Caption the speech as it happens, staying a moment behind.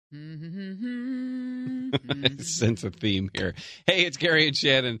Sense of theme here. Hey, it's Gary and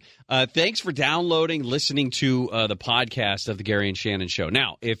Shannon. Thanks for downloading, listening to the podcast of the Gary and Shannon Show.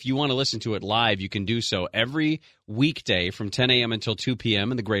 Now, if you want to listen to it live, you can do so every weekday from 10 a.m. until 2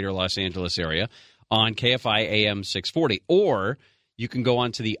 p.m. in the greater Los Angeles area on KFI AM 640. Or you can go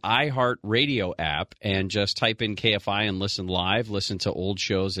onto the iHeartRadio app and just type in KFI and listen live, listen to old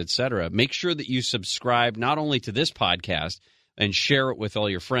shows, etc. Make sure that you subscribe not only to this podcast and share it with all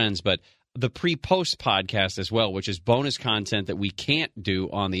your friends, but the pre-post podcast as well, which is bonus content that we can't do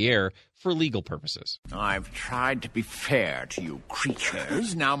on the air for legal purposes. I've tried to be fair to you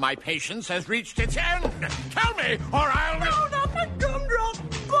creatures. Now my patience has reached its end. Tell me, or I'll... No, not my gumdrop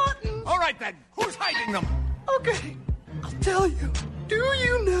buttons. All right, then. Who's hiding them? Okay, I'll tell you. Do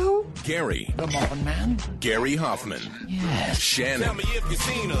you know? Gary. The Muffin Man? Gary Hoffman. Yes. Shannon. Tell me if you've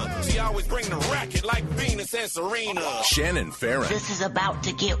seen her. She always bring the racket like Venus and Serena. Shannon Farron. This is about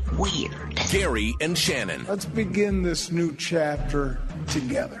to get weird. Gary and Shannon. Let's begin this new chapter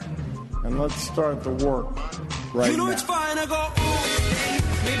together. And let's start the work right now. It's fine, I go, ooh,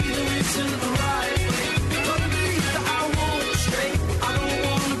 maybe there isn't the right way. But at least I won't stray. I don't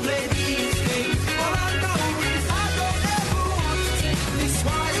want to play these games. All I know is I don't ever want to take this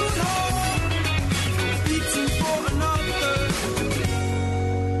wild home. Beating for another.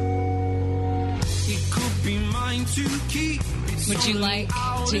 It could be mine to keep. Would you like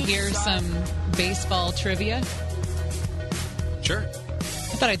to hear some baseball trivia? Sure.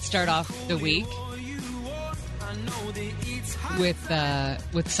 I thought I'd start off the week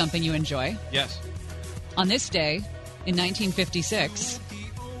with something you enjoy. Yes. On this day, in 1956,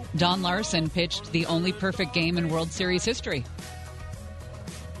 Don Larson pitched the only perfect game in World Series history.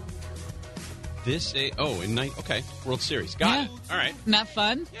 Okay, World Series. Got it. All right. Isn't that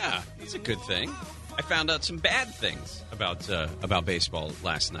fun? Yeah, that's a good thing. I found out some bad things about baseball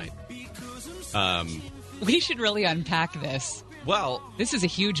last night. We should really unpack this. Well, this is a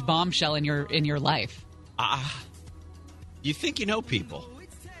huge bombshell in your life. You think you know people.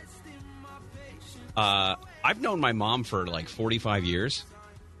 I've known my mom for like 45 years.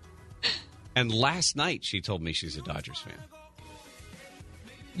 And last night she told me she's a Dodgers fan.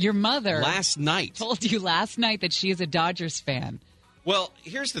 Your mother last night told you last night that she is a Dodgers fan. Well,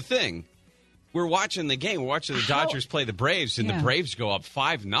 here's the thing. We're watching the game. We're watching the Dodgers play the Braves, and the Braves go up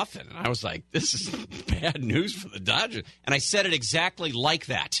 5-0. And I was like, this is bad news for the Dodgers. And I said it exactly like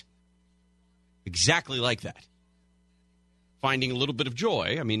that. Exactly like that. Finding a little bit of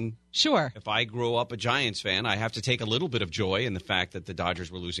joy. I mean, sure. If I grow up a Giants fan, I have to take a little bit of joy in the fact that the Dodgers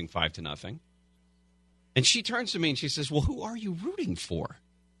were losing 5-0. And she turns to me and she says, well, who are you rooting for?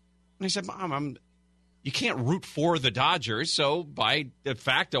 And I said, Mom, you can't root for the Dodgers, so by de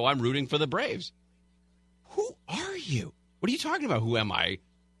facto, I'm rooting for the Braves. Who are you? What are you talking about? Who am I?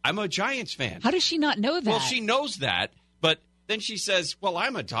 I'm a Giants fan. How does she not know that? Well, she knows that, but then she says, well,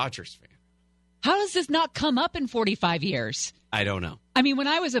 I'm a Dodgers fan. How does this not come up in 45 years? I don't know. I mean, when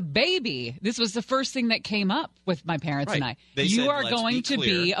I was a baby, this was the first thing that came up with my parents and I. You are going to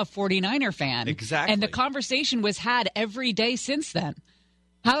be a 49er fan. Exactly. And the conversation was had every day since then.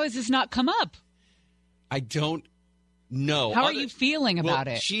 How has this not come up? I don't know. How are you feeling about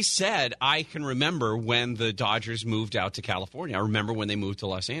it? She said, I can remember when the Dodgers moved out to California. I remember when they moved to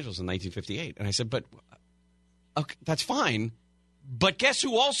Los Angeles in 1958. And I said, but okay, that's fine. But guess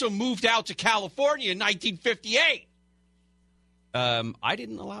who also moved out to California in 1958? I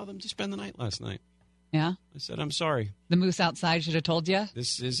didn't allow them to spend the night last night. Yeah? I said, I'm sorry. The moose outside should have told you?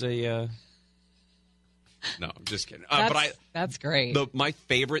 This is a... No, I'm just kidding. That's great. My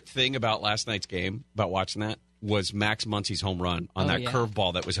favorite thing about last night's game, about watching that, was Max Muncy's home run on that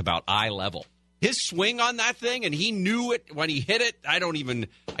curveball that was about eye level. His swing on that thing, and he knew it when he hit it. I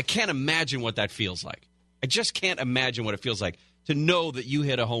can't imagine what that feels like. I just can't imagine what it feels like to know that you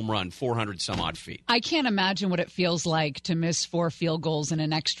hit a home run 400 some odd feet. I can't imagine what it feels like to miss 4 field goals and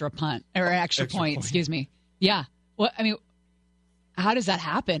an extra punt or an extra point. Excuse me. Yeah. Well, I mean, how does that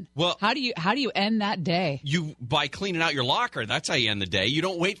happen? Well, how do you end that day? By cleaning out your locker. That's how you end the day. You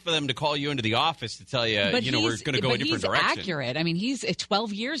don't wait for them to call you into the office to tell you, we're going to go a different direction. He's accurate. I mean, he's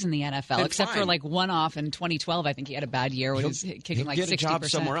 12 years in the NFL, and except for like one off in 2012. I think he had a bad year when he was kicking like 60%. He'll get a job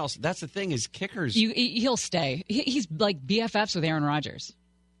somewhere else. That's the thing is kickers. He'll stay. He's like BFFs with Aaron Rodgers.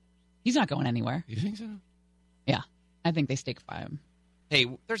 He's not going anywhere. You think so? Yeah. I think they stick by him. Hey,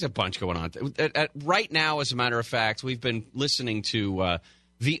 there's a bunch going on. Right now, as a matter of fact, we've been listening to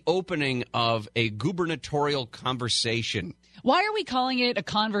the opening of a gubernatorial conversation. Why are we calling it a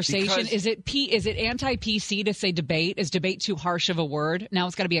conversation? Because, is it anti-PC to say debate? Is debate too harsh of a word? Now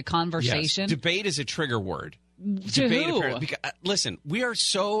it's got to be a conversation? Yes, debate is a trigger word. To debate. who? Apparently, because, listen, we are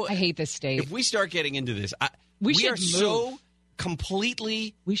so. I hate this state. If we start getting into this, We we should are move. so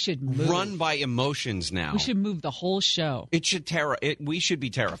completely We should move. run by emotions now. We should move the whole show. It should we should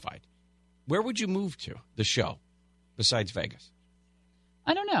be terrified. Where would you move to, the show, besides Vegas?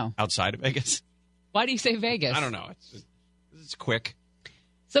 I don't know. Outside of Vegas? Why do you say Vegas? I don't know. It's quick.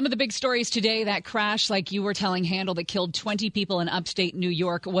 Some of the big stories today, that crash, like you were telling Handel, that killed 20 people in upstate New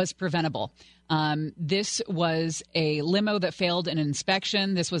York was preventable. This was a limo that failed an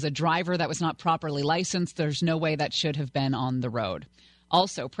inspection. This was a driver that was not properly licensed. There's no way that should have been on the road.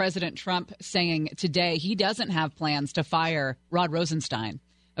 Also, President Trump saying today he doesn't have plans to fire Rod Rosenstein.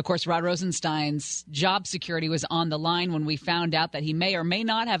 Of course, Rod Rosenstein's job security was on the line when we found out that he may or may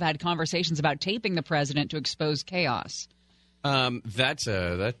not have had conversations about taping the president to expose chaos. I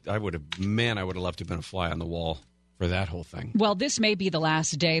would have loved to have been a fly on the wall for that whole thing. Well, this may be the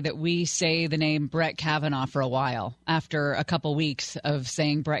last day that we say the name Brett Kavanaugh for a while, after a couple weeks of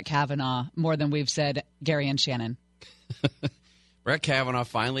saying Brett Kavanaugh more than we've said Gary and Shannon. Brett Kavanaugh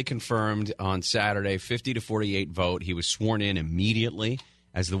finally confirmed on Saturday, 50-48 vote. He was sworn in immediately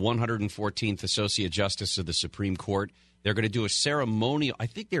as the 114th Associate Justice of the Supreme Court. They're going to do a ceremonial. I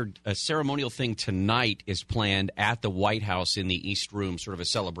think a ceremonial thing tonight is planned at the White House in the East Room, sort of a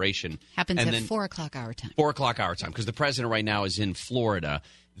celebration. Happens at 4 o'clock our time. 4 o'clock our time, because the president right now is in Florida.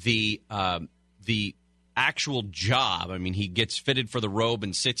 The actual job, I mean, he gets fitted for the robe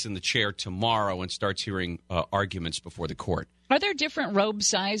and sits in the chair tomorrow and starts hearing arguments before the court. Are there different robe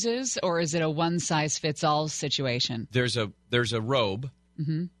sizes, or is it a one-size-fits-all situation? There's a robe.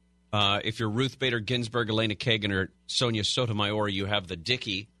 Mm-hmm. If you're Ruth Bader Ginsburg, Elena Kagan, or Sonia Sotomayor, you have the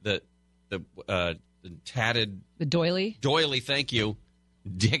Dickie, the tatted... The doily? Doily, thank you.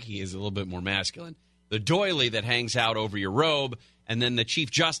 Dickie is a little bit more masculine. The doily that hangs out over your robe, and then the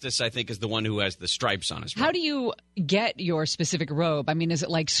Chief Justice, I think, is the one who has the stripes on his robe. How do you get your specific robe? I mean, is it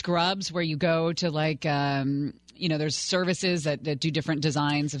like Scrubs, where you go to, like, there's services that do different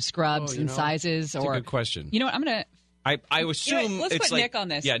designs of scrubs and sizes? That's a good question. You know what, I'm going to... I assume let's it's put like, Nick on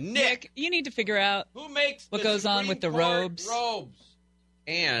this. Yeah, Nick, you need to figure out who makes what the goes on Supreme with the Court robes,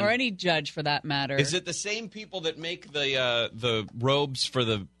 and or any judge for that matter. Is it the same people that make the robes for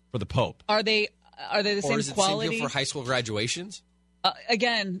the Pope? Are they the same or is it quality? the same people for high school graduations?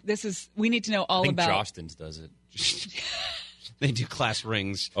 Again, we need to know all I think about. Jostens does it. They do class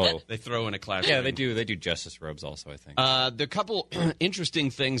rings. Oh, they throw in a class. Yeah, ring. they do. They do justice robes also, I think. The couple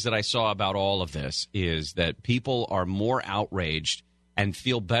interesting things that I saw about all of this is that people are more outraged and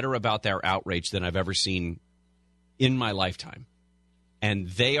feel better about their outrage than I've ever seen in my lifetime, and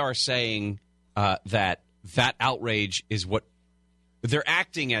they are saying that outrage is what they're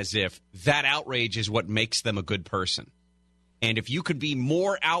acting as if that outrage is what makes them a good person. And if you could be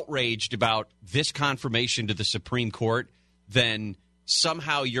more outraged about this confirmation to the Supreme Court, then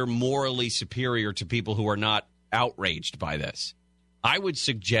somehow you're morally superior to people who are not outraged by this. I would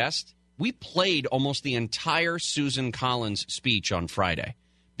suggest we played almost the entire Susan Collins speech on Friday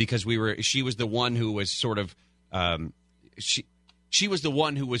because she was the one who was sort of she was the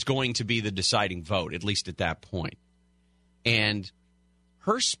one who was going to be the deciding vote, at least at that point. And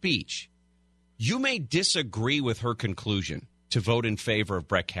her speech, you may disagree with her conclusion to vote in favor of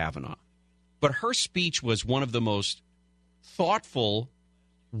Brett Kavanaugh, but her speech was one of the most thoughtful,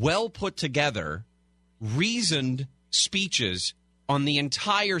 well put together, reasoned speeches on the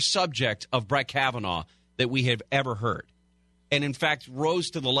entire subject of Brett Kavanaugh that we have ever heard. And in fact, rose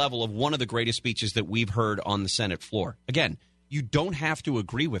to the level of one of the greatest speeches that we've heard on the Senate floor. Again, you don't have to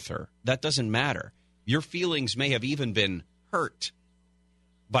agree with her. That doesn't matter. Your feelings may have even been hurt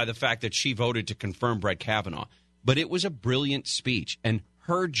by the fact that she voted to confirm Brett Kavanaugh. But it was a brilliant speech. And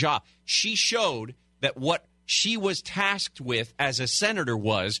her job, she showed that what she was tasked with as a senator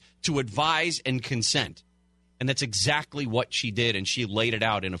was to advise and consent. And that's exactly what she did, and she laid it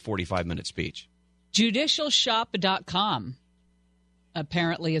out in a 45-minute speech. JudicialShop.com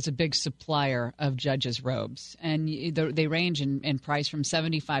apparently is a big supplier of judges' robes, and they range in price from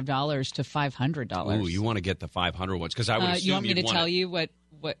 $75 to $500. Ooh, you want to get the 500 ones? Because I would assume you want me to tell it. you what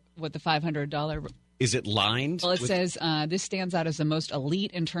the $500? Is it lined? Well, it says this stands out as the most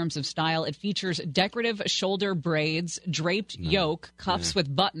elite in terms of style. It features decorative shoulder braids, draped yoke, cuffs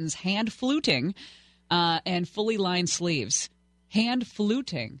with buttons, hand fluting, and fully lined sleeves. Hand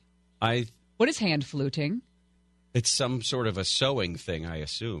fluting. What is hand fluting? It's some sort of a sewing thing, I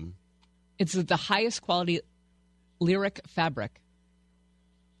assume. It's the highest quality lyric fabric.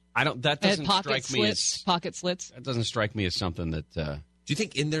 That doesn't strike me as pocket slits. That doesn't strike me as something that. Do you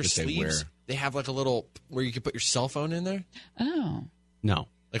think in their that sleeves they have like a little where you can put your cell phone in there? Oh. No.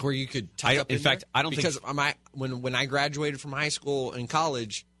 Like where you could tuck up in fact, I don't because think... when I graduated from high school and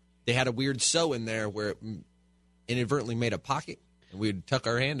college, they had a weird sew in there where it inadvertently made a pocket, and we'd tuck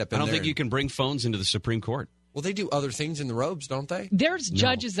our hand up in there. I don't think you can bring phones into the Supreme Court. Well, they do other things in the robes, don't they? There's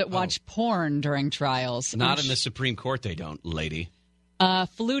judges that watch porn during trials. Not in the Supreme Court, they don't, lady.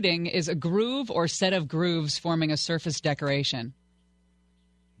 Fluting is a groove or set of grooves forming a surface decoration.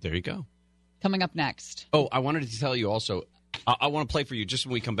 There you go. Coming up next. Oh, I wanted to tell you also, I want to play for you just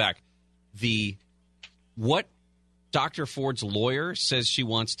when we come back, what Dr. Ford's lawyer says she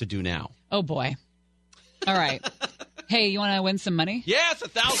wants to do now. Oh, boy. All right. Hey, you want to win some money? Yes,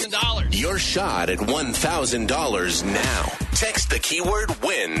 $1,000. Your shot at $1,000 now. Text the keyword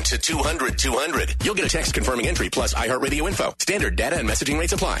WIN to 200-200. You'll get a text confirming entry plus iHeartRadio info. Standard data and messaging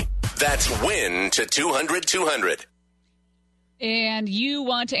rates apply. That's WIN to 200-200. And you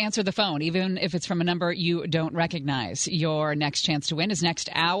want to answer the phone, even if it's from a number you don't recognize. Your next chance to win is next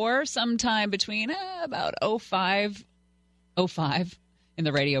hour, sometime between about 05 in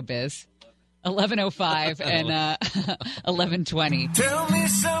the radio biz. 11:05 and 11:20. Tell me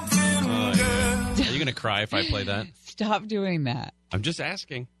something, girl. Are you going to cry if I play that? Stop doing that. I'm just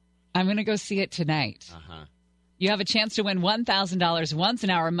asking. I'm going to go see it tonight. Uh-huh. You have a chance to win $1,000 once an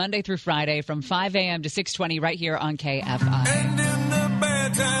hour, Monday through Friday, from 5 a.m. to 6:20 right here on KFI. And in the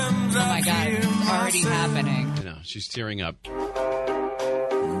bad times, oh, my God. It's already happening. I know. She's tearing up.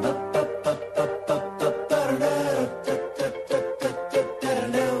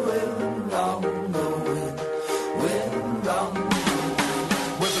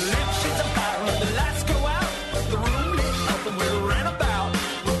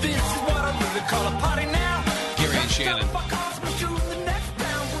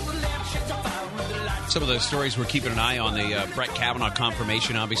 Some of the stories we're keeping an eye on, the Brett Kavanaugh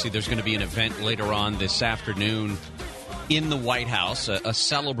confirmation. Obviously, there's going to be an event later on this afternoon in the White House, a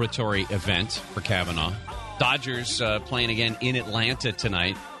celebratory event for Kavanaugh. Dodgers playing again in Atlanta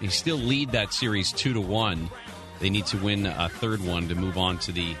tonight. They still lead that series 2-1. They need to win a third one to move on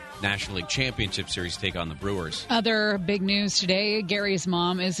to the National League Championship Series, take on the Brewers. Other big news today, Gary's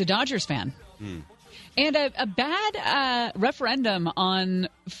mom is a Dodgers fan. And a bad referendum on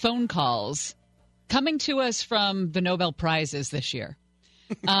phone calls coming to us from the Nobel Prizes this year.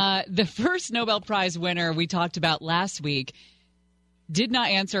 The first Nobel Prize winner we talked about last week did not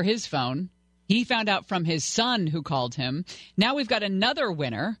answer his phone. He found out from his son who called him. Now we've got another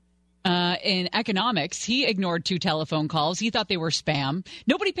winner in economics. He ignored 2 telephone calls. He thought they were spam.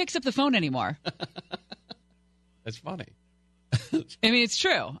 Nobody picks up the phone anymore. That's funny. I mean, it's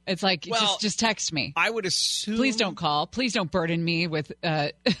true. It's like, just text me. I would assume... Please don't call. Please don't burden me with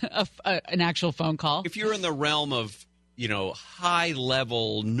an actual phone call. If you're in the realm of,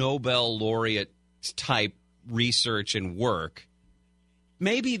 high-level Nobel laureate type research and work,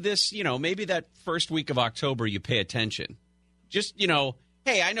 maybe maybe that first week of October you pay attention. Just,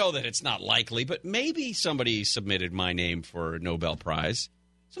 hey, I know that it's not likely, but maybe somebody submitted my name for a Nobel Prize.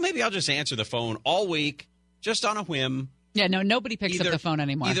 So maybe I'll just answer the phone all week, just on a whim. Yeah, no, nobody picks up the phone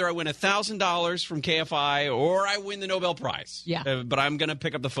anymore. Either I win $1,000 from KFI or I win the Nobel Prize. Yeah. But I'm going to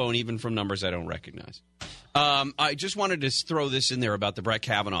pick up the phone even from numbers I don't recognize. I just wanted to throw this in there about the Brett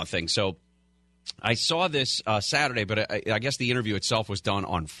Kavanaugh thing. So I saw this Saturday, but I guess the interview itself was done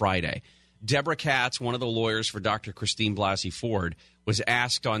on Friday. Deborah Katz, one of the lawyers for Dr. Christine Blasey Ford, was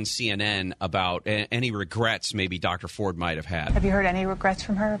asked on CNN about any regrets maybe Dr. Ford might have had. Have you heard any regrets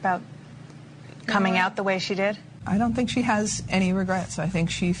from her about coming out the way she did? I don't think she has any regrets. I think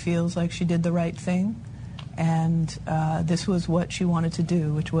she feels like she did the right thing, and this was what she wanted to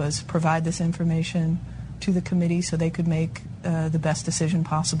do, which was provide this information to the committee so they could make the best decision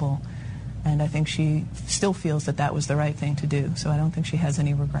possible. And I think she still feels that that was the right thing to do, so I don't think she has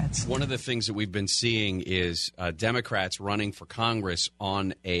any regrets. One of the things that we've been seeing is Democrats running for Congress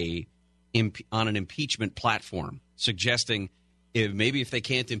on an impeachment platform, suggesting maybe if they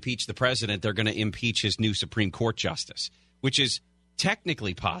can't impeach the president, they're going to impeach his new Supreme Court justice, which is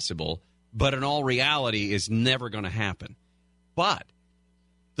technically possible, but in all reality is never going to happen. But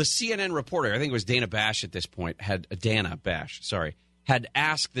the CNN reporter, I think it was Dana Bash at this point, had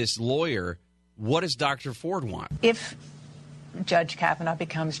asked this lawyer, what does Dr. Ford want? If Judge Kavanaugh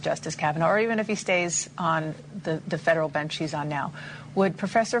becomes Justice Kavanaugh, or even if he stays on the federal bench he's on now, would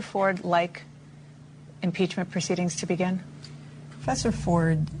Professor Ford like impeachment proceedings to begin? Professor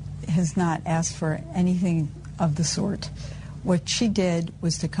Ford has not asked for anything of the sort. What she did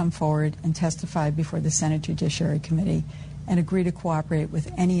was to come forward and testify before the Senate Judiciary Committee and agree to cooperate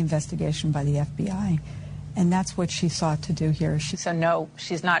with any investigation by the FBI. And that's what she sought to do here. So no,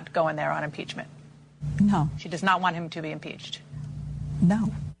 she's not going there on impeachment? No. She does not want him to be impeached?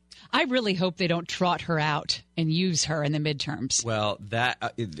 No. I really hope they don't trot her out and use her in the midterms. Well,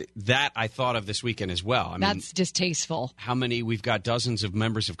 that I thought of this weekend as well. I mean, that's distasteful. How many? We've got dozens of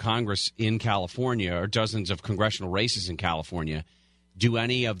members of Congress in California, or dozens of congressional races in California. Do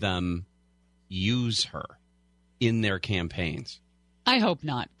any of them use her in their campaigns? I hope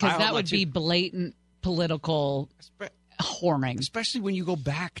not, because that would be blatant political whoring. Especially when you go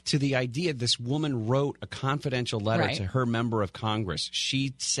back to the idea this woman wrote a confidential letter to her member of Congress.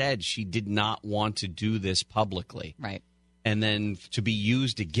 She said she did not want to do this publicly. Right. And then to be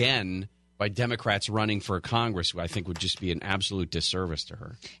used again by Democrats running for Congress, I think would just be an absolute disservice to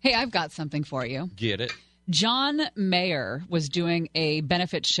her. Hey, I've got something for you. Get it? John Mayer was doing a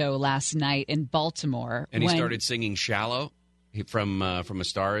benefit show last night in Baltimore. And he started singing Shallow from A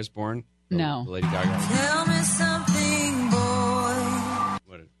Star Is Born? No. Lady Gaga. Tell me something, boy.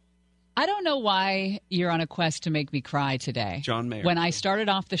 I don't know why you're on a quest to make me cry today. John Mayer. When I started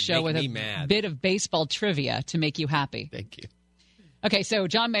off the show with a bit of baseball trivia to make you happy. Thank you. Okay, so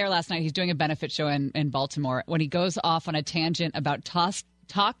John Mayer last night, he's doing a benefit show in Baltimore when he goes off on a tangent about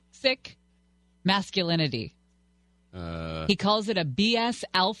toxic masculinity. He calls it a BS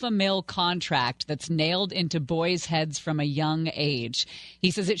alpha male contract that's nailed into boys' heads from a young age.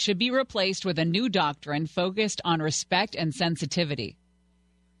 He says it should be replaced with a new doctrine focused on respect and sensitivity.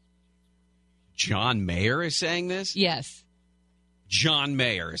 John Mayer is saying this? Yes. John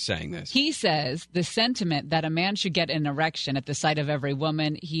Mayer is saying this. He says the sentiment that a man should get an erection at the sight of every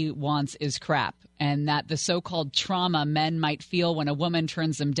woman he wants is crap, and that the so-called trauma men might feel when a woman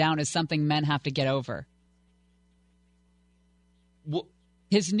turns them down is something men have to get over.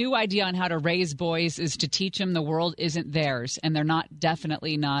 His new idea on how to raise boys is to teach them the world isn't theirs, and they're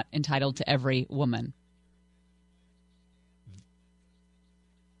definitely not entitled to every woman.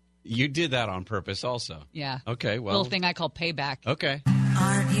 You did that on purpose also. Yeah. Okay, well. Little thing I call payback. Okay.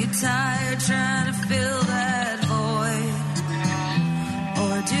 Aren't you tired trying to fill that void?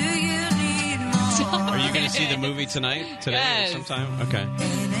 Or do you need more? Are you going to see the movie today Yes. or sometime? Okay.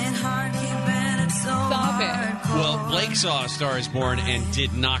 Ain't it hard keeping it so Stop it. hardcore? Well, Blake saw A Star Is Born and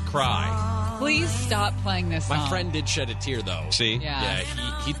did not cry. Please stop playing this song. My friend did shed a tear, though. See? Yeah.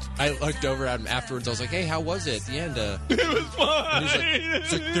 I looked over at him afterwards. I was like, hey, how was it at the end? It was fun.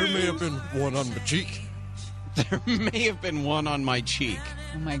 He's like, there may have been one on my cheek. There may have been one on my cheek.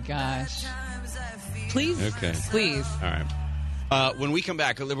 Oh, my gosh. Please. Okay. Please. All right. When we come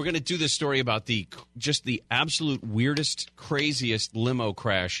back, we're going to do this story about the absolute weirdest, craziest limo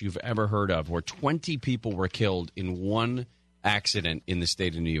crash you've ever heard of, where 20 people were killed in one accident in the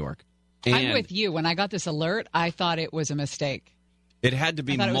state of New York. And I'm with you. When I got this alert, I thought it was a mistake. It had to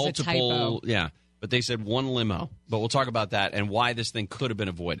be I thought it was a multiple. typo. Yeah, but they said one limo. But we'll talk about that and why this thing could have been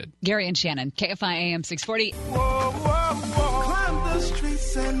avoided. Gary and Shannon, KFI AM 640. Whoa, whoa, whoa. Climbed the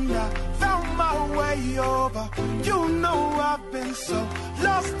streets and I found my way over. You know I've been so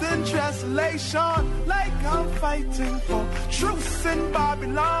lost in translation, like I'm fighting for truth in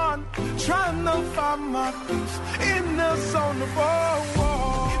Babylon, trying to find my peace in the zone of war.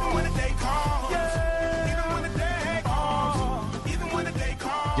 Even when the day comes, even when the day comes, even when the day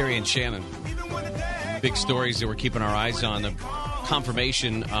comes. Gary and Shannon. Big stories that we're keeping our eyes on. The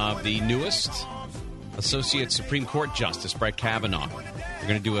confirmation of the newest Associate Supreme Court Justice, Brett Kavanaugh. We're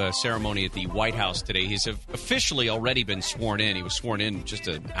going to do a ceremony at the White House today. He's officially already been sworn in. He was sworn in just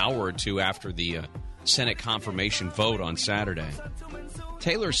an hour or two after the Senate confirmation vote on Saturday.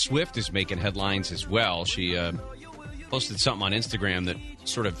 Taylor Swift is making headlines as well. She posted something on Instagram that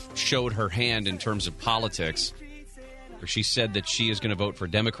sort of showed her hand in terms of politics. She said that she is going to vote for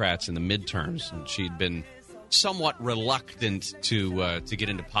Democrats in the midterms, and she'd been somewhat reluctant to get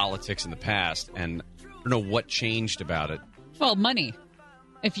into politics in the past, and I don't know what changed about it. Well, money.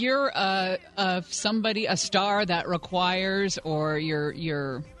 If you're a star that requires, or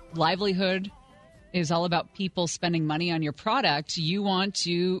your livelihood is all about people spending money on your product, you want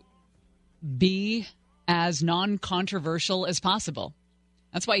to be as non-controversial as possible.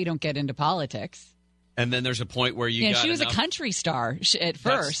 That's why you don't get into politics. And then there's a point where you got she was enough. A country star at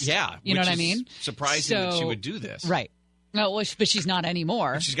first. Yeah. You know what I mean? Surprising that she would do this. Right. No, well, but she's not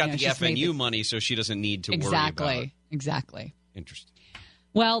anymore. But she's got the FNU money, so she doesn't need to worry about it. Exactly. Interesting.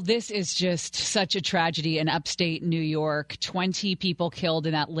 Well, this is just such a tragedy in upstate New York. 20 people killed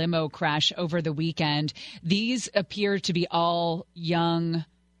in that limo crash over the weekend. These appear to be all young,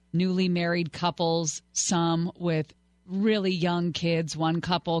 newly married couples, some with really young kids. One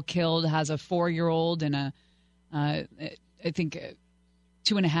couple killed has a 4-year-old and I think a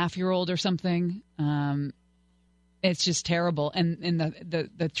 2.5-year-old or something. It's just terrible. And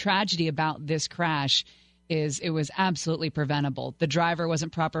the tragedy about this crash is it was absolutely preventable. The driver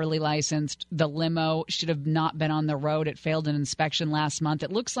wasn't properly licensed. The limo should have not been on the road. It failed an inspection last month.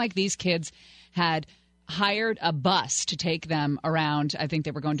 It looks like these kids had hired a bus to take them around. I think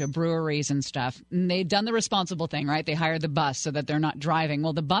they were going to breweries and stuff. And they'd done the responsible thing, right? They hired the bus so that they're not driving.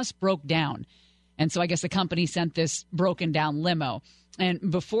 Well, the bus broke down. And so I guess the company sent this broken down limo.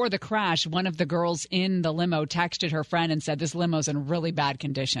 And before the crash, one of the girls in the limo texted her friend and said, this limo's in really bad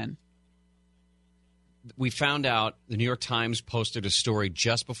condition. We found out the New York Times posted a story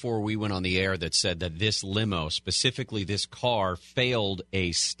just before we went on the air that said that this limo, specifically this car, failed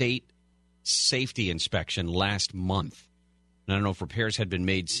a state safety inspection last month. And I don't know if repairs had been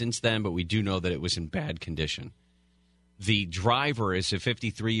made since then, but we do know that it was in bad condition. The driver is a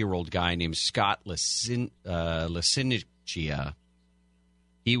 53-year-old guy named Scott Lasinicia.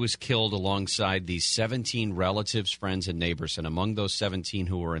 He was killed alongside these 17 relatives, friends, and neighbors. And among those 17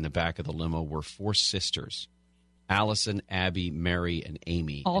 who were in the back of the limo were 4 sisters, Allison, Abby, Mary, and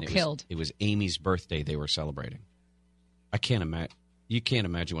Amy. All killed. It was Amy's birthday they were celebrating. I can't imagine. You can't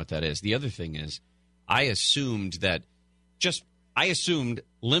imagine what that is. The other thing is, I assumed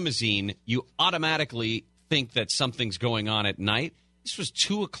limousine, you automatically think that something's going on at night. This was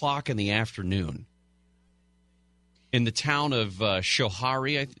 2 o'clock in the afternoon in the town of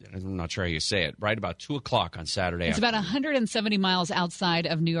Shohari. I'm not sure how you say it. Right about 2 o'clock on Saturday. It's about 170 miles outside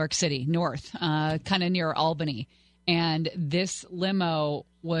of New York City, north, kind of near Albany. And this limo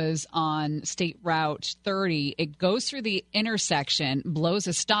was on State Route 30. It goes through the intersection, blows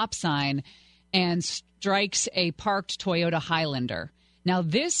a stop sign, and strikes a parked Toyota Highlander. Now,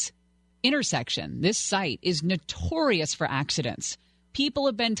 this intersection, this site, is notorious for accidents. People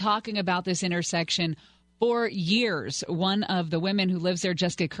have been talking about this intersection for years. One of the women who lives there,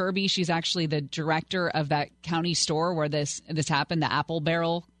 Jessica Kirby, she's actually the director of that county store where this happened, the Apple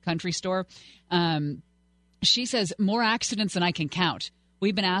Barrel Country Store. She says, more accidents than I can count.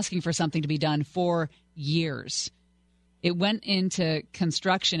 We've been asking for something to be done for years. It went into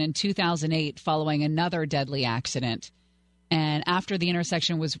construction in 2008 following another deadly accident. And after the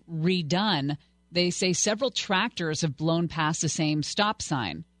intersection was redone, they say several tractors have blown past the same stop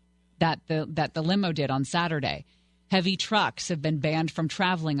sign that the limo did on Saturday. Heavy trucks have been banned from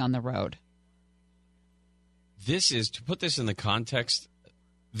traveling on the road. This is, to put this in the context,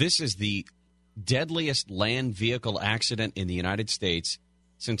 this is the deadliest land vehicle accident in the United States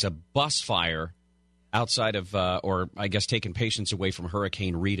since a bus fire outside of, or I guess taking patients away from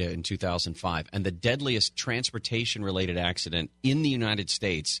Hurricane Rita in 2005, and the deadliest transportation-related accident in the United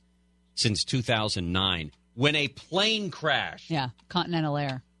States since 2009, when a plane crashed. Yeah, Continental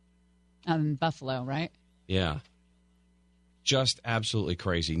Air in Buffalo, right? Yeah. Just absolutely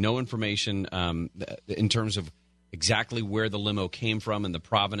crazy. No information in terms of exactly where the limo came from and the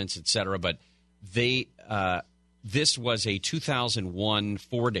provenance, et cetera, but this was a 2001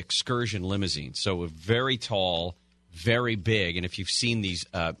 Ford Excursion limousine, so very tall, very big. And if you've seen these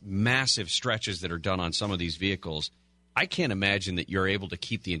massive stretches that are done on some of these vehicles, I can't imagine that you're able to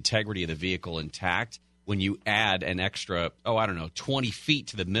keep the integrity of the vehicle intact when you add an extra, 20 feet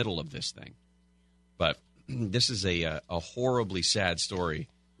to the middle of this thing. But this is a horribly sad story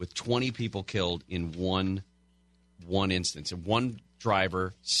with 20 people killed in one instance. And one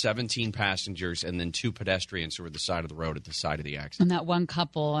driver, 17 passengers, and then 2 pedestrians who were at the side of the road at the side of the accident. And that one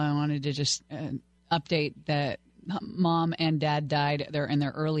couple, I wanted to just update that mom and dad died. They're in their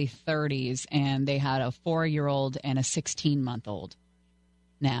early 30s, and they had a 4-year-old and a 16-month-old.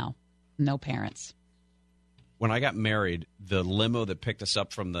 Now, no parents. When I got married, the limo that picked us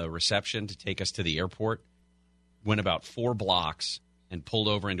up from the reception to take us to the airport went about 4 blocks and pulled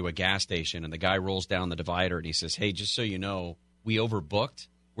over into a gas station, and the guy rolls down the divider, and he says, "Hey, just so you know, we overbooked.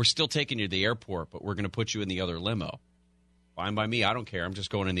 We're still taking you to the airport, but we're going to put you in the other limo." Fine by me. I don't care. I'm just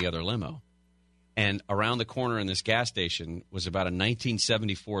going in the other limo. And around the corner in this gas station was about a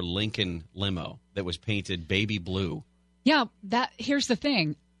 1974 Lincoln limo that was painted baby blue. Yeah, here's the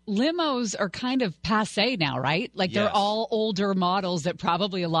thing. Limos are kind of passé now, right? Like they're all older models that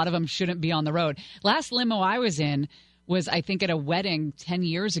probably a lot of them shouldn't be on the road. Last limo I was in was, I think, at a wedding 10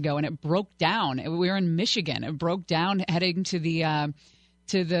 years ago, and it broke down. We were in Michigan. It broke down heading to the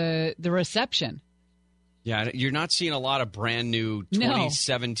reception. Yeah, you're not seeing a lot of brand new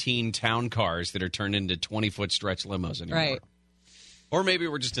 2017 town cars that are turned into 20-foot stretch limos anymore. Right. Or maybe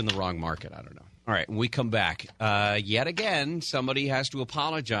we're just in the wrong market. I don't know. All right, when we come back, yet again, somebody has to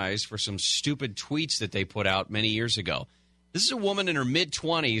apologize for some stupid tweets that they put out many years ago. This is a woman in her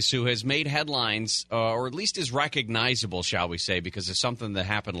mid-20s who has made headlines, or at least is recognizable, shall we say, because of something that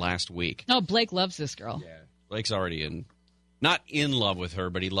happened last week. Oh, Blake loves this girl. Yeah, Blake's already not in love with her,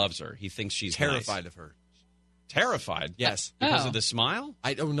 but he loves her. He thinks she's terrified of her. Terrified? Yes. Because of the smile?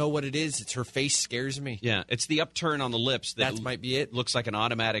 I don't know what it is. It's her face scares me. Yeah, it's the upturn on the lips. That might be it. Looks like an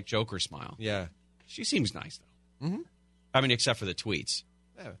automatic Joker smile. Yeah. She seems nice, though. Mm-hmm. I mean, except for the tweets.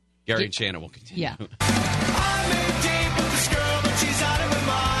 Yeah. Gary and Shannon will continue. Yeah. I'm in deep with this girl, but she's out of her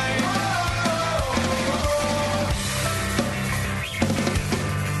mind.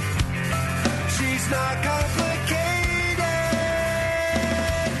 She's not complicated.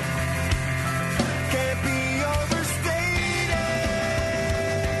 Can't be overstated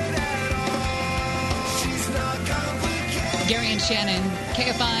at all. She's not complicated. Gary and Shannon,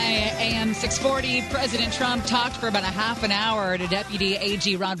 KFI AM 640. President Trump talked for about a half an hour to Deputy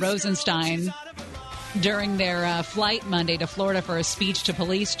AG Rod Rosenstein during their flight Monday to Florida for a speech to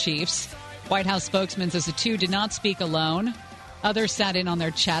police chiefs. White House spokesman says the two did not speak alone. Others sat in on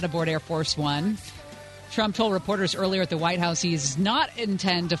their chat aboard Air Force One. Trump told reporters earlier at the White House he does not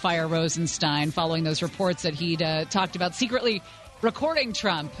intend to fire Rosenstein following those reports that he'd talked about secretly recording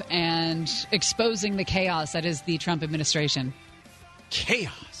Trump and exposing the chaos that is the Trump administration.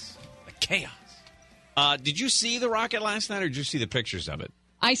 Chaos. The chaos. Did you see the rocket last night, or did you see the pictures of it?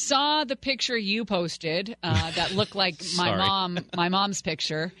 I saw the picture you posted that looked like my mom's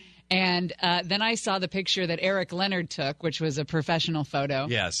picture. And then I saw the picture that Eric Leonard took, which was a professional photo.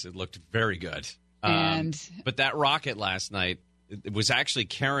 Yes, it looked very good. And but that rocket last night, it was actually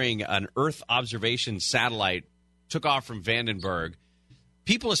carrying an Earth observation satellite, took off from Vandenberg.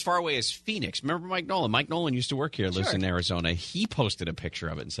 People as far away as Phoenix. Remember Mike Nolan? Mike Nolan used to work here, lives in Arizona. He posted a picture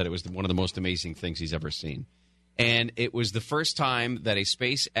of it and said it was one of the most amazing things he's ever seen. And it was the first time that a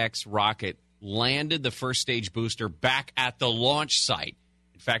SpaceX rocket landed the first stage booster back at the launch site.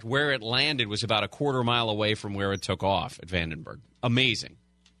 In fact, where it landed was about a quarter mile away from where it took off at Vandenberg. Amazing.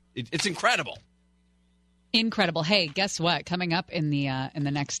 It's incredible. Incredible. Hey, guess what? Coming up in the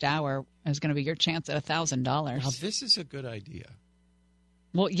next hour is going to be your chance at $1,000. Now, this is a good idea.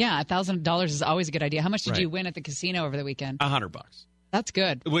 Well, yeah, $1,000 is always a good idea. How much did Right. you win at the casino over the weekend? $100. That's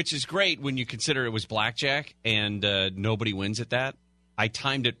good. Which is great when you consider it was blackjack and nobody wins at that. I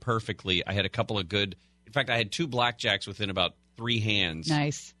timed it perfectly. I had a couple of good. In fact, I had two blackjacks within about 3 hands.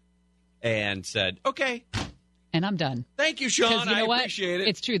 Nice. And said, okay. And I'm done. Thank you, Sean. 'Cause you know I what? appreciate it.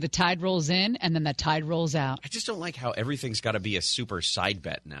 It's true. The tide rolls in, and then the tide rolls out. I just don't like how everything's got to be a super side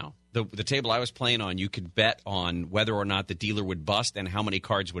bet now. The table I was playing on, you could bet on whether or not the dealer would bust and how many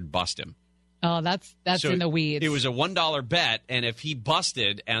cards would bust him. Oh, that's So in the weeds. It was a $1 bet, and if he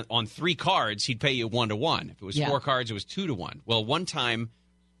busted on 3 cards, he'd pay you 1-to-1. If it was 4 cards, it was 2-to-1. Well, one time,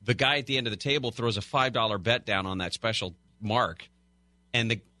 the guy at the end of the table throws a $5 bet down on that special mark,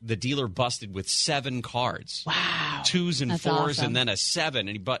 and the dealer busted with 7 cards. Wow. 2s and That's 4s, awesome. and then a 7,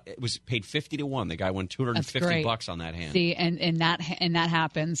 and it was paid $50-to-1. The guy won $250 on that hand. See, and that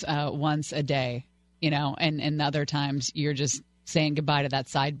happens once a day, and other times you're just saying goodbye to that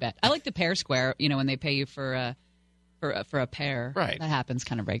side bet. I like the pair square, when they pay you for a pair. Right. That happens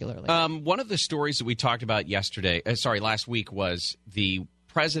kind of regularly. One of the stories that we talked about last week was the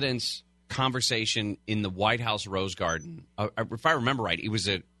president's conversation in the White House Rose Garden. If I remember right, it was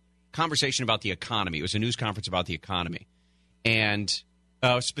a conversation about the economy. It was a news conference about the economy. And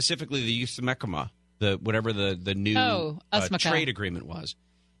specifically the USMCA, whatever the new trade agreement was.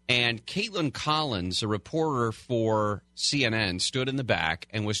 And Caitlin Collins, a reporter for CNN, stood in the back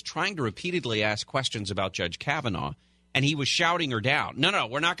and was trying to repeatedly ask questions about Judge Kavanaugh. And he was shouting her down. No,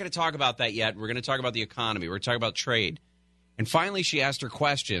 we're not going to talk about that yet. We're going to talk about the economy. We're going to talk about trade. And finally, she asked her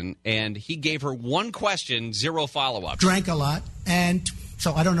question, and he gave her one question, 0 follow-up. Drank a lot, and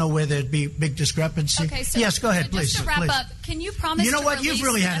so I don't know where there'd be big discrepancy. Okay, so yes, go ahead, please. Just to wrap up, can you promise You know to what? You've release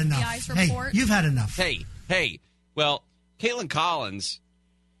really the had enough. FBI's Hey, report? you've had enough. Hey. Well, Caitlin Collins,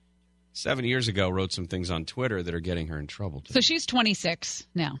 7 years ago, wrote some things on Twitter that are getting her in trouble. So she's 26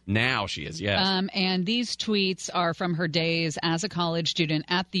 now. Now she is, yes. And these tweets are from her days as a college student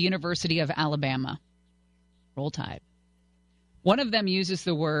at the University of Alabama. Roll Tide. One of them uses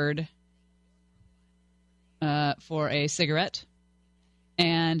the word for a cigarette,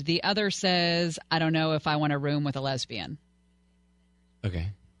 and the other says, I don't know if I want a room with a lesbian. Okay.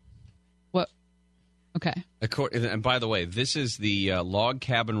 What? Okay. And by the way, this is the Log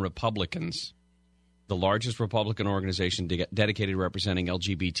Cabin Republicans, the largest Republican organization dedicated to representing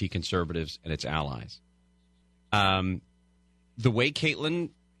LGBT conservatives and its allies. The way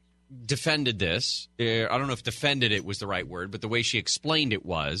Caitlin defended this, I don't know if defended it was the right word, but the way she explained it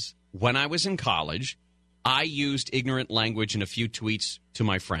was, when I was in college, I used ignorant language in a few tweets to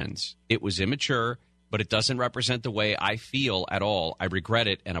my friends. It was immature, but it doesn't represent the way I feel at all. I regret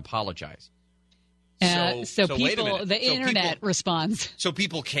it and apologize. So wait a people, minute. the internet responds. So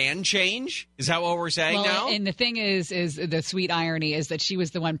people can change? Is that what we're saying now? And the thing is the sweet irony is that she was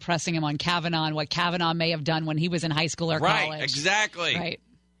the one pressing him on Kavanaugh and what Kavanaugh may have done when he was in high school or college. Right, exactly. Right.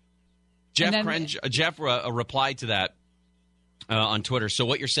 Jeff replied to that on Twitter. So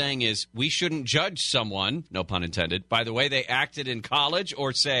what you're saying is we shouldn't judge someone, no pun intended, by the way they acted in college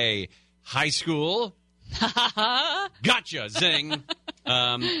or, say, high school. Gotcha, zing.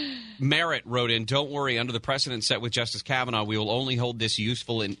 Merritt wrote in, don't worry, under the precedent set with Justice Kavanaugh, we will only hold this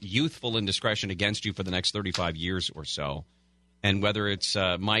youthful indiscretion against you for the next 35 years or so. And whether it's,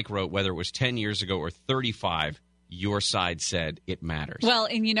 Mike wrote, whether it was 10 years ago or 35, your side said it matters. Well,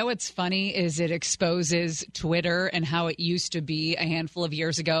 and you know what's funny is it exposes Twitter and how it used to be a handful of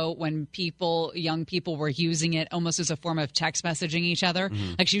years ago when young people were using it almost as a form of text messaging each other.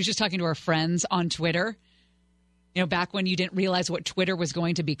 Mm-hmm. Like she was just talking to her friends on Twitter. You know, back when you didn't realize what Twitter was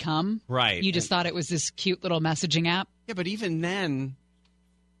going to become. Right. You just thought it was this cute little messaging app. Yeah, but even then,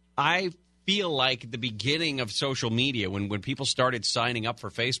 I feel like the beginning of social media, when people started signing up for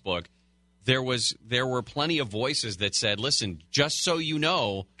Facebook, there were plenty of voices that said, listen, just so you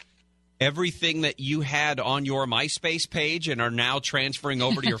know, everything that you had on your MySpace page and are now transferring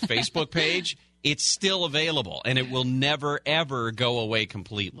over to your Facebook page, it's still available, and it will never, ever go away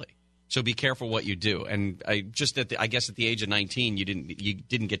completely. So be careful what you do. And I guess at the age of 19, you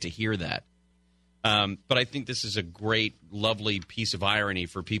didn't get to hear that. But I think this is a great, lovely piece of irony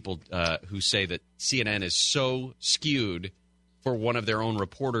for people who say that CNN is so skewed for one of their own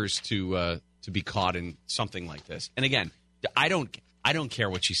reporters to be caught in something like this. And again, I don't care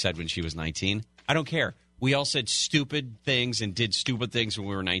what she said when she was 19. I don't care. We all said stupid things and did stupid things when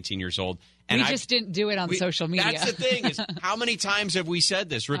we were 19 years old. And we just didn't do it on social media. That's the thing is, how many times have we said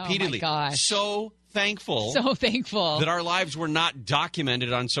this repeatedly? Oh my gosh. So thankful that our lives were not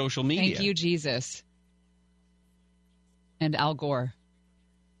documented on social media. Thank you, Jesus. And Al Gore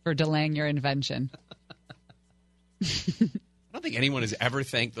for delaying your invention. I don't think anyone has ever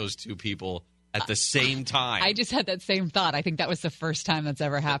thanked those two people at the same time. I just had that same thought. I think that was the first time that's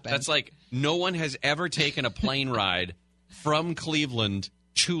ever happened. That's like no one has ever taken a plane ride from Cleveland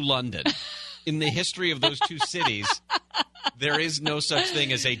to London. In the history of those two cities, there is no such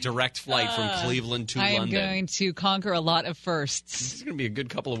thing as a direct flight from Cleveland to London. I am going to conquer a lot of firsts. This is going to be a good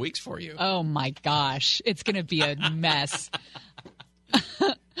couple of weeks for you. Oh, my gosh. It's going to be a mess.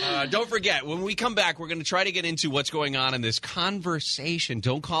 Don't forget, when we come back, we're going to try to get into what's going on in this conversation.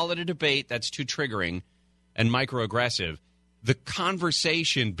 Don't call it a debate. That's too triggering and microaggressive. The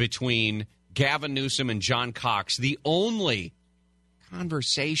conversation between Gavin Newsom and John Cox, the only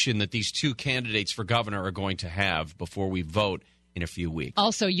conversation that these two candidates for governor are going to have before we vote in a few weeks.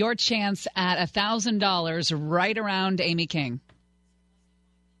 Also, your chance at $1,000 right around Amy King.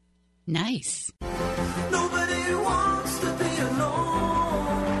 Nice. Nobody wants to be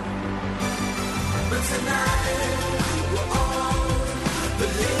alone, but tonight we're all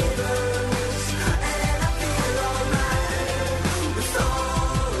believers, and I feel alright with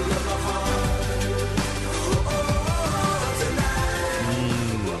all of my heart.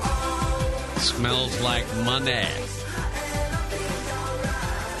 Smells like money.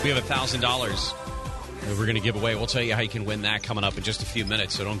 We have $1,000 that we're going to give away. We'll tell you how you can win that coming up in just a few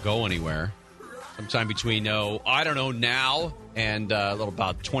minutes, so don't go anywhere. Sometime between, now and a little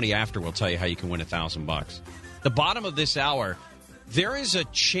about 20 after, we'll tell you how you can win $1,000. The bottom of this hour, there is a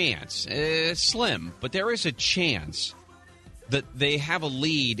chance, slim, but there is a chance that they have a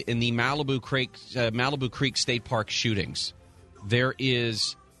lead in the Malibu Creek State Park shootings. There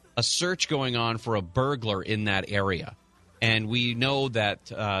is a search going on for a burglar in that area. And we know that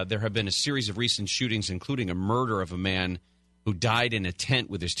there have been a series of recent shootings, including a murder of a man who died in a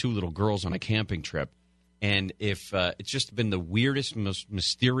tent with his two little girls on a camping trip. And if it's just been the weirdest, most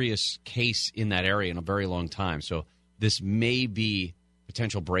mysterious case in that area in a very long time. So this may be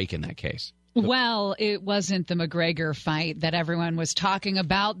potential break in that case. Well, it wasn't the McGregor fight that everyone was talking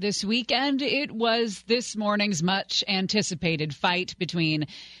about this weekend. It was this morning's much-anticipated fight between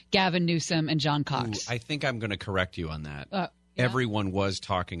Gavin Newsom and John Cox. Ooh, I think I'm going to correct you on that. Yeah? Everyone was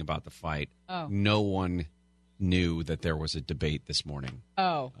talking about the fight. Oh. No one knew that there was a debate this morning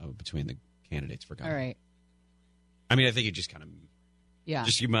between the candidates for governor. All right. I mean, I think it just kind of... Yeah.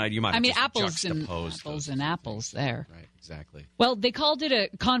 You might I mean, have apples juxtaposed and apples there. Right, exactly. Well, they called it a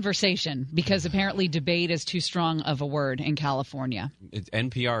conversation because apparently debate is too strong of a word in California.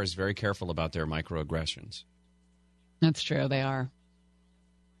 NPR is very careful about their microaggressions. That's true. They are.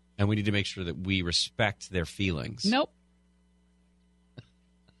 And we need to make sure that we respect their feelings. Nope.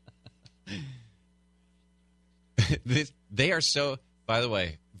 They are so, by the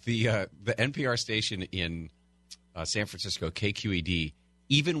way, the NPR station in San Francisco, KQED,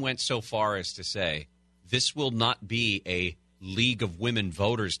 even went so far as to say this will not be a League of Women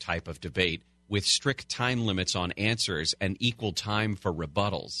Voters type of debate with strict time limits on answers and equal time for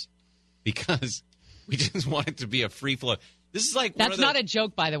rebuttals, because we just want it to be a free flow. This is like that's not a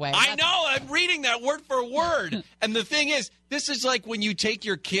joke, by the way. I know. I'm reading that word for word. And the thing is, this is like when you take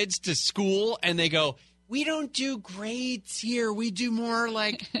your kids to school and they go, we don't do grades here. We do more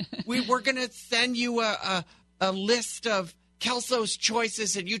like we're going to send you a list of Kelso's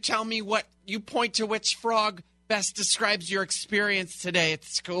choices, and you tell me what you point to which frog best describes your experience today at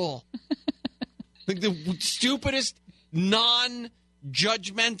school. Like the stupidest,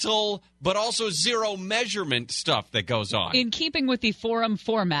 non-judgmental, but also zero measurement stuff that goes on. In keeping with the forum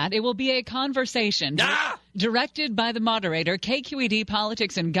format, it will be a conversation directed by the moderator, KQED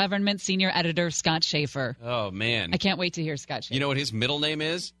Politics and Government Senior Editor Scott Schaefer. Oh, man. I can't wait to hear Scott Schaefer. You know what his middle name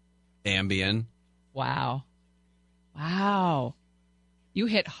is? Ambien. Wow. You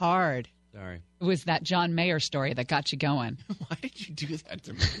hit hard. Sorry. It was that John Mayer story that got you going. Why did you do that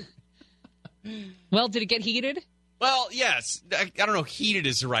to me? Well, did it get heated? Well, yes. I don't know, heated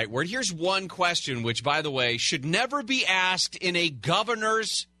is the right word. Here's one question, which, by the way, should never be asked in a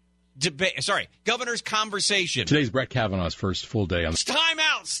governor's conversation. Today's Brett Kavanaugh's first full day on. Time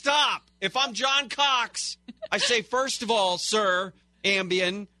out. Stop. If I'm John Cox, I say, first of all, sir,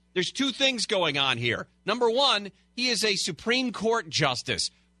 Ambien, there's two things going on here. Number one, he is a Supreme Court justice.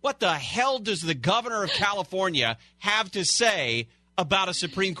 What the hell does the governor of California have to say about a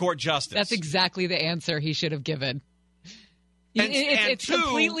Supreme Court justice? That's exactly the answer he should have given. It's two,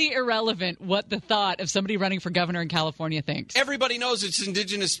 completely irrelevant what the thought of somebody running for governor in California thinks. Everybody knows it's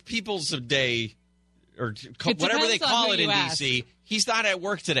Indigenous Peoples Day, or whatever they call it in D.C. He's not at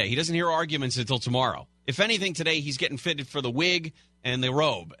work today. He doesn't hear arguments until tomorrow. If anything, today he's getting fitted for the wig and the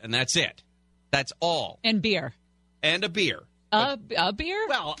robe, and that's it. That's all. And beer. And a beer. A beer?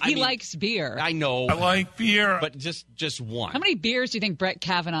 Well, he likes beer. I know. I like beer. But just one. How many beers do you think Brett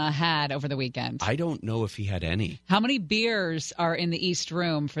Kavanaugh had over the weekend? I don't know if he had any. How many beers are in the East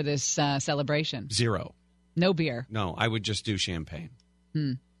Room for this celebration? 0. No beer. No, I would just do champagne.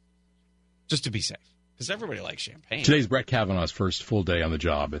 Just to be safe. Because everybody likes champagne. Today's Brett Kavanaugh's first full day on the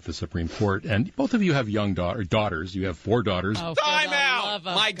job at the Supreme Court. And both of you have young daughters. You have 4 daughters. Oh, time out!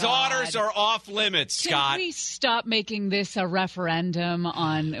 My daughters are off limits, Scott. Can we stop making this a referendum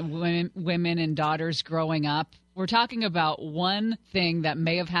on women and daughters growing up? We're talking about one thing that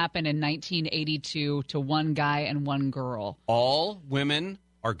may have happened in 1982 to one guy and one girl. All women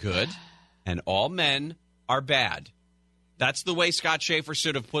are good, and all men are bad. That's the way Scott Schaefer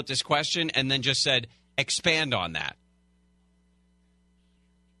should have put this question, and then just said, expand on that.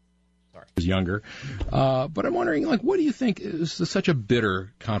 Sorry. Was younger. But I'm wondering, what do you think is such a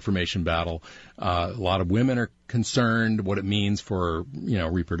bitter confirmation battle? A lot of women are concerned what it means for,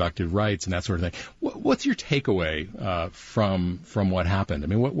 reproductive rights and that sort of thing. What's your takeaway from what happened? I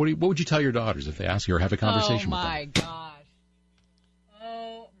mean, what would you tell your daughters if they ask you or have a conversation with them?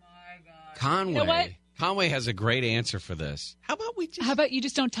 Oh, my God. Conway. You know what? Conway has a great answer for this. How about you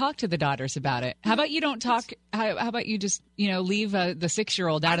just don't talk to the daughters about it? How about you don't talk? How about you just leave the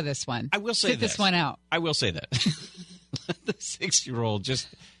 6-year-old out of this one? I will say sit this one out. I will say that let the 6-year-old just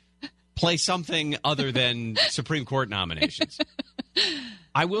play something other than Supreme Court nominations.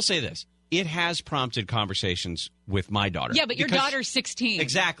 I will say this. It has prompted conversations with my daughter. Yeah, but your daughter's 16.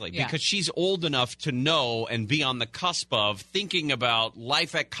 Exactly, yeah. Because she's old enough to know and be on the cusp of thinking about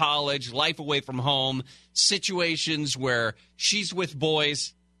life at college, life away from home, situations where she's with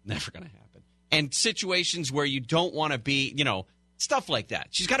boys, never going to happen, and situations where you don't want to be, stuff like that.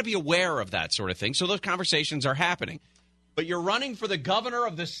 She's got to be aware of that sort of thing. So those conversations are happening. But you're running for the governor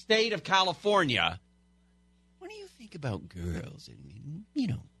of the state of California. What do you think about girls and,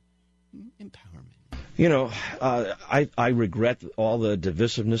 empowerment? I regret all the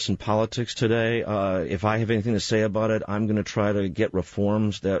divisiveness in politics today. If I have anything to say about it, I'm going to try to get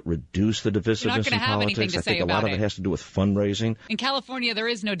reforms that reduce the divisiveness in politics. I think a lot of it has to do with fundraising. In California, there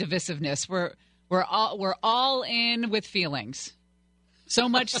is no divisiveness. We're all in with feelings. So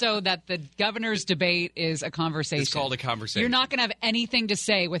much so that the governor's debate is a conversation. It's called a conversation. You're not going to have anything to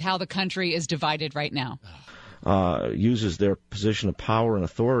say with how the country is divided right now. Uses their position of power and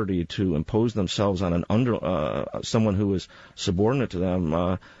authority to impose themselves on someone who is subordinate to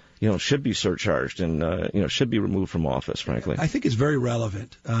them, should be surcharged and should be removed from office. Frankly, I think it's very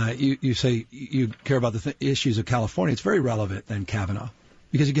relevant. You say you care about the issues of California. It's very relevant then, Kavanaugh,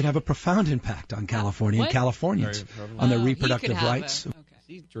 because it could have a profound impact on California and Californians on their reproductive rights.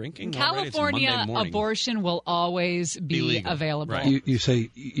 he drinking? In already? It's California, Monday morning. abortion will always be legal. available. Right. You say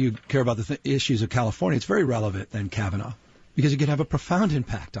you care about the issues of California. It's very relevant then, Kavanaugh, because it could have a profound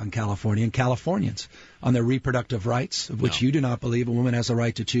impact on California and Californians, on their reproductive rights, of which you do not believe a woman has a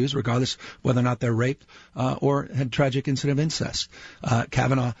right to choose, regardless whether or not they're raped or had a tragic incident of incest.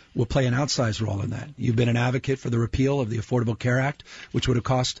 Kavanaugh will play an outsized role in that. You've been an advocate for the repeal of the Affordable Care Act, which would have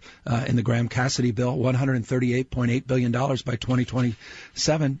cost, in the Graham-Cassidy bill, $138.8 billion by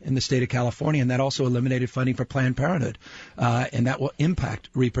 2027 in the state of California, and that also eliminated funding for Planned Parenthood. And that will impact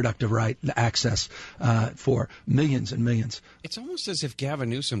reproductive right access for millions and millions. It's almost as if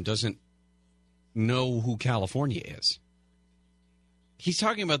Gavin Newsom doesn't know who California is. He's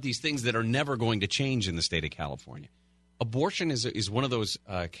talking about these things that are never going to change in the state of California. Abortion is one of those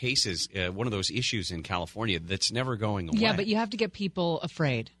cases, one of those issues in California that's never going away. Yeah, but you have to get people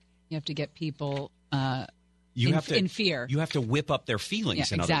afraid. You have to get people in fear. You have to whip up their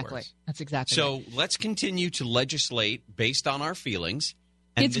feelings, in other words. That's exactly So right. let's continue to legislate based on our feelings.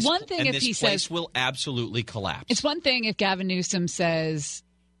 And It's one thing if this he place says- will absolutely collapse. It's one thing if Gavin Newsom says,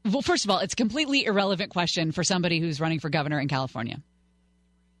 well, first of all, it's a completely irrelevant question for somebody who's running for governor in California.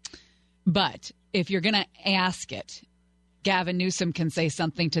 But if you're going to ask it, Gavin Newsom can say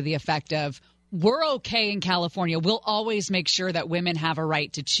something to the effect of, we're okay in California. We'll always make sure that women have a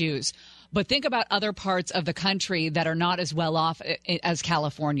right to choose. But think about other parts of the country that are not as well off as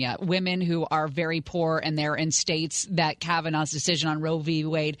California. Women who are very poor and they're in states that Kavanaugh's decision on Roe v.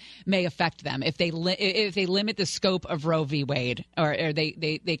 Wade may affect them. If they limit the scope of Roe v. Wade or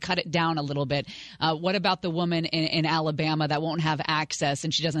they cut it down a little bit, what about the woman in Alabama that won't have access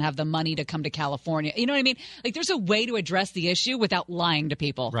and she doesn't have the money to come to California? You know what I mean? Like, there's a way to address the issue without lying to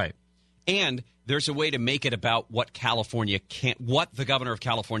people. Right. And there's a way to make it about what the governor of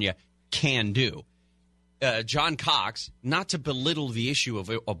California can do. John Cox, not to belittle the issue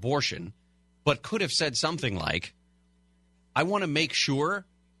of abortion, but could have said something like, I want to make sure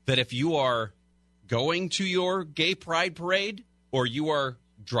that if you are going to your gay pride parade, or you are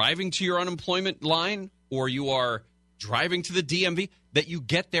driving to your unemployment line, or you are driving to the DMV, that you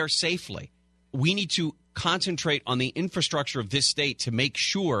get there safely. We need to concentrate on the infrastructure of this state to make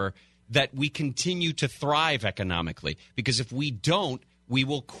sure that we continue to thrive economically. Because if we don't, we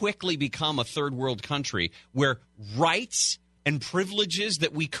will quickly become a third world country where rights and privileges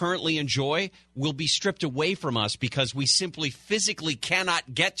that we currently enjoy will be stripped away from us because we simply physically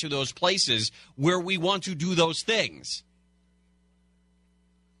cannot get to those places where we want to do those things.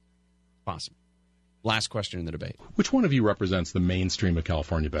 Possible. Last question in the debate. Which one of you represents the mainstream of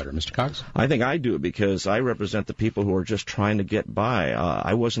California better, Mr. Cox? I think I do, because I represent the people who are just trying to get by.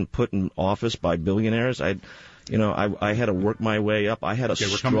 I wasn't put in office by billionaires. I had to work my way up. I had to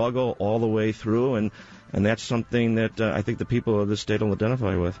struggle all the way through, and that's something that I think the people of this state will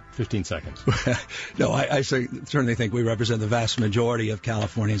identify with. 15 seconds. No, I certainly think we represent the vast majority of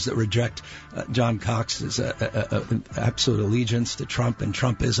Californians that reject John Cox's absolute allegiance to Trump and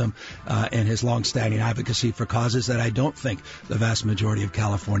Trumpism and his longstanding advocacy for causes that I don't think the vast majority of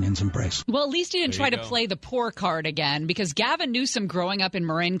Californians embrace. Well, at least he didn't try to play the poor card again, because Gavin Newsom, growing up in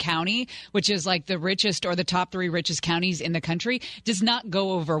Marin County, which is like the richest or the top 3 richest counties in the country, does not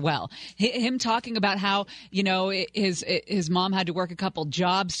go over well. Him talking about how, his mom had to work a couple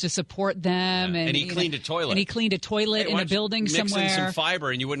jobs to support them, and he cleaned a toilet. And he cleaned a toilet in a building somewhere. Mix in some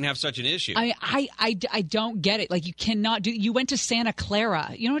fiber, and you wouldn't have such an issue. I don't get it. Like, you cannot do. You went to Santa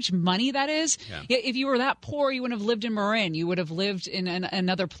Clara. You know how much money that is. Yeah. If you were that poor, you wouldn't have lived in Marin. You would have lived in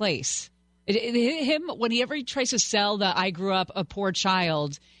another place. Whenever he tries to sell the "I grew up a poor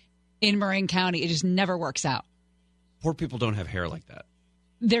child" in Marin County, it just never works out. Poor people don't have hair like that.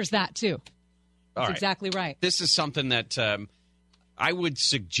 There's that too. That's right. Exactly right. This is something that I would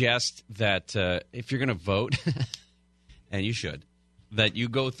suggest that if you're going to vote, and you should, that you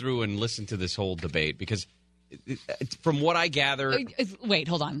go through and listen to this whole debate, because from what I gather... Wait,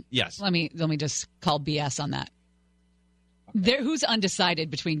 hold on. Yes. Let me just call BS on that. Okay. Who's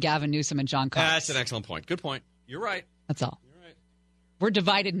undecided between Gavin Newsom and John Cox? That's an excellent point. Good point. You're right. That's all. You're right. We're a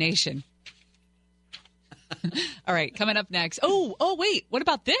divided nation. All right, coming up next. Oh, wait. What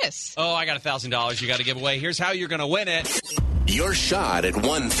about this? Oh, I got $1,000 you got to give away. Here's how you're going to win it. Your shot at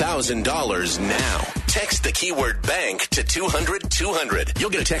 $1,000 now. Text the keyword bank to 200-200. You'll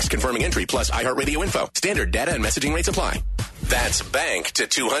get a text confirming entry plus iHeartRadio info. Standard data and messaging rates apply. That's bank to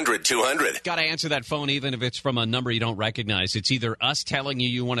 200-200. Got to answer that phone even if it's from a number you don't recognize. It's either us telling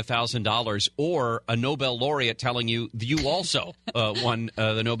you won $1,000 or a Nobel laureate telling you also won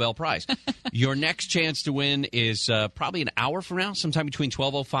the Nobel Prize. Your next chance to win is probably an hour from now, sometime between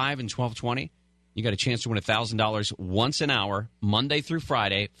 12:05 and 12:20. You got a chance to win $1,000 once an hour, Monday through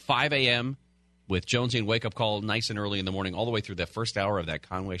Friday, 5 a.m. with Jonesy and Wake Up Call nice and early in the morning, all the way through the first hour of that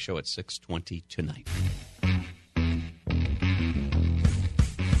Conway show at 6:20 tonight. My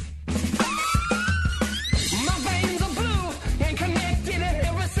veins are blue and connected, and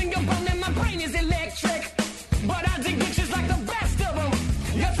every single bone in my brain is electric. But I dig bitches like the best of them.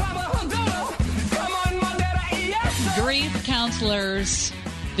 You're trouble, come on, my daddy, yes, sir. Grief counselors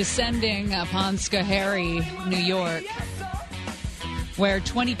descending upon Schoharie, New York, where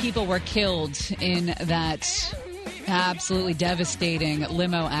 20 people were killed in that absolutely devastating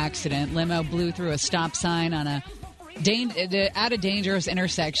limo accident. Limo blew through a stop sign on at a dangerous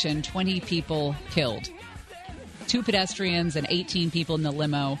intersection. 20 people killed. 2 pedestrians and 18 people in the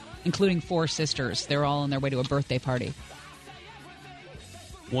limo, including 4 sisters. They're all on their way to a birthday party.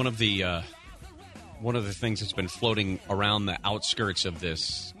 One of the things that's been floating around the outskirts of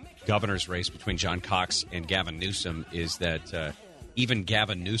this governor's race between John Cox and Gavin Newsom is that even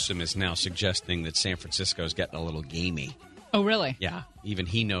Gavin Newsom is now suggesting that San Francisco is getting a little gamey. Oh, really? Yeah. Even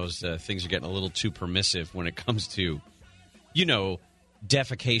he knows things are getting a little too permissive when it comes to,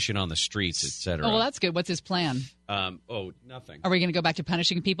 defecation on the streets, et cetera. Oh, well, that's good. What's his plan? Nothing. Are we going to go back to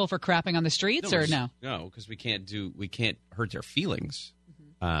punishing people for crapping on the streets, or no? No, because we can't hurt their feelings.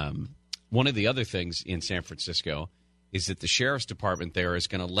 One of the other things in San Francisco is that the sheriff's department there is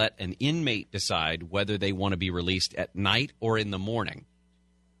going to let an inmate decide whether they want to be released at night or in the morning,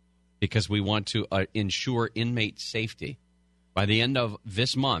 because we want to ensure inmate safety. By the end of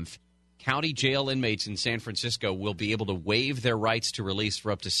this month, county jail inmates in San Francisco will be able to waive their rights to release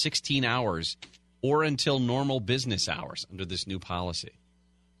for up to 16 hours or until normal business hours under this new policy.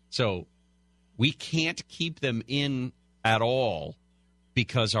 So we can't keep them in at all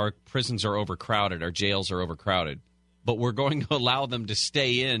because our prisons are overcrowded, our jails are overcrowded. But we're going to allow them to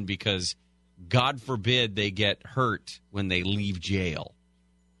stay in because, God forbid, they get hurt when they leave jail.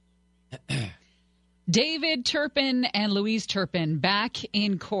 David Turpin and Louise Turpin back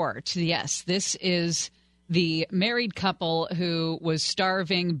in court. Yes, this is the married couple who was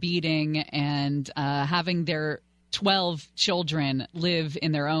starving, beating, and having their 12 children live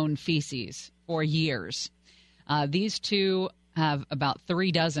in their own feces for years. These two have about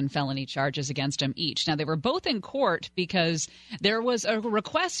 36 felony charges against them each. Now, they were both in court because there was a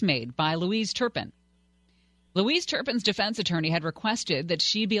request made by Louise Turpin. Louise Turpin's defense attorney had requested that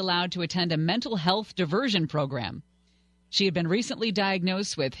she be allowed to attend a mental health diversion program. She had been recently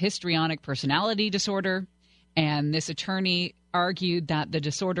diagnosed with histrionic personality disorder, and this attorney argued that the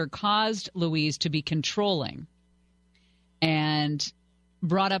disorder caused Louise to be controlling, and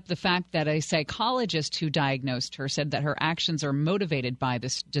brought up the fact that a psychologist who diagnosed her said that her actions are motivated by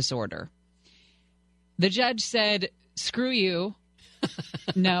this disorder. The judge said, "Screw you.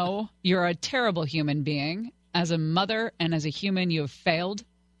 No, you're a terrible human being. As a mother and as a human, you have failed."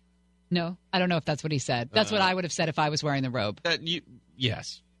 No, I don't know if that's what he said. That's what I would have said if I was wearing the robe.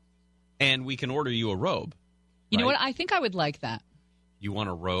 Yes. And we can order you a robe. You know what? I think I would like that. You want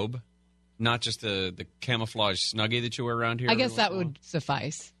a robe? Not just the camouflage Snuggie that you wear around here? I guess that would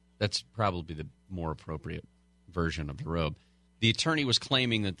suffice. That's probably the more appropriate version of the robe. The attorney was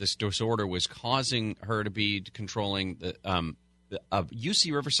claiming that this disorder was causing her to be controlling. The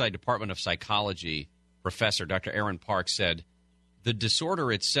UC Riverside Department of Psychology professor, Dr. Aaron Park, said the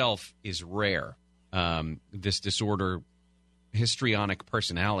disorder itself is rare. This disorder, histrionic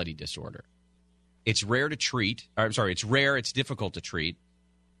personality disorder. It's rare to treat. It's rare. It's difficult to treat.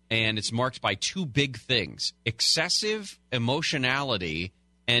 And it's marked by 2 big things: excessive emotionality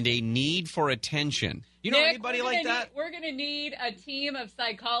and a need for attention. You know anybody like that? We're going to need a team of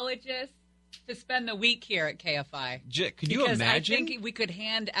psychologists to spend the week here at KFI. Could you imagine? Because I think we could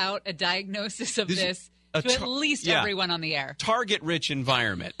hand out a diagnosis of this to at least everyone on the air. Target-rich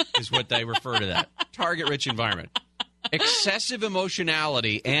environment is what they refer to that. Target-rich environment. Excessive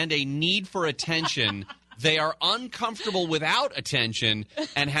emotionality and a need for attention. They are uncomfortable without attention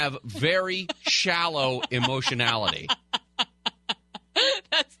and have very shallow emotionality.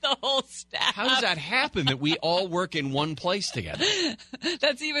 That's the whole staff. How does that happen that we all work in one place together?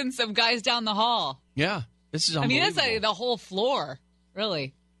 That's even some guys down the hall. Yeah, this is unbelievable. I mean, that's the whole floor,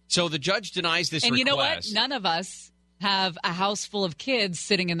 really. So the judge denies this request. And you know what? None of us have a house full of kids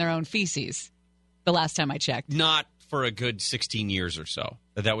sitting in their own feces, the last time I checked. Not for a good 16 years or so.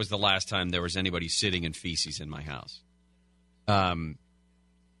 That was the last time there was anybody sitting in feces in my house.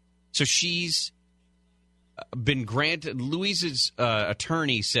 So she's been granted. Louise's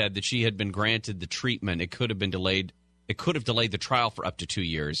attorney said that she had been granted the treatment. It could have been delayed. It could have delayed the trial for up to 2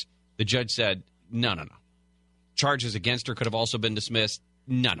 years. The judge said, no. Charges against her could have also been dismissed.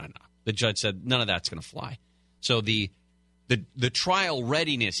 No. The judge said none of that's going to fly. So the trial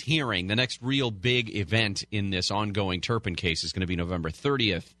readiness hearing, the next real big event in this ongoing Turpin case, is going to be November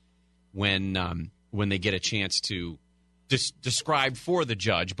 30th, when they get a chance to describe for the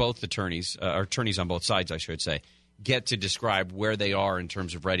judge, both attorneys, or attorneys on both sides, I should say, get to describe where they are in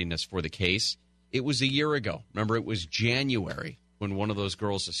terms of readiness for the case. It was a year ago. Remember, it was January when one of those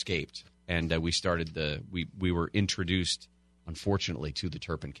girls escaped, and we were introduced, unfortunately, to the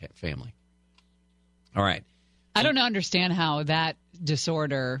Turpin family. All right. I don't understand how that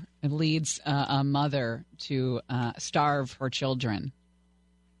disorder leads a mother to starve her children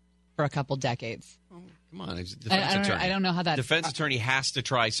for a couple decades. Come on, he's a defense attorney. I don't know how that... Defense attorney has to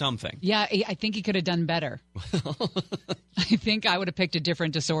try something. Yeah, I think he could have done better. I think I would have picked a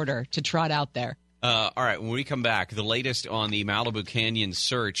different disorder to trot out there. All right, when we come back, the latest on the Malibu Canyon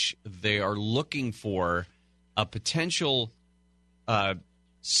search, they are looking for a potential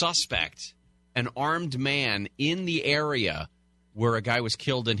suspect, an armed man in the area where a guy was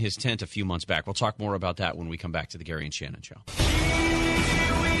killed in his tent a few months back. We'll talk more about that when we come back to the Gary and Shannon Show.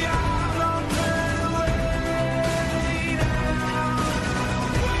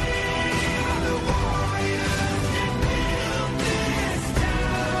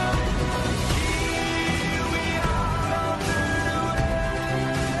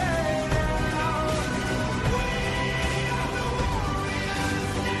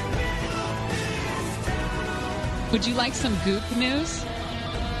 Would you like some goop news?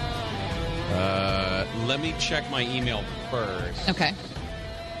 Let me check my email first. Okay.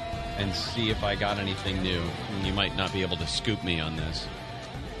 And see if I got anything new. You might not be able to scoop me on this.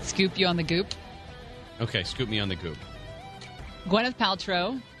 Scoop you on the goop? Okay, scoop me on the goop. Gwyneth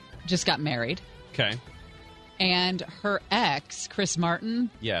Paltrow just got married. Okay. And her ex, Chris Martin,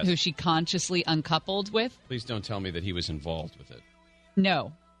 yes, who she consciously uncoupled with. Please don't tell me that he was involved with it.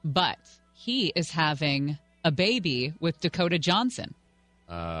 No, but he is having a baby with Dakota Johnson.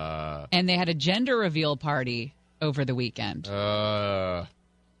 And they had a gender reveal party over the weekend. And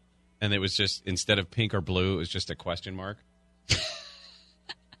it was just, instead of pink or blue, it was just a question mark?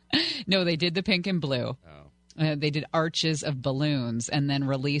 No, they did the pink and blue. Oh. They did arches of balloons and then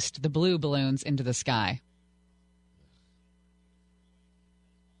released the blue balloons into the sky.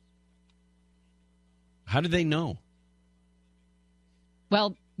 How did they know?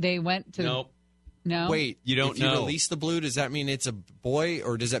 Well, they went to... Nope. No? Wait, you don't if know. you release the blue, does that mean it's a boy,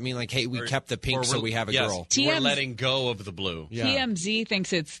 or does that mean, like, hey, we kept the pink so we have a girl? We're letting go of the blue. Yeah. TMZ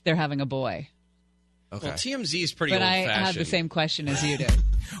thinks they're having a boy. Okay. Well, TMZ is pretty but old-fashioned. I had the same question as you did.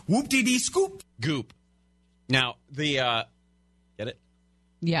 Whoop-dee-dee scoop. Goop. Now, get it?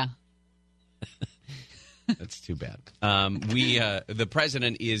 Yeah. That's too bad. The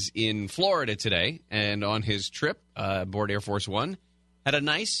president is in Florida today, and on his trip aboard Air Force One, had a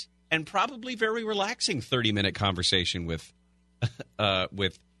nice and probably very relaxing 30-minute conversation with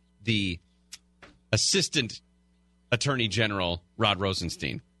the Assistant Attorney General, Rod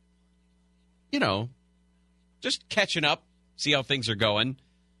Rosenstein. You know, just catching up, see how things are going.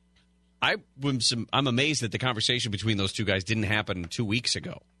 I'm amazed that the conversation between those two guys didn't happen 2 weeks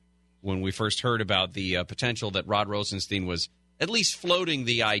ago when we first heard about the potential that Rod Rosenstein was at least floating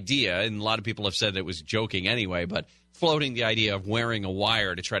the idea, and a lot of people have said it was joking anyway, but floating the idea of wearing a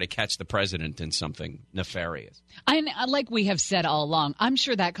wire to try to catch the president in something nefarious. And like we have said all along, I'm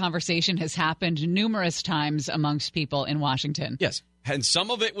sure that conversation has happened numerous times amongst people in Washington. Yes. And some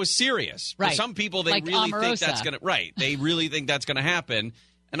of it was serious. Right. For some people, they like really Omarosa. think that's going to... Right. They really think that's going to happen.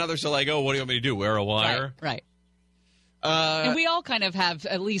 And others are like, oh, what do you want me to do, wear a wire? Right. And we all kind of have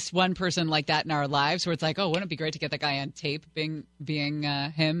at least one person like that in our lives where it's like, oh, wouldn't it be great to get that guy on tape being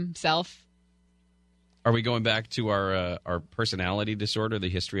himself? Are we going back to our personality disorder, the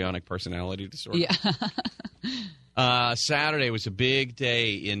histrionic personality disorder? Yeah. Saturday was a big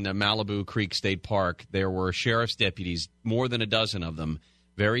day in Malibu Creek State Park. There were sheriff's deputies, more than a dozen of them,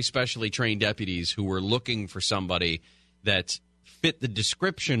 very specially trained deputies who were looking for somebody that fit the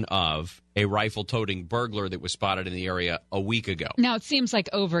description of a rifle-toting burglar that was spotted in the area a week ago. Now, it seems like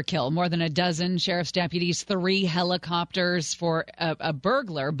overkill. More than a dozen sheriff's deputies, 3 helicopters for a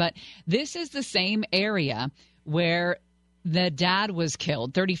burglar. But this is the same area where the dad was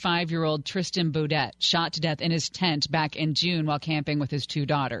killed, 35-year-old Tristan Baudet, shot to death in his tent back in June while camping with his 2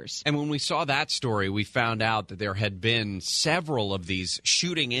 daughters. And when we saw that story, we found out that there had been several of these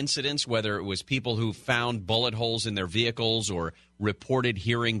shooting incidents, whether it was people who found bullet holes in their vehicles or reported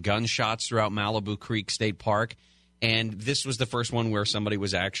hearing gunshots throughout Malibu Creek State Park. And this was the first one where somebody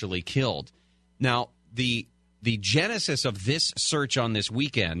was actually killed. Now, the genesis of this search over this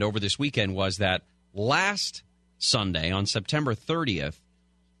weekend, was that last Sunday, on September 30th,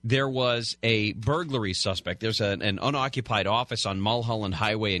 there was a burglary suspect. There's an unoccupied office on Mulholland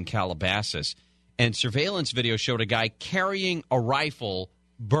Highway in Calabasas, and surveillance video showed a guy carrying a rifle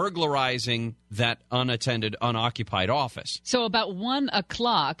burglarizing that unattended, unoccupied office. So about 1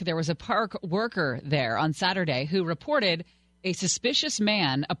 o'clock, there was a park worker there on Saturday who reported a suspicious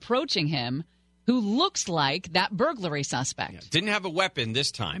man approaching him who looks like that burglary suspect. Yeah, didn't have a weapon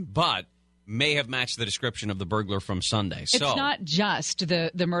this time, but may have matched the description of the burglar from Sunday. It's not just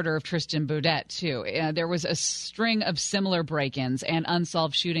the murder of Tristan Boudet, too. There was a string of similar break-ins and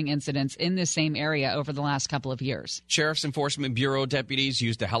unsolved shooting incidents in the same area over the last couple of years. Sheriff's Enforcement Bureau deputies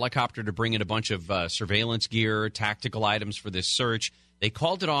used a helicopter to bring in a bunch of surveillance gear, tactical items for this search. They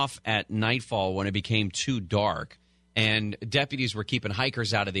called it off at nightfall when it became too dark. And deputies were keeping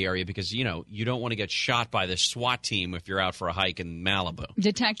hikers out of the area because, you don't want to get shot by the SWAT team if you're out for a hike in Malibu.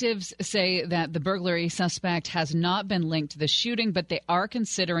 Detectives say that the burglary suspect has not been linked to the shooting, but they are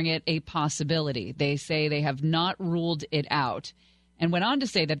considering it a possibility. They say they have not ruled it out, and went on to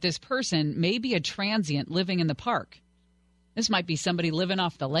say that this person may be a transient living in the park. This might be somebody living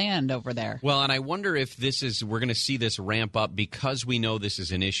off the land over there. Well, and I wonder if we're going to see this ramp up because we know this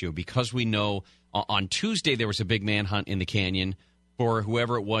is an issue, because we know on Tuesday there was a big manhunt in the canyon for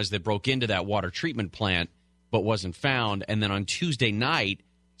whoever it was that broke into that water treatment plant but wasn't found. And then on Tuesday night,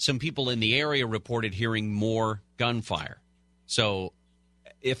 some people in the area reported hearing more gunfire. So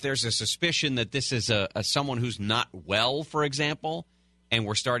if there's a suspicion that this is someone who's not well, for example, and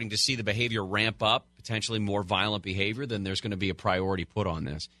we're starting to see the behavior ramp up, potentially more violent behavior, then there's going to be a priority put on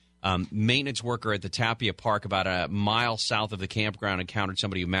this. Maintenance worker at the Tapia Park about a mile south of the campground encountered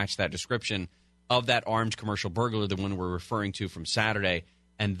somebody who matched that description of that armed commercial burglar, the one we're referring to from Saturday.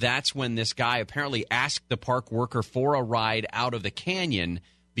 And that's when this guy apparently asked the park worker for a ride out of the canyon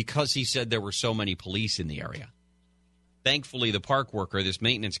because he said there were so many police in the area. Thankfully, the park worker, this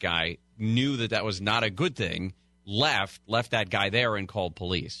maintenance guy, knew that was not a good thing, left that guy there and called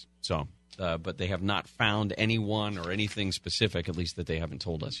police. So, but they have not found anyone or anything specific, at least that they haven't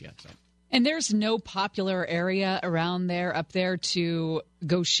told us yet. So. And there's no popular area around there, up there, to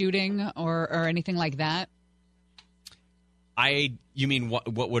go shooting or anything like that? You mean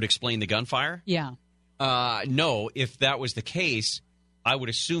what would explain the gunfire? Yeah. No, if that was the case, I would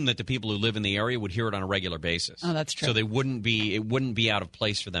assume that the people who live in the area would hear it on a regular basis. Oh, that's true. So it wouldn't be out of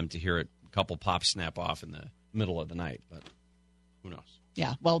place for them to hear it, a couple pops snap off in the middle of the night, but who knows?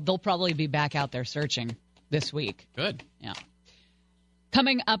 Yeah, well, they'll probably be back out there searching this week. Good. Yeah.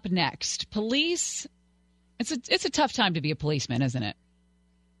 Coming up next, police. It's a tough time to be a policeman, isn't it?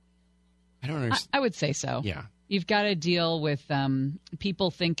 I don't understand. I would say so. Yeah. You've got to deal with people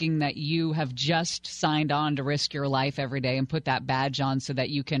thinking that you have just signed on to risk your life every day and put that badge on so that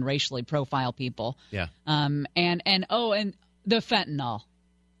you can racially profile people. Yeah. And the fentanyl.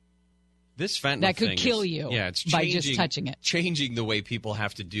 This fentanyl that could thing kill you it's by just touching it. Changing the way people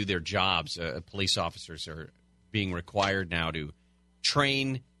have to do their jobs. Police officers are being required now to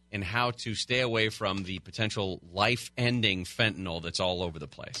train in how to stay away from the potential life-ending fentanyl that's all over the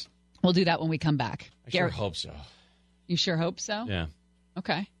place. We'll do that when we come back. I sure hope so. You sure hope so? Yeah.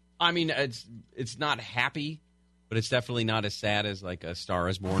 Okay. I mean, it's not happy, but it's definitely not as sad as like A Star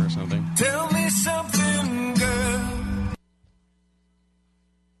Is Born or something. Tell me something, girl.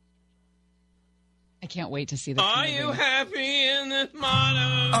 I can't wait to see this Are movie. you happy in this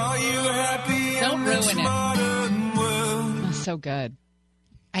modern? Are you happy Don't in this ruin it. modern world? Oh, so good.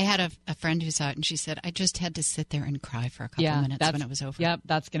 I had a friend who saw it, and she said, I just had to sit there and cry for a couple minutes when it was over. Yep,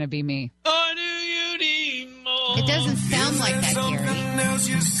 that's going to be me. Or do you need more? It doesn't sound like that, Gary. Else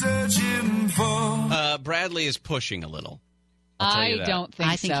you're searching for. Bradley is pushing a little. I don't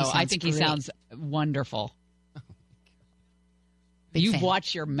think so. I think he great. sounds wonderful. Big You fan.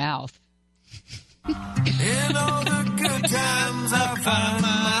 watch your mouth. In all the good times, I find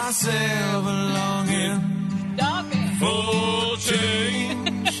myself longing Stop it. for change.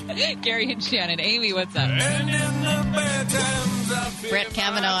 Gary and Shannon. Amy, what's up? And in the bad times, I feel Brett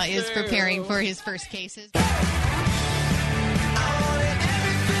Kavanaugh is preparing for his first cases.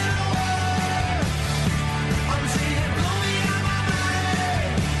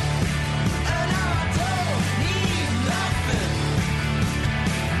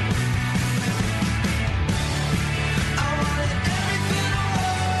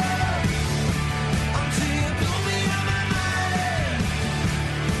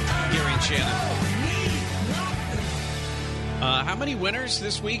 How many winners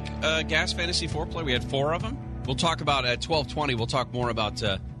this week, Gas Fantasy Foreplay? We had 4 of them. We'll talk about at 12:20. We'll talk more about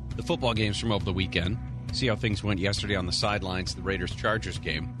the football games from over the weekend. See how things went yesterday on the sidelines, the Raiders-Chargers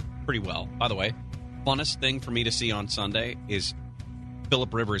game. Pretty well. By the way, funnest thing for me to see on Sunday is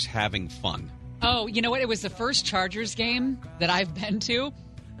Phillip Rivers having fun. Oh, you know what? It was the first Chargers game that I've been to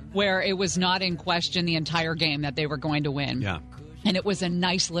where it was not in question the entire game that they were going to win. Yeah. And it was a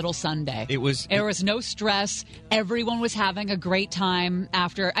nice little Sunday. There was no stress. Everyone was having a great time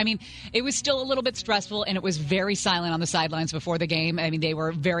after. I mean, it was still a little bit stressful, and it was very silent on the sidelines before the game. I mean, they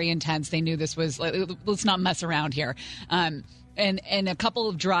were very intense. They knew this was, let's not mess around here. And a couple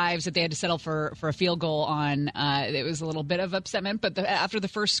of drives that they had to settle for a field goal on, it was a little bit of upsetment. But after the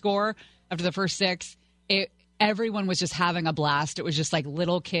first score, after the first 6, everyone was just having a blast. It was just like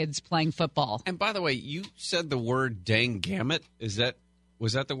little kids playing football. And by the way, you said the word dang gamut. Was that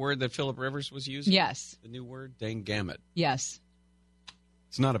the word that Phillip Rivers was using? Yes. The new word, dang gamut. Yes.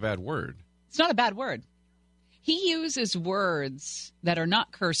 It's not a bad word. It's not a bad word. He uses words that are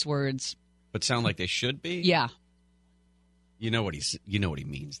not curse words, but sound like they should be. Yeah. You know what he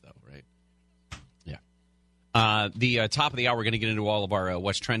means, though, right? Yeah. The top of the hour, we're going to get into all of our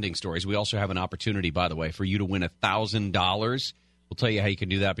what's trending stories. We also have an opportunity, by the way, for you to win $1,000. We'll tell you how you can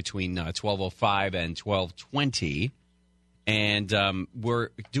do that between 12:05 and 12:20. And we're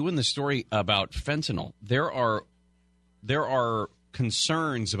doing the story about fentanyl. There are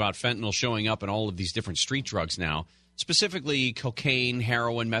concerns about fentanyl showing up in all of these different street drugs now, specifically cocaine,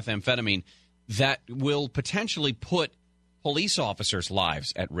 heroin, methamphetamine, that will potentially put police officers'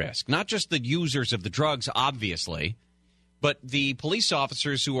 lives at risk. Not just the users of the drugs, obviously, but the police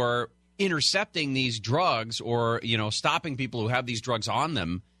officers who are intercepting these drugs or, stopping people who have these drugs on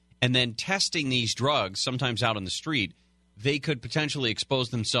them and then testing these drugs, sometimes out on the street. They could potentially expose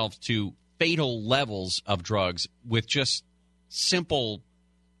themselves to fatal levels of drugs with just simple,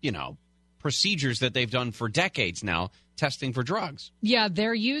 procedures that they've done for decades now, testing for drugs. Yeah,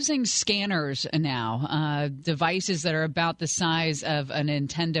 they're using scanners now, devices that are about the size of a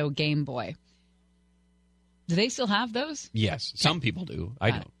Nintendo Game Boy. Do they still have those? Yes, some people do.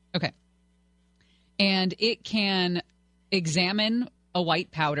 I don't. Okay. And it can examine a white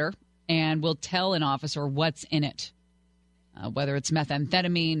powder and will tell an officer what's in it, whether it's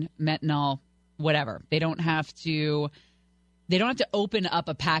methamphetamine, methanol, whatever. They don't have to open up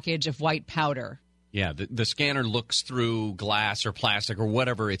a package of white powder. Yeah, the scanner looks through glass or plastic or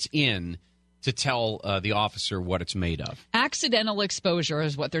whatever it's in to tell the officer what it's made of. Accidental exposure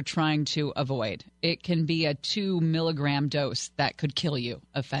is what they're trying to avoid. It can be a 2 milligram dose that could kill you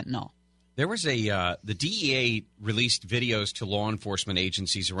of fentanyl. There was the DEA released videos to law enforcement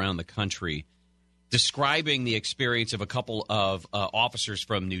agencies around the country describing the experience of a couple of officers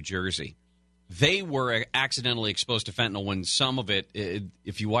from New Jersey. They were accidentally exposed to fentanyl when some of it,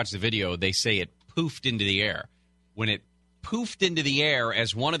 if you watch the video, they say it poofed into the air. When it poofed into the air,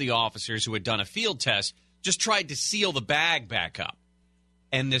 as one of the officers who had done a field test just tried to seal the bag back up,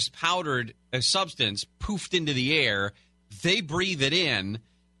 and this powdered substance poofed into the air, they breathe it in.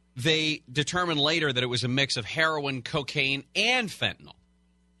 They determined later that it was a mix of heroin, cocaine, and fentanyl.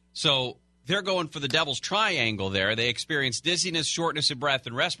 So they're going for the devil's triangle there. They experienced dizziness, shortness of breath,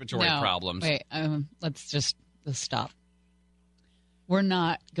 and respiratory problems. Wait, let's stop. We're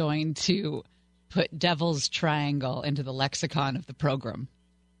not going to put devil's triangle into the lexicon of the program.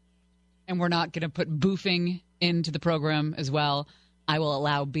 And we're not going to put boofing into the program as well. I will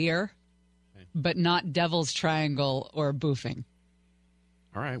allow beer, but not devil's triangle or boofing.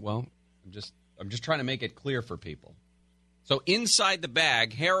 All right, well, I'm just trying to make it clear for people. So inside the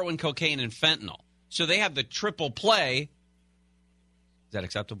bag, heroin, cocaine, and fentanyl. So they have the triple play. Is that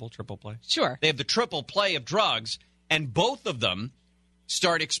acceptable, triple play? Sure. They have the triple play of drugs, and both of them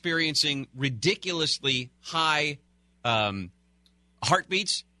start experiencing ridiculously high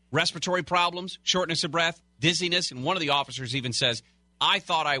heartbeats, respiratory problems, shortness of breath, dizziness. And one of the officers even says, I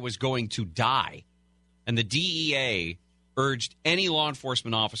thought I was going to die. And the DEA urged any law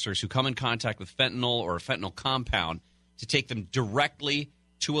enforcement officers who come in contact with fentanyl or a fentanyl compound to take them directly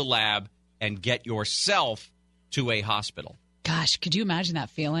to a lab and get yourself to a hospital. Gosh, could you imagine that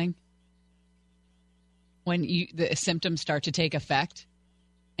feeling? When the symptoms start to take effect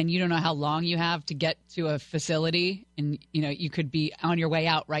and you don't know how long you have to get to a facility, and you could be on your way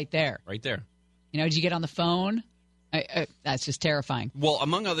out right there. Right there. Did you get on the phone? That's just terrifying. Well,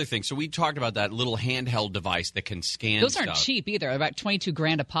 among other things, so we talked about that little handheld device that can scan Those aren't stuff. cheap either. They're about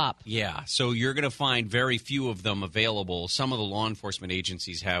 $22,000 a pop. Yeah, so you're going to find very few of them available. Some of the law enforcement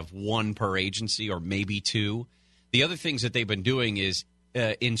agencies have one per agency or maybe two. The other things that they've been doing is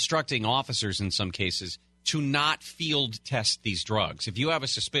instructing officers in some cases to not field test these drugs. If you have a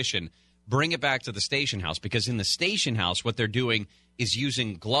suspicion, bring it back to the station house, because in the station house, what they're doing is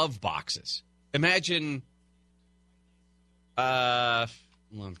using glove boxes. Imagine... I'm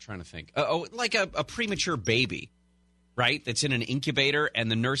trying to think. Like a premature baby, right? That's in an incubator,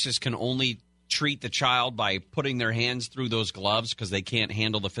 and the nurses can only treat the child by putting their hands through those gloves because they can't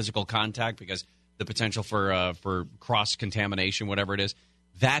handle the physical contact because the potential for cross-contamination, whatever it is.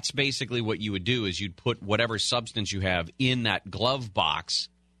 That's basically what you would do is you'd put whatever substance you have in that glove box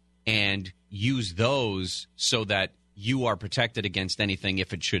and use those so that you are protected against anything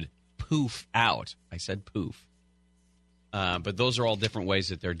if it should poof out. I said poof. But those are all different ways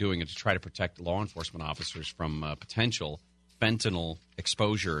that they're doing it to try to protect law enforcement officers from potential fentanyl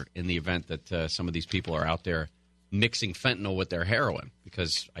exposure in the event that some of these people are out there mixing fentanyl with their heroin,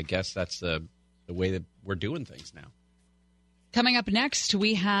 because I guess that's the way that we're doing things now. Coming up next,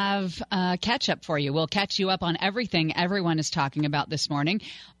 we have catch up for you. We'll catch you up on everything everyone is talking about this morning.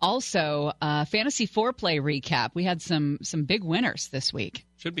 Also, fantasy foreplay recap. We had some big winners this week.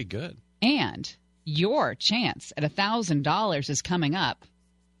 Should be good. And your chance at $1,000 is coming up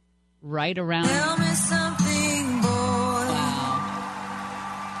right around. Tell me something, boy. Wow.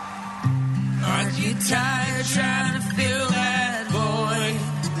 Aren't you tired trying to fill that void?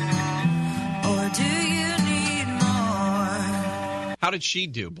 Or do you need more? How did she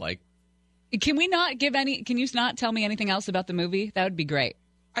do, Blake? Can you not tell me anything else about the movie? That would be great.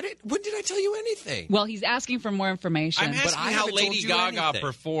 When did I tell you anything? Well, he's asking for more information. I'm asking how Lady Gaga anything.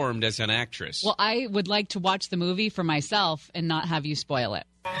 performed as an actress. Well, I would like to watch the movie for myself and not have you spoil it.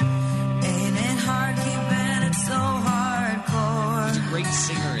 Ain't it hard keeping it so hardcore? She's a great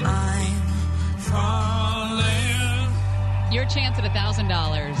singer. I'm falling. Your chance at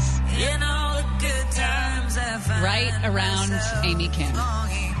 $1,000. In all the good times I find Right around myself Amy Kim.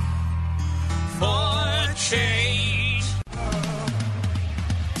 longing for change.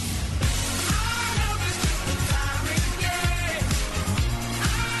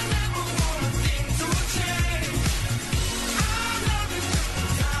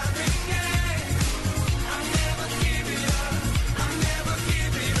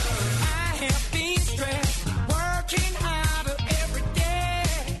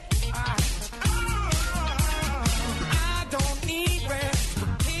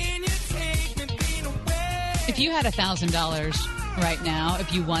 If you had $1,000 right now,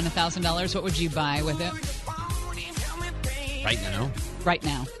 if you won $1,000, what would you buy with it? Right now? Right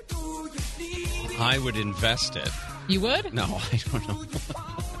now. I would invest it. You would? No, I don't know.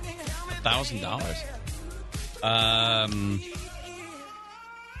 $1,000.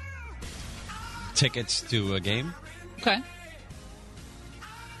 Tickets to a game. Okay.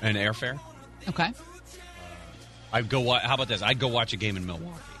 And airfare. Okay. I'd go. How about this? I'd go watch a game in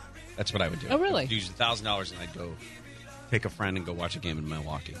Milwaukee. That's what I would do. Oh, really? I'd use $1,000 and I'd go take a friend and go watch a game in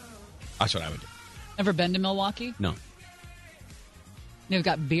Milwaukee. That's what I would do. Ever been to Milwaukee? No. They've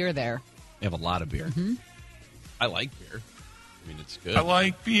got beer there. They have a lot of beer. Mm-hmm. I like beer. I mean, it's good. I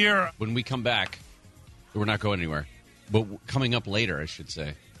like beer. When we come back, we're not going anywhere. But coming up later, I should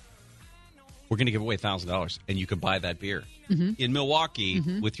say, we're going to give away $1,000, and you can buy that beer in Milwaukee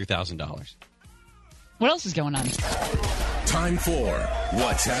with your $1,000. What else is going on? Time for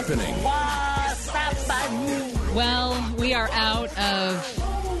What's Happening. Well, we are out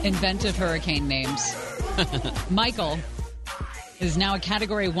of inventive hurricane names. Michael is now a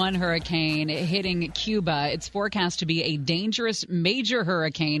Category 1 hurricane hitting Cuba. It's forecast to be a dangerous major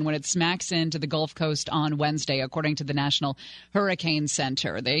hurricane when it smacks into the Gulf Coast on Wednesday, according to the National Hurricane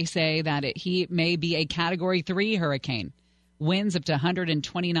Center. They say that he may be a Category 3 hurricane. Winds up to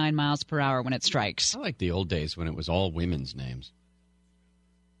 129 miles per hour when it strikes. I like the old days when it was all women's names.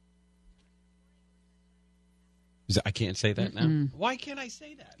 I can't say that now. Why can't I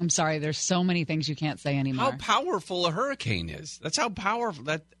say that? I'm sorry. There's so many things you can't say anymore. How powerful a hurricane is. That's how powerful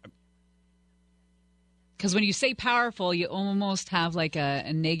that. Because when you say powerful, you almost have like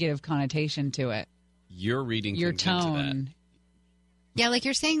a negative connotation to it. You're reading your things into tone. that. Yeah, like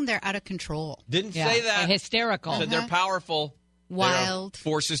you're saying they're out of control. Didn't say that. Hysterical. Said they're powerful. Wild. They are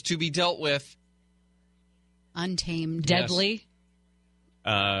forces to be dealt with. Untamed. Deadly.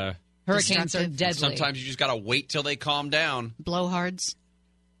 Hurricanes are deadly. Sometimes you just got to wait till they calm down. Blowhards.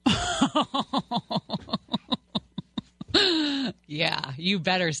 Yeah, you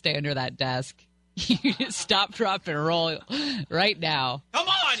better stay under that desk. You just stop, drop, and roll right now. Come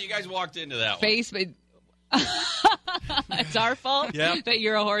on, you guys walked into that one. It's our fault that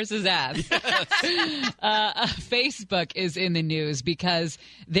you're a horse's ass. Facebook is in the news because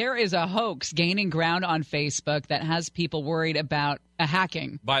there is a hoax gaining ground on Facebook that has people worried about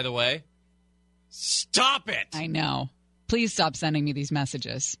hacking. By the way, stop it. I know. Please stop sending me these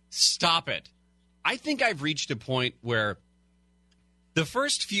messages. Stop it. I think I've reached a point where the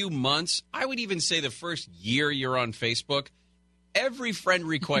first few months, I would even say the first year you're on Facebook, every friend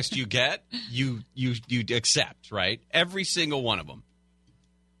request you get, you accept, right? Every single one of them.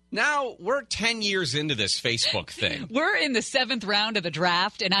 Now, we're 10 years into this Facebook thing. We're in the 7th round of the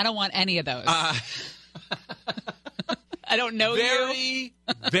draft, and I don't want any of those. I don't know you.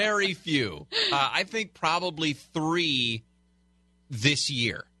 Very few. I think probably 3 this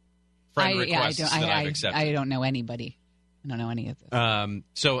year. Friend requests that I've accepted. I don't know anybody. I don't know any of this.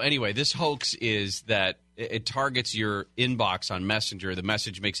 So anyway, this hoax is that it targets your inbox on Messenger. The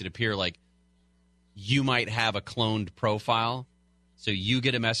message makes it appear like you might have a cloned profile. So you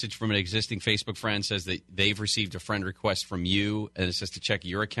get a message from an existing Facebook friend, says that they've received a friend request from you, and it says to check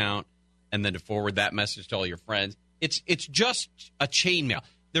your account and then to forward that message to all your friends. It's just a chainmail.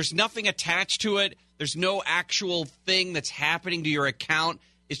 There's nothing attached to it. There's no actual thing that's happening to your account.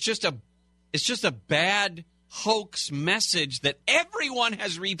 It's just a bad hoax message that everyone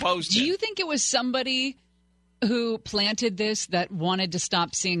has reposted. Do you think it was somebody who planted this that wanted to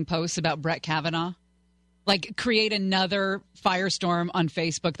stop seeing posts about Brett Kavanaugh? Like, create another firestorm on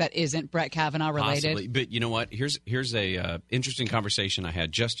Facebook that isn't Brett Kavanaugh related? Possibly. But you know what? Here's a interesting conversation I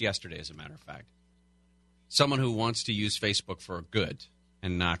had just yesterday, as a matter of fact. Someone who wants to use Facebook for good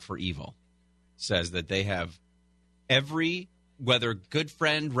and not for evil says that they have whether good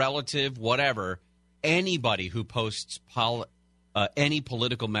friend, relative, whatever, anybody who posts any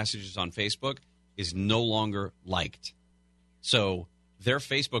political messages on Facebook is no longer liked. So their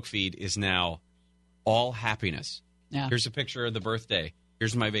Facebook feed is now all happiness. Yeah. Here's a picture of the birthday.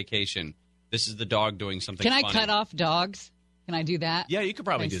 Here's my vacation. This is the dog doing something funny. Can I cut off dogs? Can I do that? Yeah, you could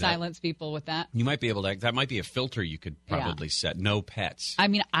probably do that. Silence people with that? You might be able to. That might be a filter you could probably set. No pets. I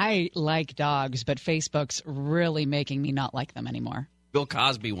mean, I like dogs, but Facebook's really making me not like them anymore. Bill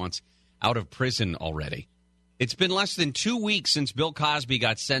Cosby wants out of prison already. It's been less than 2 weeks since Bill Cosby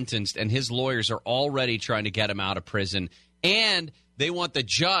got sentenced, and his lawyers are already trying to get him out of prison. And they want the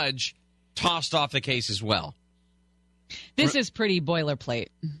judge tossed off the case as well. This is pretty boilerplate.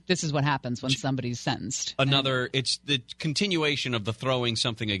 This is what happens when somebody's sentenced. It's the continuation of the throwing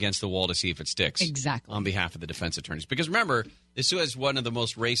something against the wall to see if it sticks. Exactly. On behalf of the defense attorneys. Because remember, this was one of the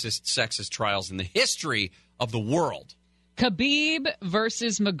most racist, sexist trials in the history of the world. Khabib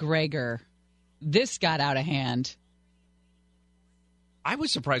versus McGregor. This got out of hand. I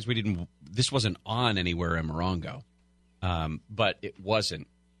was surprised this wasn't on anywhere in Morongo. But it wasn't.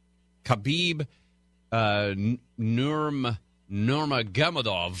 Khabib Nurmagomedov.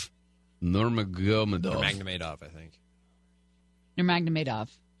 Nurmagomedov, I think. Nurmagomedov.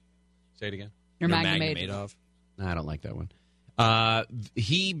 Say it again. Nurmagomedov. I don't like that one.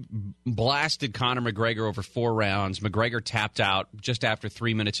 He blasted Conor McGregor over 4 rounds. McGregor tapped out just after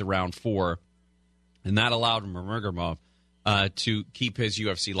 3 minutes of round 4, and that allowed Nurmagomedov to keep his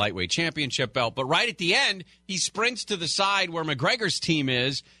UFC lightweight championship belt. But right at the end, he sprints to the side where McGregor's team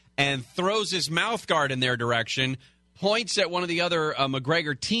is and throws his mouth guard in their direction, points at one of the other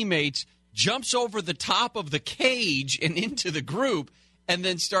McGregor teammates, jumps over the top of the cage and into the group, and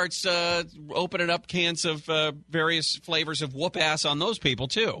then starts opening up cans of various flavors of whoop ass on those people,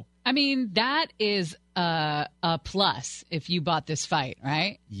 too. I mean, that is a plus if you bought this fight,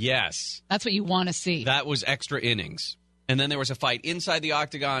 right? Yes. That's what you want to see. That was extra innings. And then there was a fight inside the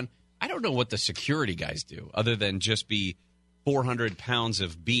octagon. I don't know what the security guys do other than just be 400 pounds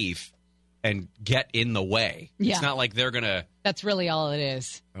of beef and get in the way. Yeah. It's not like they're going to... That's really all it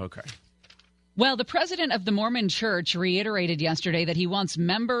is. Okay. Well, the president of the Mormon Church reiterated yesterday that he wants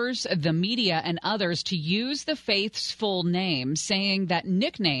members, the media, and others to use the faith's full name, saying that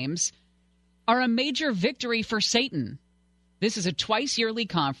nicknames are a major victory for Satan. This is a twice-yearly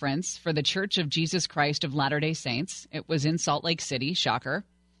conference for the Church of Jesus Christ of Latter-day Saints. It was in Salt Lake City, shocker.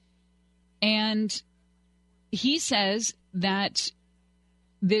 And he says that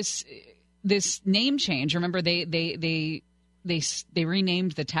this name change, remember they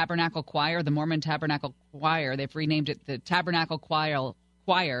renamed the Tabernacle Choir, the Mormon Tabernacle Choir. They've renamed it the Tabernacle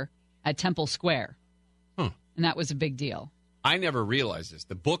Choir at Temple Square. And that was a big deal. I never realized this.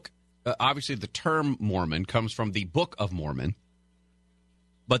 The book, obviously the term Mormon comes from the Book of Mormon,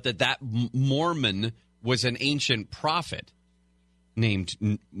 but that Mormon was an ancient prophet named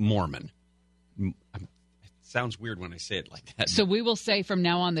Mormon. It sounds weird when I say it like that. So we will say from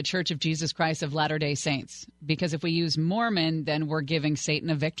now on the Church of Jesus Christ of Latter-day Saints, because if we use Mormon, then we're giving Satan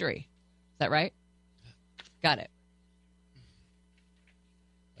a victory. Is that right? Got it.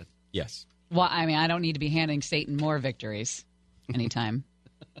 Yes. Well, I mean, I don't need to be handing Satan more victories anytime.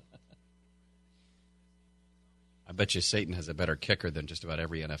 I bet you Satan has a better kicker than just about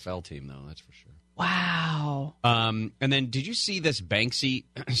every NFL team, though. That's for sure. Wow. And then did you see this Banksy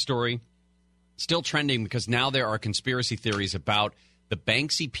story? Still trending because now there are conspiracy theories about the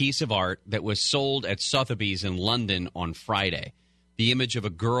Banksy piece of art that was sold at Sotheby's in London on Friday. The image of a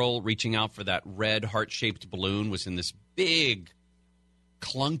girl reaching out for that red heart-shaped balloon was in this big,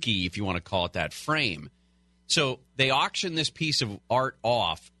 clunky, if you want to call it that, frame. So they auctioned this piece of art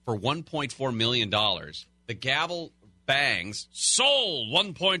off for $1.4 million. The gavel bangs, sold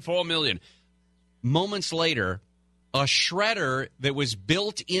 $1.4 million. Moments later, a shredder that was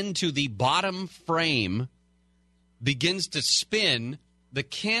built into the bottom frame begins to spin. The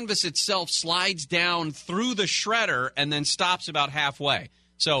canvas itself slides down through the shredder and then stops about halfway.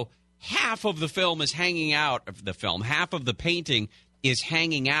 So half of the film is hanging out of the film. Half of the painting is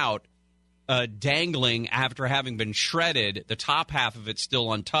hanging out, dangling after having been shredded. The top half of it's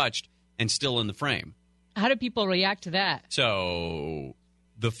still untouched and still in the frame. How do people react to that? So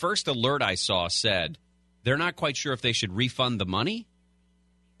the first alert I saw said they're not quite sure if they should refund the money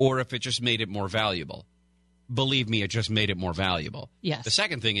or if it just made it more valuable. Believe me, it just made it more valuable. Yes. The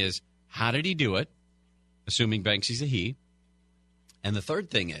second thing is, how did he do it? Assuming Banksy's a he. And the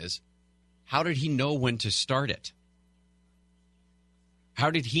third thing is, how did he know when to start it? How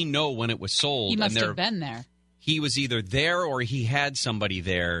did he know when it was sold? He must have been there. He was either there or he had somebody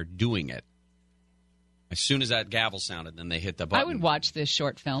there doing it. As soon as that gavel sounded, then they hit the button. I would watch this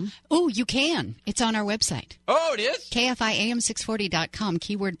short film. Oh, you can. It's on our website. Oh, it is? KFIAM640.com,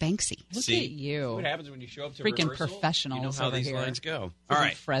 keyword Banksy. Look at you. What happens when you show up to freaking rehearsal? professionals You know how over these here. lines go. Freaking All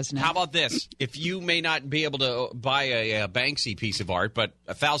right. Fresno. How about this? If you may not be able to buy a Banksy piece of art, but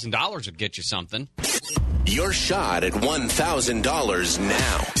 $1,000 would get you something. Your shot at $1,000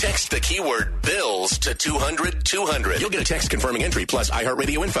 now. Text the keyword bills to 200-200. You'll get a text confirming entry plus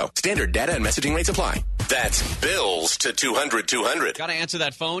iHeartRadio info. Standard data and messaging rates apply. That's bills to 200-200. Got to answer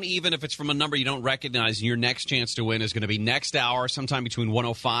that phone, even if it's from a number you don't recognize. And your next chance to win is going to be next hour, sometime between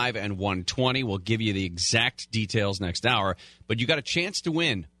 105 and 120. We'll give you the exact details next hour. But you got a chance to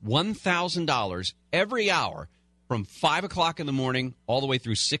win $1,000 every hour from 5 o'clock in the morning all the way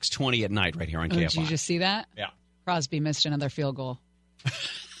through 6:20 at night right here on KFI. Did you just see that? Yeah. Crosby missed another field goal.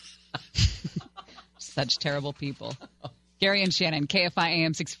 Such terrible people. Gary and Shannon, KFI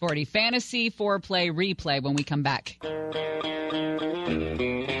AM 640. Fantasy, foreplay, replay when we come back.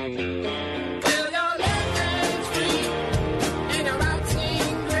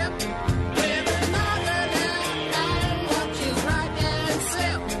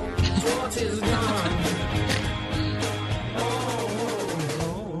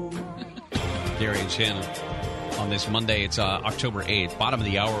 Gary and Shannon on this Monday. It's October 8th. Bottom of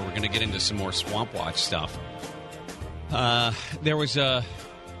the hour, we're going to get into some more Swamp Watch stuff. There was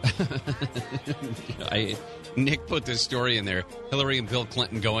Nick put this story in there. Hillary and Bill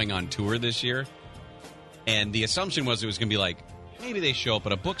Clinton going on tour this year. And the assumption was it was going to be like, maybe they show up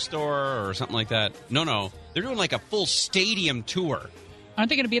at a bookstore or something like that. No. They're doing like a full stadium tour. Aren't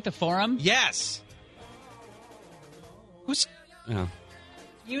they going to be at the Forum? Yes. Who's... Oh.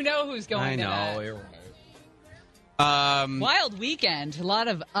 You know who's going to that. I know. You're right. Wild weekend. A lot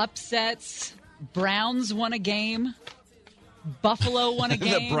of upsets. Browns won a game. Buffalo won a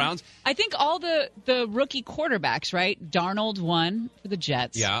game. The Browns. I think all the rookie quarterbacks, right? Darnold won for the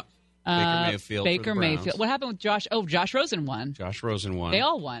Jets. Yeah. Baker Mayfield. Baker Mayfield. What happened with Josh? Oh, Josh Rosen won. Josh Rosen won. They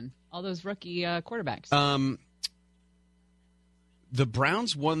all won. All those rookie quarterbacks. The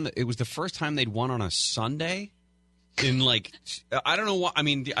Browns won. It was the first time they'd won on a Sunday. In like, I don't know what. I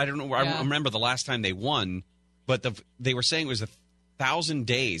mean, I don't know. Yeah. I remember the last time they won, but they were saying it was 1,000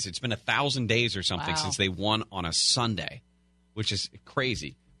 days. It's been 1,000 days or something since they won on a Sunday, which is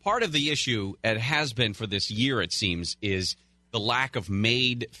crazy. Part of the issue, it has been for this year, it seems, is the lack of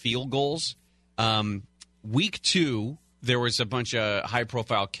made field goals. Week 2, there was a bunch of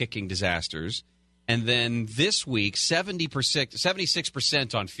high-profile kicking disasters. And then this week,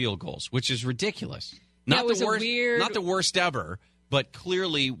 76% on field goals, which is ridiculous. Not the worst, not the worst ever, but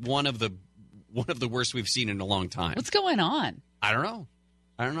clearly one of the worst we've seen in a long time. What's going on? I don't know.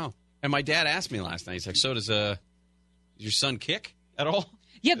 And my dad asked me last night. He's like, "So does your son kick at all?"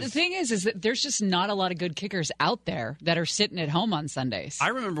 Yeah, the thing is that there's just not a lot of good kickers out there that are sitting at home on Sundays. I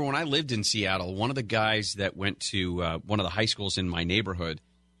remember when I lived in Seattle, one of the guys that went to one of the high schools in my neighborhood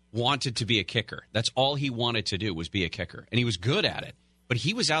wanted to be a kicker. That's all he wanted to do was be a kicker, and he was good at it. But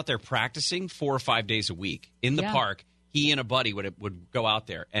he was out there practicing 4 or 5 days a week in the park. He and a buddy would go out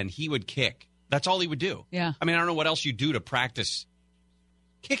there, and he would kick. That's all he would do. Yeah. I mean, I don't know what else you do to practice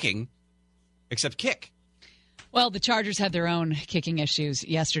kicking except kick. Well, the Chargers had their own kicking issues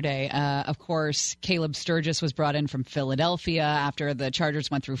yesterday. Of course, Caleb Sturgis was brought in from Philadelphia after the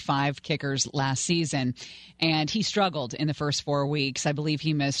Chargers went through 5 kickers last season, and he struggled in the first 4 weeks. I believe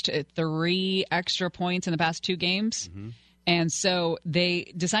he missed 3 extra points in the past 2 games. Mm-hmm. And so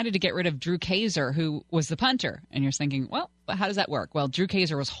they decided to get rid of Drew Kaiser, who was the punter. And you're thinking, well, how does that work? Well, Drew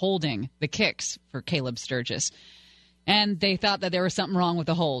Kaiser was holding the kicks for Caleb Sturgis. And they thought that there was something wrong with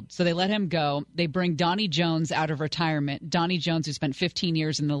the hold. So they let him go. They bring Donnie Jones out of retirement. Donnie Jones, who spent 15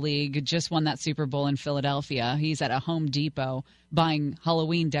 years in the league, just won that Super Bowl in Philadelphia. He's at a Home Depot buying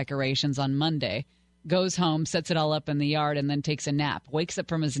Halloween decorations on Monday. Goes home, sets it all up in the yard, and then takes a nap. Wakes up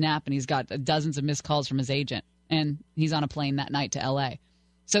from his nap, and he's got dozens of missed calls from his agent. And he's on a plane that night to L.A.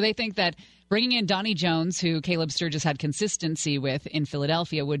 So they think that bringing in Donnie Jones, who Caleb Sturgis had consistency with in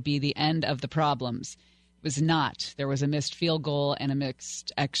Philadelphia, would be the end of the problems. Was not. There was a missed field goal and a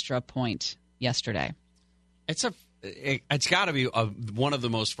missed extra point yesterday. It's got to be one of the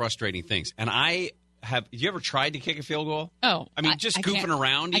most frustrating things. And have you ever tried to kick a field goal? Oh, I mean, just goofing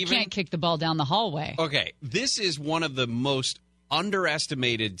around. Even I can't kick the ball down the hallway. Okay, this is one of the most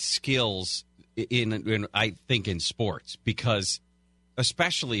underestimated skills in I think in sports, because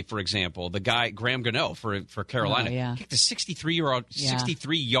especially, for example, the guy Graham Gano for Carolina kicked a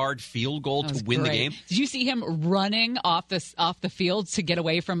 63-yard field goal to win the game. Did you see him running off the field to get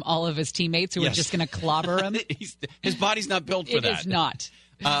away from all of his teammates who were just going to clobber him? His body's not built for that. It is not.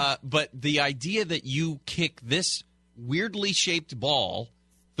 But the idea that you kick this weirdly shaped ball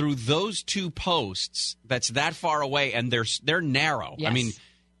through those 2 posts that's that far away, and they're narrow. Yes. I mean,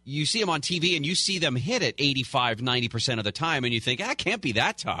 you see them on TV, and you see them hit it 85-90% of the time, and you think, that can't be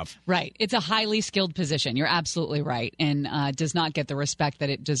that tough. Right. It's a highly skilled position. You're absolutely right, and does not get the respect that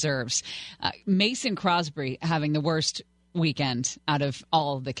it deserves. Mason Crosby having the worst weekend out of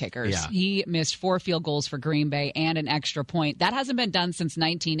all of the kickers. Yeah. He missed 4 field goals for Green Bay and an extra point. That hasn't been done since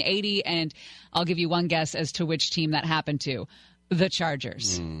 1980, and I'll give you one guess as to which team that happened to. The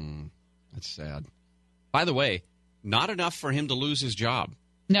Chargers. That's sad. By the way, not enough for him to lose his job.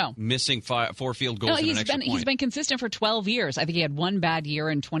 No. Missing 4 field goals and an extra point. He's been consistent for 12 years. I think he had one bad year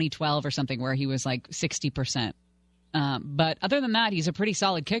in 2012 or something where he was like 60%. But other than that, he's a pretty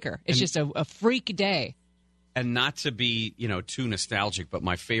solid kicker. It's just a freak day. And not to be, too nostalgic, but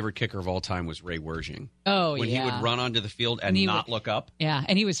my favorite kicker of all time was Ray Wersching. Oh, when he would run onto the field and not look up. Yeah,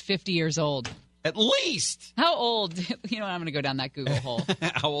 and he was 50 years old. At least. How old? I'm going to go down that Google hole.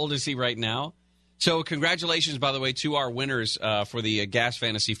 How old is he right now? So congratulations, by the way, to our winners for the Gas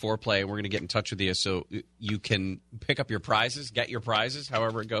Fantasy Foreplay. We're going to get in touch with you so you can pick up your prizes, get your prizes,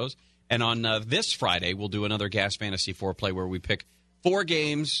 however it goes. And on this Friday, we'll do another Gas Fantasy Foreplay where we pick 4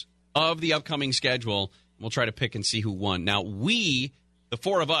 games of the upcoming schedule. We'll try to pick and see who won. Now, the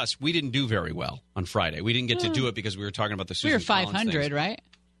 4 of us, we didn't do very well on Friday. We didn't get to do it because we were talking about the Susan We were Collins 500, things. right?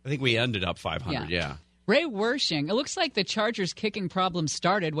 I think we ended up 500, yeah. Ray Wersching, it looks like the Chargers' kicking problem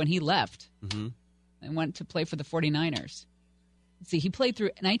started when he left and went to play for the 49ers. Let's see, he played through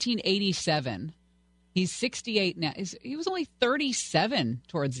 1987. He's 68 now. He was only 37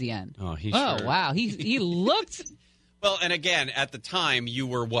 towards the end. Oh, wow. He looked... Well, and again, at the time, you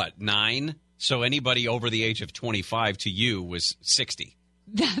were, 9? So anybody over the age of 25 to you was 60.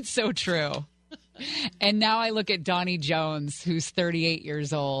 That's so true. And now I look at Donnie Jones, who's 38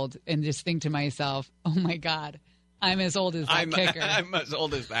 years old, and just think to myself, oh, my God, I'm as old as that kicker. I'm as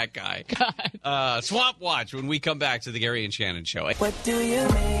old as that guy. God. Swamp Watch when we come back to the Gary and Shannon Show. What do you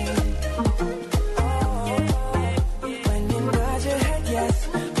mean? When you nod your head yes,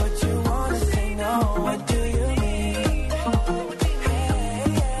 but you want to say no. What do you mean?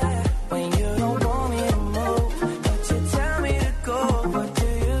 When you don't want me to move, but you tell me to go. What do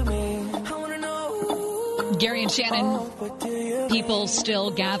you mean? I want to know. Gary and Shannon, people still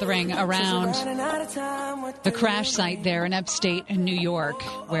gathering around the crash site there in upstate New York,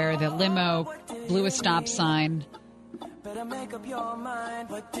 where the limo blew a stop sign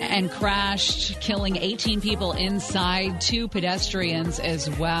and crashed, killing 18 people inside, 2 pedestrians as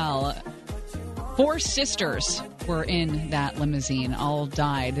well. 4 sisters were in that limousine, all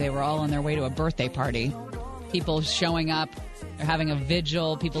died. They were all on their way to a birthday party. People showing up, they're having a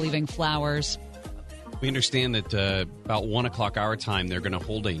vigil, people leaving flowers. We understand that about 1 o'clock our time, they're going to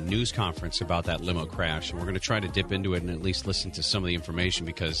hold a news conference about that limo crash. And we're going to try to dip into it and at least listen to some of the information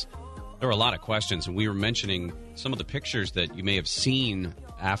because there are a lot of questions. And we were mentioning some of the pictures that you may have seen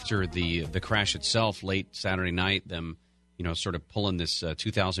after the crash itself late Saturday night, them, sort of pulling this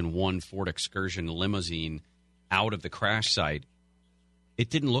 2001 Ford Excursion limousine out of the crash site. It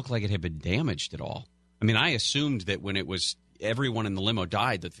didn't look like it had been damaged at all. I mean, I assumed that when it was everyone in the limo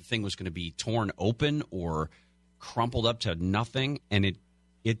died, that the thing was going to be torn open or crumpled up to nothing, and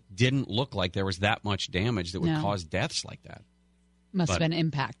it didn't look like there was that much damage that would cause deaths like that. Must have been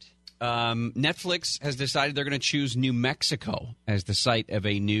impact. Netflix has decided they're going to choose New Mexico as the site of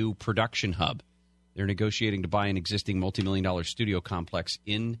a new production hub. They're negotiating to buy an existing multi-million-dollar studio complex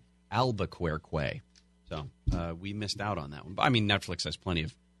in Albuquerque. So we missed out on that one. I mean, Netflix has plenty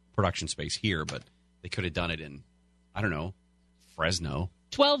of production space here, but they could have done it in, I don't know, Fresno.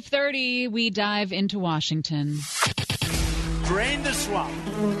 12:30, we dive into Washington. Drain the swamp.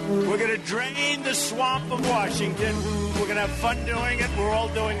 We're going to drain the swamp of Washington. We're going to have fun doing it. We're all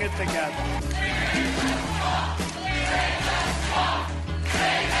doing it together.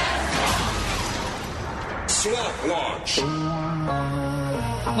 Swamp Watch.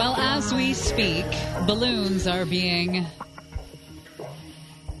 Well, as we speak, balloons are being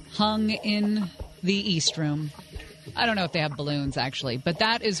hung in the East Room. I don't know if they have balloons, actually, but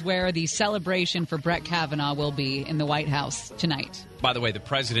that is where the celebration for Brett Kavanaugh will be in the White House tonight. By the way, the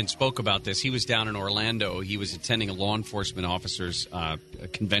president spoke about this. He was down in Orlando. He was attending a law enforcement officers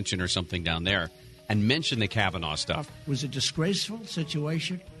convention or something down there and mentioned the Kavanaugh stuff. It was a disgraceful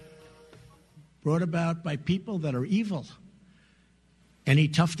situation brought about by people that are evil. And he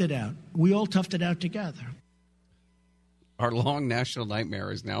toughed it out. We all toughed it out together. Our long national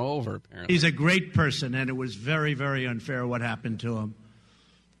nightmare is now over, apparently. He's a great person, and it was very, very unfair what happened to him.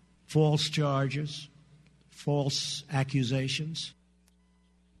 False charges, false accusations.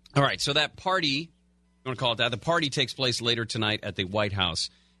 All right, so that party, you want to call it that, the party takes place later tonight at the White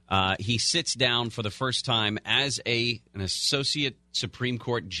House. He sits down for the first time as an associate Supreme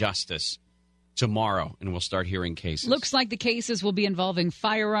Court justice tomorrow, and we'll start hearing cases. Looks like the cases will be involving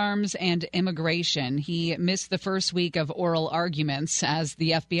firearms and immigration. He missed the first week of oral arguments as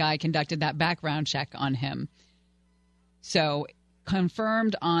the FBI conducted that background check on him. So,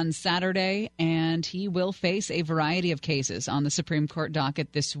 confirmed on Saturday, and he will face a variety of cases on the Supreme Court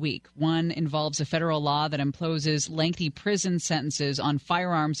docket this week. One involves a federal law that imposes lengthy prison sentences on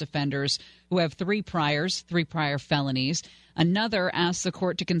firearms offenders who have three prior felonies. Another asks the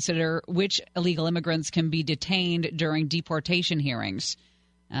court to consider which illegal immigrants can be detained during deportation hearings.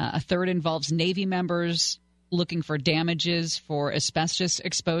 A third involves Navy members looking for damages for asbestos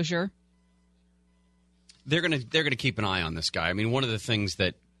exposure. They're gonna keep an eye on this guy. I mean, one of the things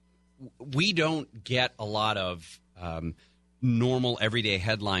that we don't get a lot of normal everyday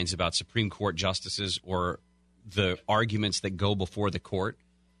headlines about Supreme Court justices or the arguments that go before the court.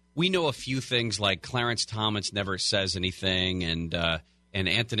 We know a few things like Clarence Thomas never says anything, and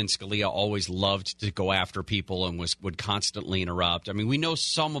Antonin Scalia always loved to go after people and would constantly interrupt. I mean, we know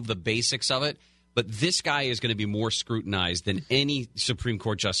some of the basics of it, but this guy is going to be more scrutinized than any Supreme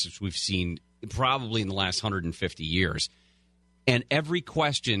Court justice we've seen probably in the last 150 years. And every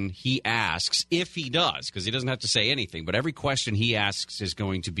question he asks, if he does, because he doesn't have to say anything, but every question he asks is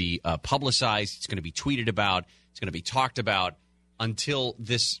going to be publicized. It's going to be tweeted about. It's going to be talked about until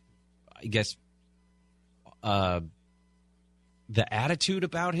this, I guess, the attitude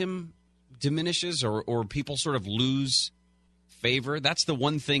about him diminishes or people sort of lose favor. That's the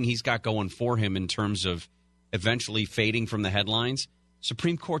one thing he's got going for him in terms of eventually fading from the headlines.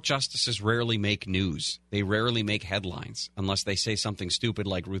 Supreme Court justices rarely make news. They rarely make headlines unless they say something stupid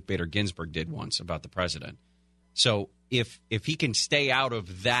like Ruth Bader Ginsburg did once about the president. So if he can stay out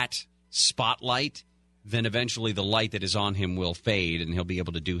of that spotlight, then eventually the light that is on him will fade and he'll be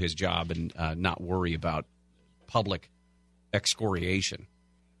able to do his job and not worry about public excoriation.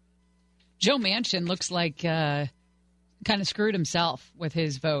 Joe Manchin looks like kind of screwed himself with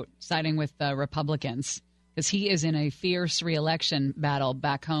his vote, siding with the Republicans, because he is in a fierce reelection battle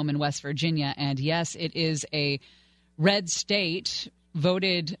back home in West Virginia. And yes, it is a red state,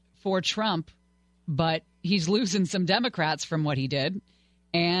 voted for Trump, but he's losing some Democrats from what he did.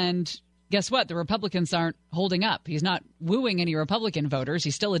 And guess what? The Republicans aren't holding up. He's not wooing any Republican voters.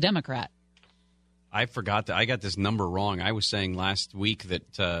 He's still a Democrat. I forgot that I got this number wrong. I was saying last week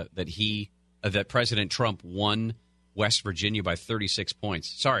that President Trump won West Virginia by 36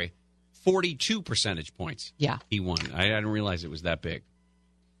 points. Sorry, 42 percentage points. Yeah, he won. I didn't realize it was that big.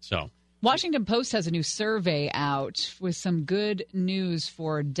 So, Washington Post has a new survey out with some good news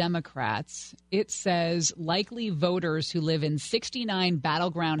for Democrats. It says likely voters who live in 69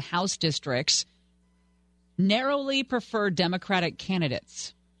 battleground House districts narrowly prefer Democratic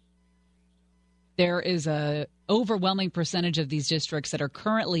candidates. There is an overwhelming percentage of these districts that are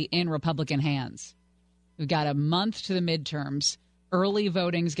currently in Republican hands. We've got a month to the midterms. Early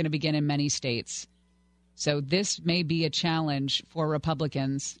voting is going to begin in many states. So this may be a challenge for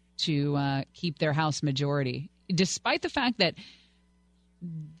Republicans to keep their House majority, despite the fact that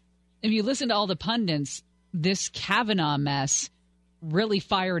if you listen to all the pundits, this Kavanaugh mess really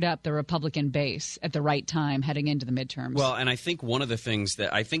fired up the Republican base at the right time heading into the midterms. Well, and I think one of the things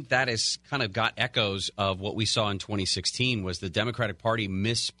that I think that has kind of got echoes of what we saw in 2016 was the Democratic Party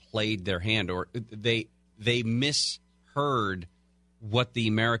misplayed their hand, or they misheard what the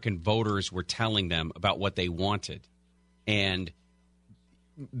American voters were telling them about what they wanted. And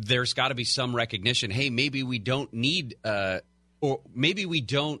there's got to be some recognition, hey, maybe we don't need or maybe we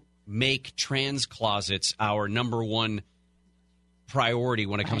don't make trans closets our number one priority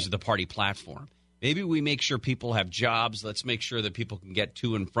when it comes to the party platform. Maybe we make sure people have jobs. Let's make sure that people can get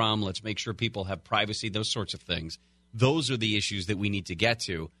to and from. Let's make sure people have privacy, those sorts of things. Those are the issues that we need to get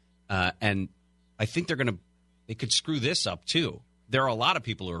to. And I think they could screw this up, too. There are a lot of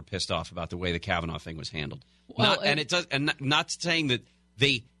people who are pissed off about the way the Kavanaugh thing was handled. Well, Not saying that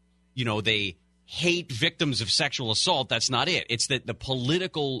they hate victims of sexual assault. That's not it. It's that the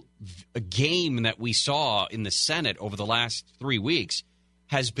political game that we saw in the Senate over the last 3 weeks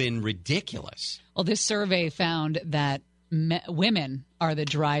has been ridiculous. Well, this survey found that women are the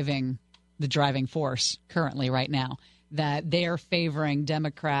driving force currently right now, that they are favoring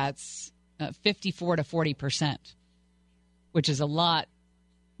Democrats 54 to 40%, which is a lot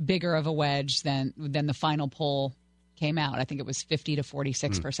bigger of a wedge than the final poll came out. I think it was 50 to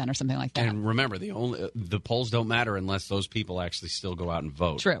 46% or something like that. And remember, the polls don't matter unless those people actually still go out and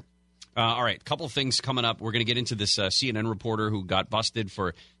vote. True. All right, a couple of things coming up. We're going to get into this CNN reporter who got busted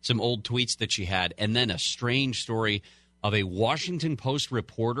for some old tweets that she had, and then a strange story of a Washington Post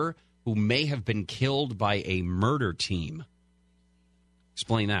reporter who may have been killed by a murder team.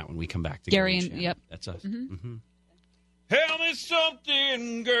 Explain that when we come back to Gary. Yep. That's us. Mm-hmm. Tell me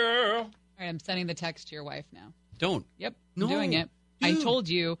something, girl. All right, I'm sending the text to your wife now. Don't. Yep, No, I'm doing it. dude. I told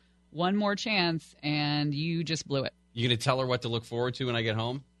you one more chance, and you just blew it. You going to tell her what to look forward to when I get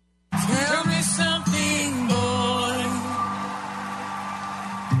home? Tell me something, boy.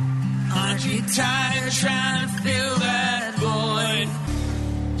 Aren't you tired of trying to fill that void?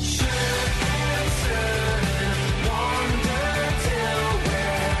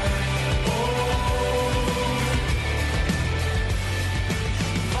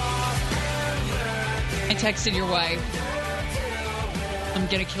 I texted your wife, I'm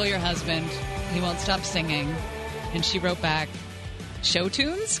going to kill your husband. He won't stop singing. And she wrote back, show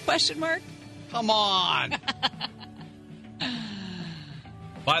tunes? ? Come on.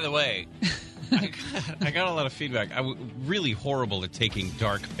 By the way, I got a lot of feedback. I was really horrible at taking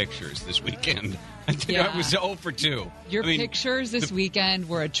dark pictures this weekend. I was 0 for 2. Your pictures this weekend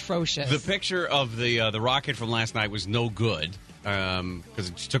were atrocious. The picture of the rocket from last night was no good because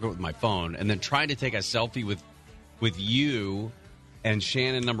I just took it with my phone. And then trying to take a selfie with you and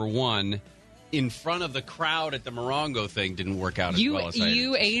Shannon, number one, in front of the crowd at the Morongo thing didn't work out as well as I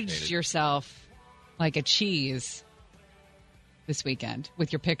You anticipated. aged yourself like a cheese this weekend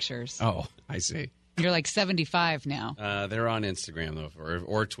with your pictures. Oh, I see. You're like 75 now. They're on Instagram, though,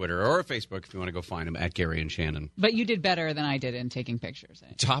 or Twitter, or Facebook if you want to go find them, at Gary and Shannon. But you did better than I did in taking pictures.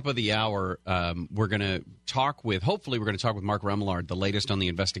 Top of the hour, we're going to talk with Mark Remillard, the latest on the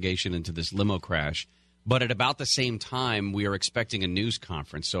investigation into this limo crash. But at about the same time, we are expecting a news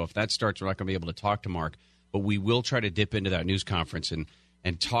conference. So if that starts, we're not going to be able to talk to Mark. But we will try to dip into that news conference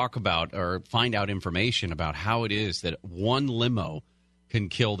and talk about or find out information about how it is that one limo can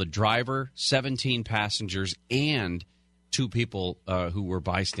kill the driver, 17 passengers, and 2 people who were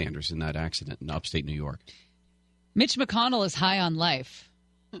bystanders in that accident in upstate New York. Mitch McConnell is high on life.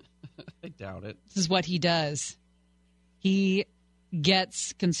 I doubt it. This is what he does. He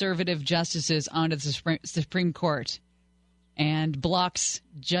gets conservative justices onto the Supreme Court and blocks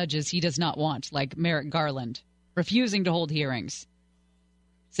judges he does not want, like Merrick Garland, refusing to hold hearings,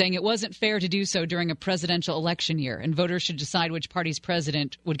 saying it wasn't fair to do so during a presidential election year and voters should decide which party's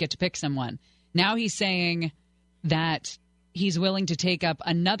president would get to pick someone. Now he's saying that he's willing to take up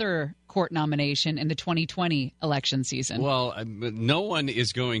another court nomination in the 2020 election season. Well, no one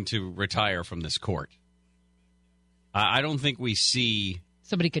is going to retire from this court. I don't think we see...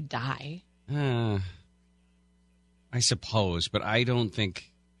 Somebody could die. I suppose, but I don't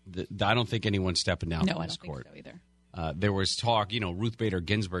think anyone's stepping down from this court. No, I don't think so either. There was talk, Ruth Bader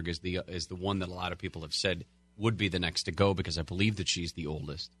Ginsburg is the one that a lot of people have said would be the next to go because I believe that she's the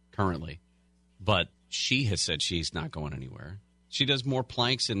oldest currently. But she has said she's not going anywhere. She does more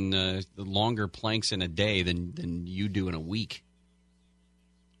planks and longer planks in a day than you do in a week.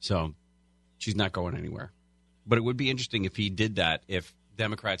 So she's not going anywhere. But it would be interesting if he did that, if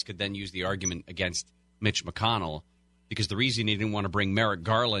Democrats could then use the argument against Mitch McConnell, because the reason he didn't want to bring Merrick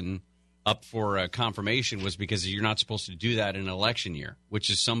Garland up for confirmation was because you're not supposed to do that in an election year,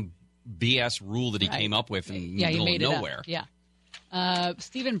 which is some BS rule that he came up with in the middle of nowhere. Yeah.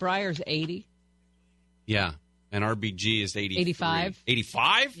 Stephen Breyer's 80. Yeah. And RBG is 83. 85.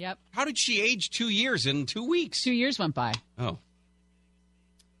 85? Yep. How did she age 2 years in 2 weeks? 2 years went by. Oh.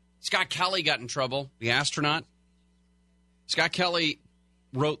 Scott Kelly got in trouble, the astronaut. Scott Kelly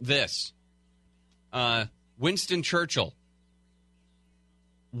wrote this. Winston Churchill,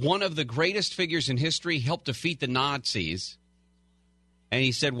 one of the greatest figures in history, helped defeat the Nazis. And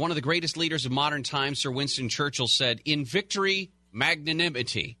he said, one of the greatest leaders of modern times, Sir Winston Churchill, said, in victory,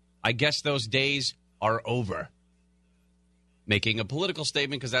 magnanimity. I guess those days are over. Making a political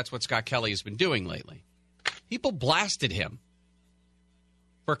statement because that's what Scott Kelly has been doing lately. People blasted him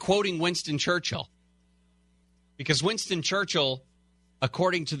for quoting Winston Churchill. Because Winston Churchill,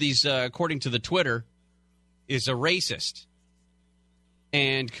 according to the Twitter, is a racist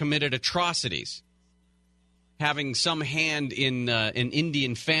and committed atrocities, having some hand in an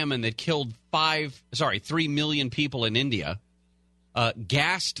Indian famine that killed 3 million people in India,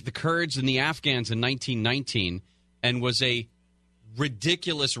 gassed the Kurds and the Afghans in 1919, and was a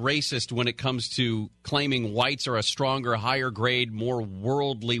ridiculous racist when it comes to claiming whites are a stronger, higher grade, more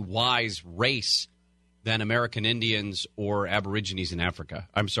worldly wise race than American Indians or Aborigines in Africa.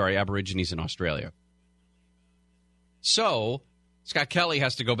 I'm sorry, Aborigines in Australia. So Scott Kelly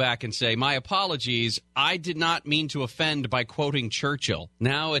has to go back and say, my apologies, I did not mean to offend by quoting Churchill.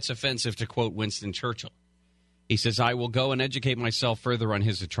 Now it's offensive to quote Winston Churchill. He says, I will go and educate myself further on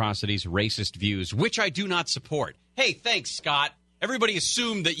his atrocities, racist views, which I do not support. Hey, thanks, Scott. Everybody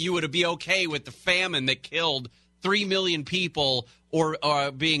assumed that you would be okay with the famine that killed 3 million people or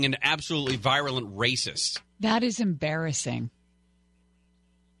being an absolutely virulent racist. That is embarrassing.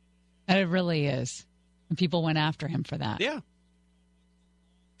 It really is. And people went after him for that. Yeah.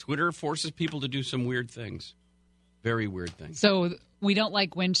 Twitter forces people to do some weird things. Very weird things. So we don't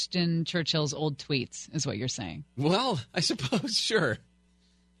like Winston Churchill's old tweets, is what you're saying. Well, I suppose, sure.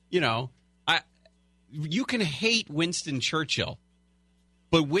 You know, you can hate Winston Churchill,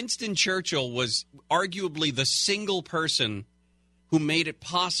 but Winston Churchill was arguably the single person who made it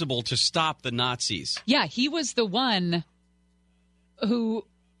possible to stop the Nazis. Yeah, he was the one who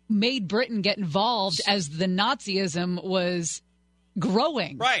made Britain get involved as the Nazism was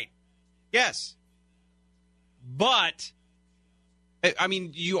growing. Right. Yes. But, I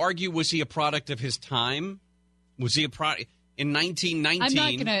mean, you argue, was he a product of his time? Was he a product in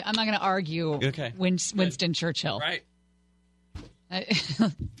 1919? I'm not gonna argue. Okay. Winston Churchill. Right.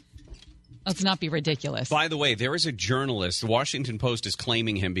 Let's not be ridiculous. By the way, there is a journalist. The Washington Post is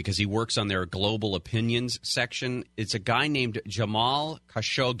claiming him because he works on their global opinions section. It's a guy named Jamal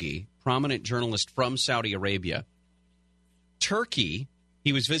Khashoggi, prominent journalist from Saudi Arabia. Turkey,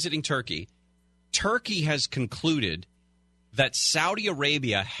 he was visiting Turkey. Turkey has concluded that Saudi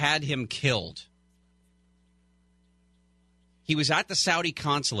Arabia had him killed. He was at the Saudi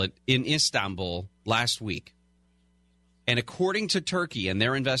consulate in Istanbul last week. And according to Turkey and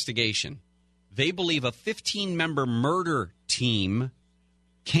their investigation, they believe a 15-member murder team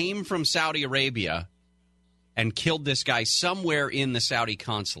came from Saudi Arabia and killed this guy somewhere in the Saudi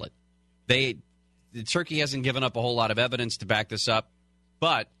consulate. Turkey hasn't given up a whole lot of evidence to back this up,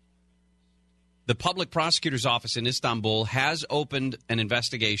 but the public prosecutor's office in Istanbul has opened an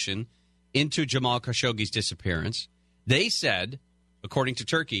investigation into Jamal Khashoggi's disappearance. They said, according to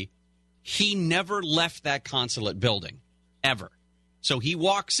Turkey, he never left that consulate building, ever. So he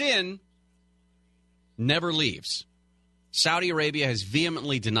walks in, never leaves. Saudi Arabia has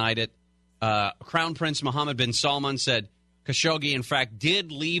vehemently denied it. Crown Prince Mohammed bin Salman said Khashoggi, in fact,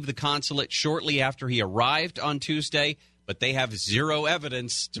 did leave the consulate shortly after he arrived on Tuesday, but they have zero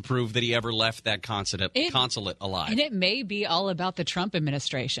evidence to prove that he ever left that consulate alive. And it may be all about the Trump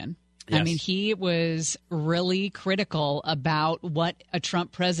administration. Yes. I mean, he was really critical about what a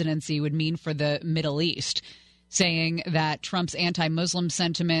Trump presidency would mean for the Middle East, saying that Trump's anti-Muslim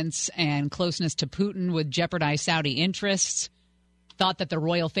sentiments and closeness to Putin would jeopardize Saudi interests, thought that the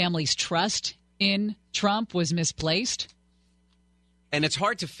royal family's trust in Trump was misplaced. And it's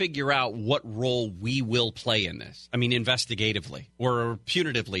hard to figure out what role we will play in this. I mean, investigatively or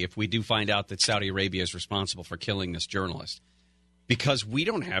punitively if we do find out that Saudi Arabia is responsible for killing this journalist. Because we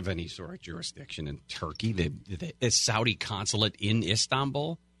don't have any sort of jurisdiction in Turkey, the Saudi consulate in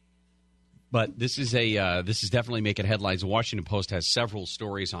Istanbul. But this is definitely making headlines. The Washington Post has several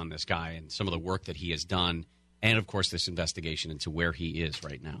stories on this guy and some of the work that he has done. And, of course, this investigation into where he is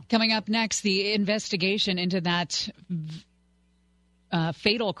right now. Coming up next, the investigation into that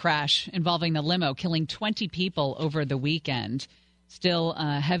fatal crash involving the limo, killing 20 people over the weekend. Still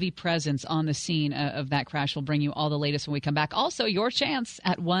a heavy presence on the scene of that crash. We'll bring you all the latest when we come back. Also, your chance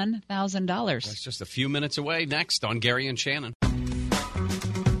at $1,000. That's just a few minutes away. Next on Gary and Shannon.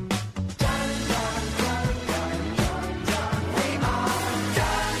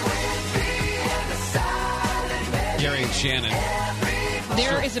 Gary and Shannon.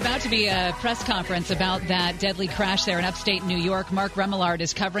 There is about to be a press conference about that deadly crash there in upstate New York. Mark Remillard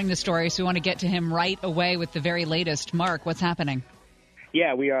is covering the story, so we want to get to him right away with the very latest. Mark, what's happening?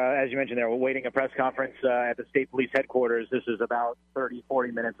 Yeah, we are, as you mentioned there, we're waiting a press conference at the state police headquarters. This is about 30,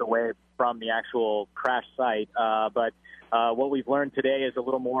 40 minutes away from the actual crash site. But what we've learned today is a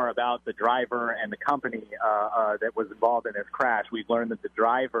little more about the driver and the company that was involved in this crash. We've learned that the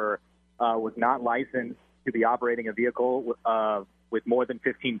driver was not licensed to be operating a vehicle with more than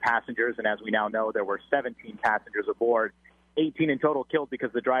 15 passengers, and as we now know, there were 17 passengers aboard. 18 in total killed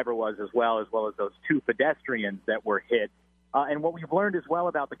because the driver was, as well as those two pedestrians that were hit. And what we've learned as well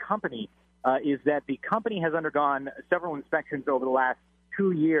about the company is that the company has undergone several inspections over the last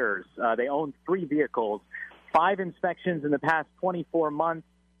 2 years. They own 3 vehicles, 5 inspections in the past 24 months,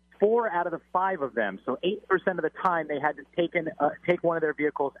 4 out of the 5 of them. So 8% of the time they had to take one of their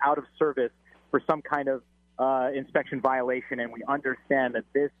vehicles out of service for some kind of inspection violation. And we understand that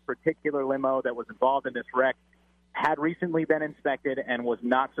this particular limo that was involved in this wreck had recently been inspected and was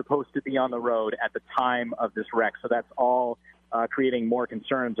not supposed to be on the road at the time of this wreck. So that's all creating more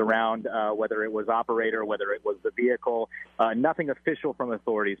concerns around whether it was operator, whether it was the vehicle. Nothing official from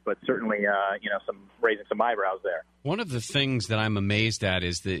authorities, but certainly, raising some eyebrows there. One of the things that I'm amazed at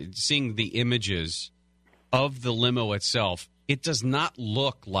is seeing the images of the limo itself. It does not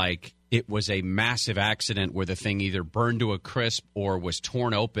look like it was a massive accident where the thing either burned to a crisp or was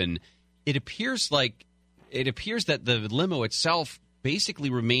torn open. It appears that the limo itself basically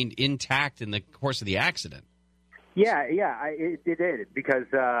remained intact in the course of the accident. Yeah, it did, because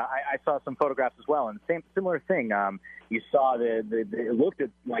I saw some photographs as well, and similar thing. You saw it looked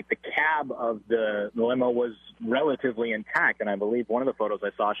like the cab of the limo was relatively intact, and I believe one of the photos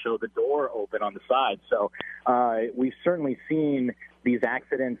I saw showed the door open on the side. So we've certainly seen these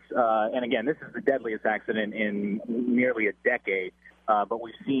accidents, and again, this is the deadliest accident in nearly a decade. But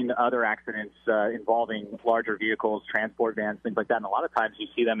we've seen other accidents involving larger vehicles, transport vans, things like that. And a lot of times you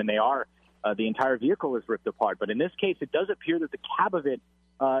see them and they are, the entire vehicle is ripped apart. But in this case, it does appear that the cab of it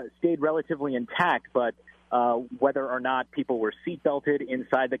stayed relatively intact. But whether or not people were seatbelted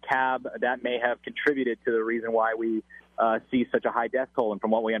inside the cab, that may have contributed to the reason why we see such a high death toll. And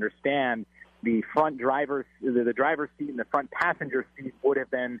from what we understand, the front driver's seat and the front passenger seat would have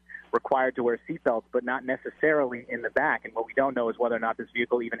been required to wear seatbelts, but not necessarily in the back. And what we don't know is whether or not this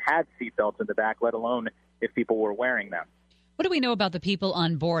vehicle even had seatbelts in the back, let alone if people were wearing them. What do we know about the people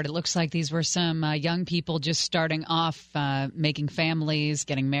on board? It looks like these were some young people just starting off, making families,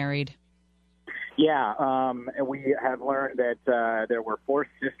 getting married. Yeah, we have learned that there were 4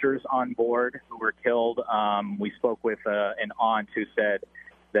 sisters on board who were killed. We spoke with an aunt who said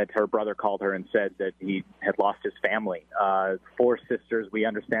that her brother called her and said that he had lost his family. 4 sisters. We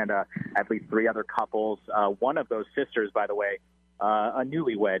understand at least 3 other couples. One of those sisters, by the way, a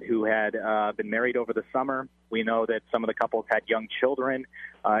newlywed who had been married over the summer. We know that some of the couples had young children.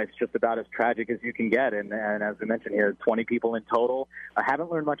 It's just about as tragic as you can get. And as we mentioned here, 20 people in total. I haven't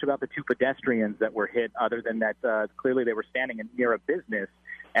learned much about the 2 pedestrians that were hit, other than that clearly they were standing near a business,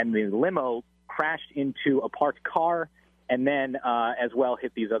 and the limo crashed into a parked car and then as well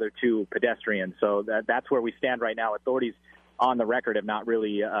hit these other 2 pedestrians. So that's where we stand right now. Authorities on the record have not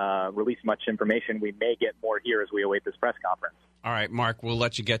really released much information. We may get more here as we await this press conference. All right, Mark, we'll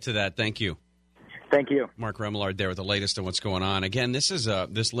let you get to that. Thank you. Thank you. Mark Remillard there with the latest on what's going on. Again, this is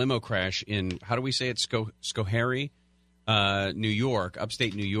this limo crash in, how do we say it, Schoharie, New York,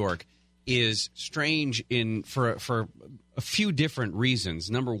 upstate New York, is strange for a few different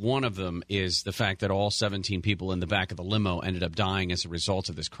reasons. Number one of them is the fact that all 17 people in the back of the limo ended up dying as a result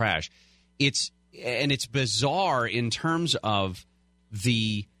of this crash. It's bizarre in terms of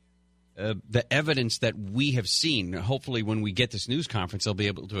the evidence that we have seen. Hopefully when we get this news conference, they'll be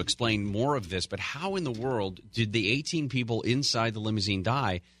able to explain more of this. But how in the world did the 18 people inside the limousine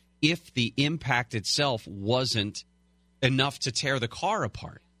die if the impact itself wasn't enough to tear the car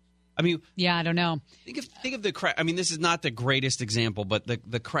apart? I mean, yeah, I don't know. Think of the crash. I mean, this is not the greatest example, but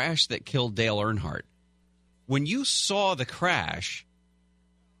the crash that killed Dale Earnhardt. When you saw the crash,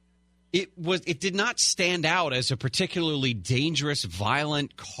 it did not stand out as a particularly dangerous,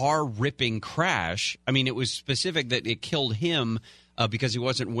 violent, car-ripping crash. I mean, it was specific that it killed him because he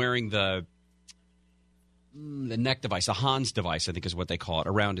wasn't wearing the neck device, the Hans device, I think is what they call it,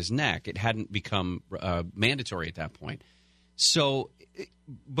 around his neck. It hadn't become mandatory at that point. So,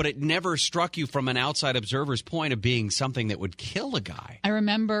 but it never struck you from an outside observer's point of being something that would kill a guy. I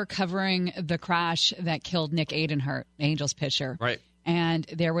remember covering the crash that killed Nick Aidenhurt, Angels pitcher. Right. And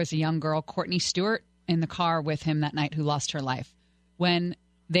there was a young girl, Courtney Stewart, in the car with him that night who lost her life. When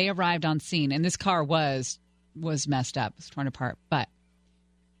they arrived on scene, and this car was messed up, was torn apart, but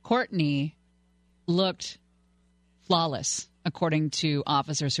Courtney looked flawless, according to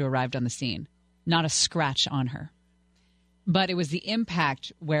officers who arrived on the scene. Not a scratch on her. But it was the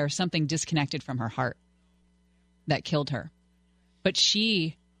impact where something disconnected from her heart that killed her. But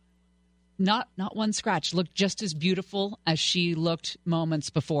she, not one scratch, looked just as beautiful as she looked moments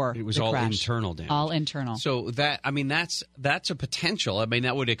before. It was the all crash. internal damage. All internal. So that's a potential. I mean,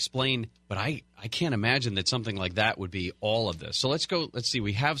 that would explain, but I can't imagine that something like that would be all of this. So let's see.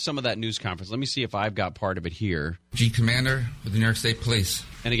 We have some of that news conference. Let me see if I've got part of it here. G Commander with the New York State Police.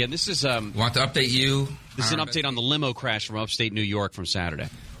 And again, this is want to update you. This is an update on the limo crash from upstate New York from Saturday.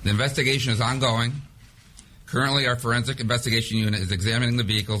 The investigation is ongoing. Currently, our forensic investigation unit is examining the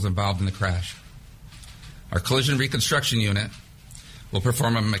vehicles involved in the crash. Our collision reconstruction unit will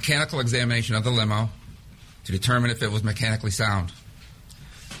perform a mechanical examination of the limo to determine if it was mechanically sound.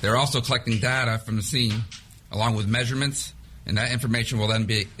 They're also collecting data from the scene along with measurements, and that information will then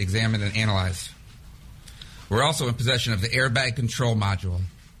be examined and analyzed. We're also in possession of the airbag control module,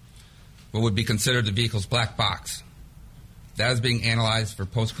 what would be considered the vehicle's black box. That is being analyzed for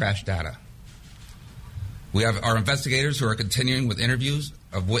post-crash data. We have our investigators who are continuing with interviews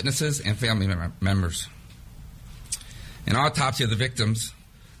of witnesses and family members. An autopsy of the victims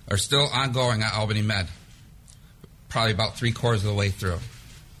are still ongoing at Albany Med, probably about 3/4 of the way through.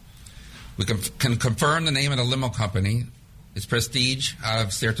 We can confirm the name of the limo company is Prestige out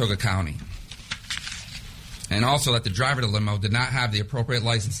of Saratoga County. And also that the driver of the limo did not have the appropriate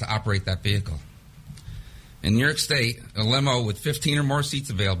license to operate that vehicle. In New York State, a limo with 15 or more seats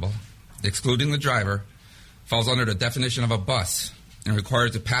available, excluding the driver, falls under the definition of a bus and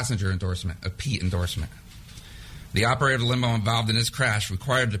requires a passenger endorsement, a P endorsement. The operator of the limo involved in this crash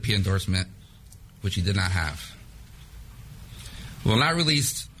required the P endorsement, which he did not have. We will not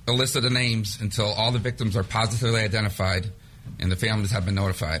release a list of the names until all the victims are positively identified and the families have been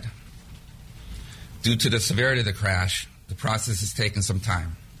notified. Due to the severity of the crash, the process has taken some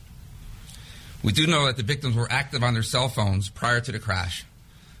time. We do know that the victims were active on their cell phones prior to the crash,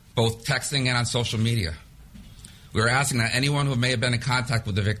 both texting and on social media. We are asking that anyone who may have been in contact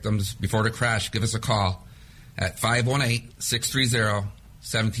with the victims before the crash give us a call at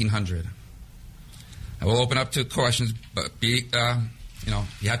 518-630-1700. I will open up to questions, but you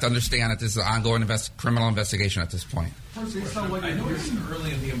have to understand that this is an ongoing criminal investigation at this point. First, I know it's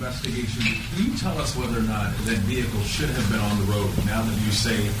early in the investigation. Can you tell us whether or not that vehicle should have been on the road now that you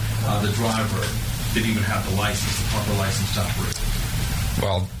say the driver didn't even have the license, the proper license to operate?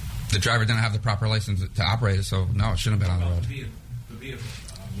 Well, the driver didn't have the proper license to operate it, so no, it shouldn't have been on the road. The vehicle,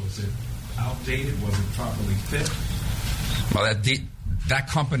 was it outdated? Was it properly fit? Well, that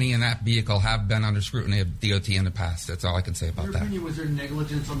company and that vehicle have been under scrutiny of DOT in the past. That's all I can say about that. In your opinion, was there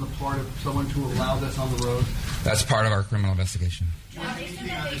negligence on the part of someone to allow this on the road? That's part of our criminal investigation. Anything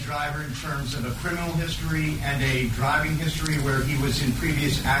on the driver in terms of a criminal history and a driving history where he was in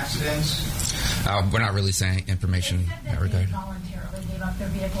previous accidents? We're not really saying information in that regard. They voluntarily gave up their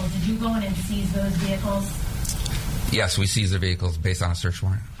vehicles. Did you go in and seize those vehicles? Yes, we seized their vehicles based on a search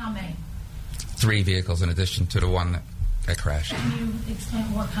warrant. How many? 3 vehicles in addition to the one that crashed. Can you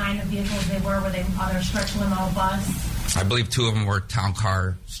explain what kind of vehicles they were? Were they other stretch limo, bus? I believe 2 of them were town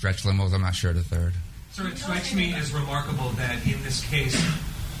car stretch limos. I'm not sure the third. So it strikes me as remarkable that in this case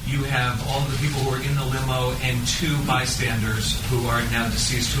you have all the people who are in the limo and 2 bystanders who are now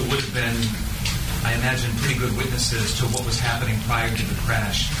deceased who would have been, I imagine, pretty good witnesses to what was happening prior to the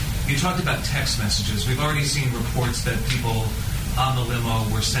crash. You talked about text messages. We've already seen reports that people on the limo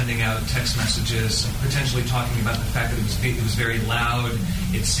were sending out text messages, potentially talking about the fact that it was very loud,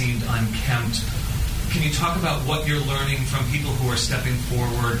 it seemed unkempt. Can you talk about what you're learning from people who are stepping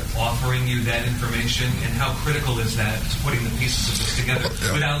forward, offering you that information, and how critical is that to putting the pieces of this together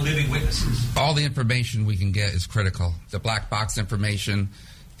without living witnesses? All the information we can get is critical. The black box information,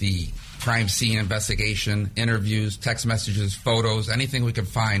 the crime scene investigation, interviews, text messages, photos, anything we can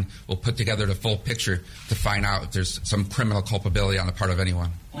find, we'll put together the full picture to find out if there's some criminal culpability on the part of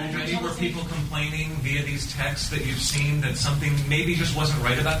anyone. Already were people complaining via these texts that you've seen that something maybe just wasn't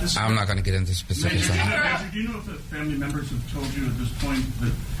right about this? I'm not going to get into specifics on that. Do you know if the family members have told you at this point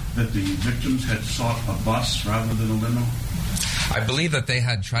that the victims had sought a bus rather than a limo? I believe that they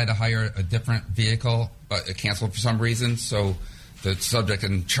had tried to hire a different vehicle, but it canceled for some reason, so the subject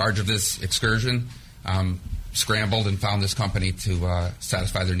in charge of this excursion scrambled and found this company to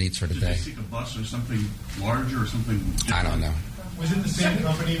satisfy their needs for the Did day. they seek a bus or something larger or something different? I don't know. Was it the same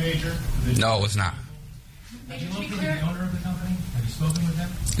company, Major? No, it was not. Have you located the owner of the company? Have you spoken with him?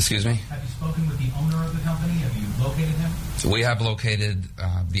 Excuse me? Have you spoken with the owner of the company? Have you located him? We have located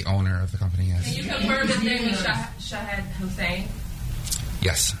the owner of the company, yes. Can you confirm his name is Shahed Hussein?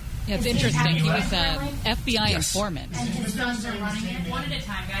 Yes. Yeah, it's interesting. He was an FBI Yes. informant. And his sons are running it. One at a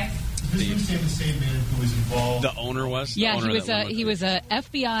time, guys. This was the same man who was involved. The owner was? The Yeah, owner he was a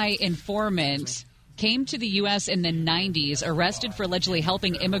FBI informant. Came to the U.S. in the 90s, arrested for allegedly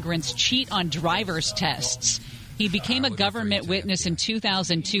helping immigrants cheat on driver's tests. He became a government witness in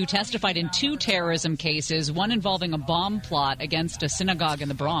 2002, testified in 2 terrorism cases, one involving a bomb plot against a synagogue in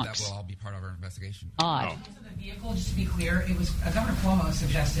the Bronx. That will all be part of our investigation. Odd. The vehicle, just to be clear, it was Governor Cuomo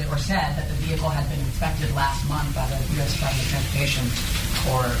suggested or said that the vehicle had been inspected last month by the U.S. Department of Transportation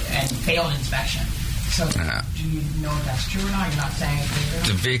and failed inspection. So do you know if that's true or not? You're not saying it's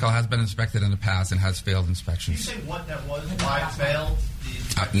The vehicle has been inspected in the past and has failed inspections. Can you say what that was, why it failed?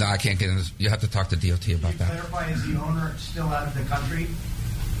 No, I can't get into this. You have to talk to DOT about that. Clarify, is the owner still out of the country?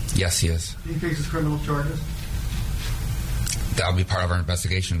 Yes, he is. He faces criminal charges? That'll be part of our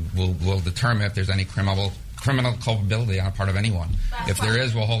investigation. We'll determine if there's any criminal culpability on the part of anyone. If there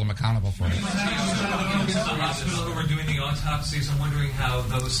is, we'll hold them accountable for it. The hospital who were doing the autopsies, I'm wondering how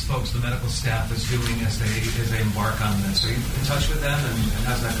those folks, the medical staff, is doing as they embark on this. Are you in touch with them, and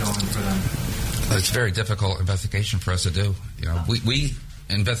how's that going for them? It's a very difficult investigation for us to do. You know, we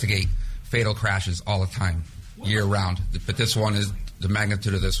investigate fatal crashes all the time, year round. But this one is the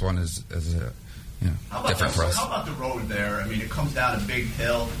magnitude of this one is different for us. How about the road there? I mean, it comes down a big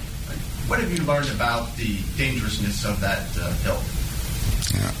hill. What have you learned about the dangerousness of that hill?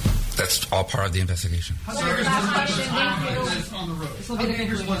 Yeah, that's all part of the investigation. How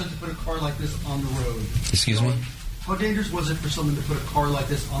dangerous was it to put a car like this on the road? Excuse me? How dangerous was it for someone to put a car like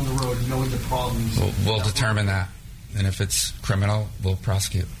this on the road, knowing the problems? We'll determine that. And if it's criminal, we'll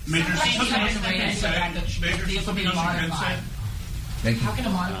prosecute. Major, Thank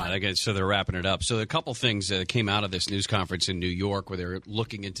you. So they're wrapping it up. So a couple things that came out of this news conference in New York where they're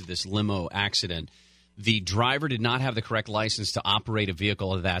looking into this limo accident. The driver did not have the correct license to operate a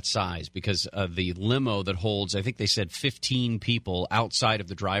vehicle of that size because the limo that holds, I think they said 15 people outside of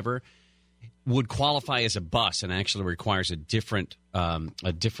the driver, would qualify as a bus and actually requires a different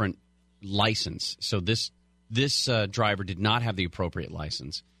license. So this driver did not have the appropriate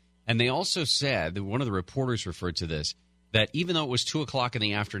license. And they also said, that one of the reporters referred to this, that even though it was 2 o'clock in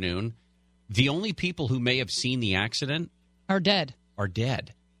the afternoon, the only people who may have seen the accident are dead.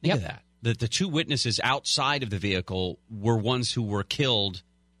 Think of that. The 2 witnesses outside of the vehicle were ones who were killed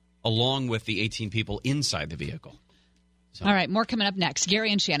along with the 18 people inside the vehicle. So. All right, more coming up next.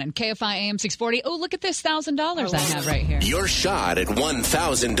 Gary and Shannon, KFI AM 640. Oh, look at this $1,000 I have right here. Your shot at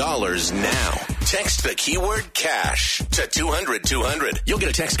 $1,000 now. Text the keyword cash to 200-200. You'll get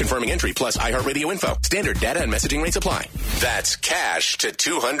a text confirming entry plus iHeartRadio info. Standard data and messaging rates apply. That's cash to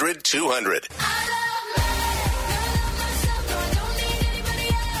 200-200.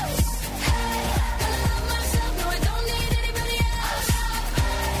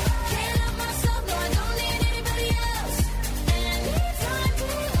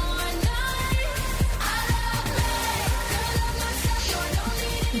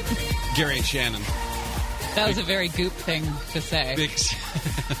 Gary and Shannon. That was a very goop thing to say.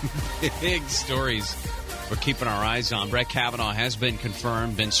 Big stories we're keeping our eyes on. Brett Kavanaugh has been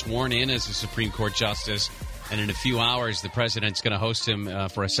confirmed, been sworn in as a Supreme Court justice, and in a few hours the president's going to host him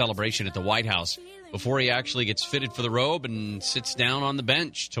for a celebration at the White House before he actually gets fitted for the robe and sits down on the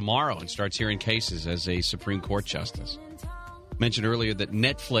bench tomorrow and starts hearing cases as a Supreme Court justice. Mentioned earlier that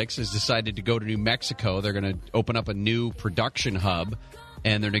Netflix has decided to go to New Mexico. They're going to open up a new production hub,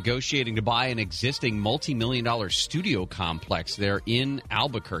 and they're negotiating to buy an existing multi-million-dollar studio complex there in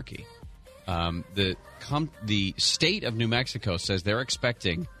Albuquerque. The state of New Mexico says they're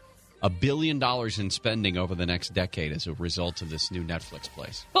expecting $1 billion in spending over the next decade as a result of this new Netflix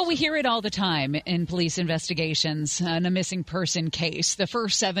place. Well, we hear it all the time in police investigations in a missing person case. The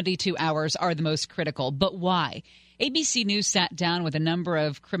first 72 hours are the most critical. But why? ABC News sat down with a number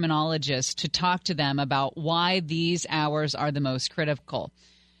of criminologists to talk to them about why these hours are the most critical.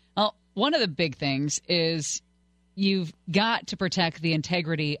 Well, one of the big things is you've got to protect the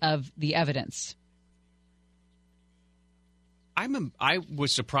integrity of the evidence. I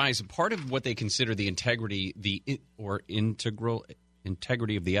was surprised. Part of what they consider the integrity, integral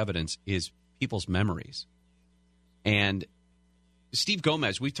integrity of the evidence is people's memories. And Steve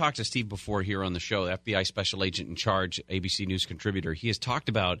Gomez, we've talked to Steve before here on the show, FBI special agent in charge, ABC News contributor. He has talked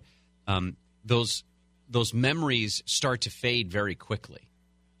about those those memories start to fade very quickly.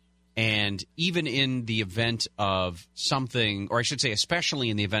 And even in the event of something, or I should say especially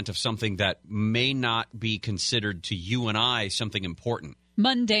in the event of something that may not be considered to you and I something important.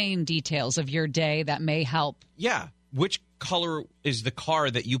 Mundane details of your day that may help. Yeah. Which color is the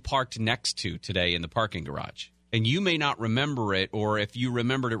car that you parked next to today in the parking garage? And you may not remember it, or if you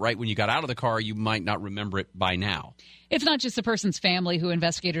remembered it right when you got out of the car, you might not remember it by now. It's not just the person's family who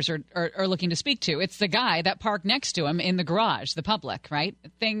investigators are looking to speak to. It's the guy that parked next to him in the garage, the public, right?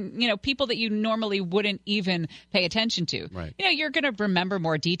 People that you normally wouldn't even pay attention to. Right. You're going to remember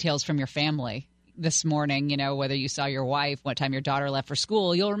more details from your family this morning, whether you saw your wife, what time your daughter left for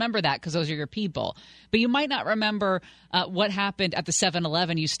school. You'll remember that because those are your people. But you might not remember what happened at the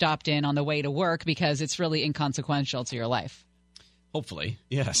 7-Eleven you stopped in on the way to work because it's really inconsequential to your life. Hopefully,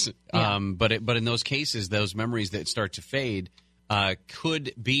 yes. Yeah. But in those cases, those memories that start to fade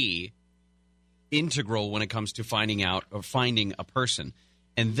could be integral when it comes to finding a person.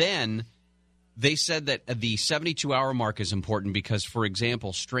 And then they said that the 72-hour mark is important because, for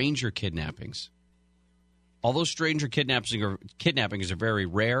example, stranger kidnappings. Although stranger kidnappings are very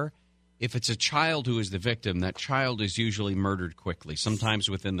rare, if it's a child who is the victim, that child is usually murdered quickly,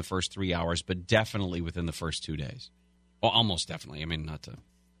 sometimes within the first 3 hours, but definitely within the first 2 days. Well, almost definitely. I mean, not to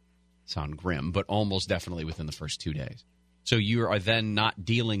sound grim, but almost definitely within the first 2 days. So you are then not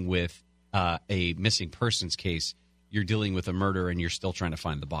dealing with a missing persons case. You're dealing with a murder, and you're still trying to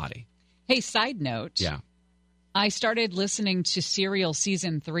find the body. Hey, side note. Yeah. I started listening to Serial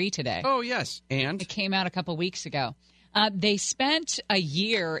Season 3 today. Oh, yes. And? It came out a couple weeks ago. They spent a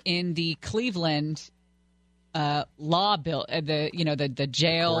year in the Cleveland law bill, the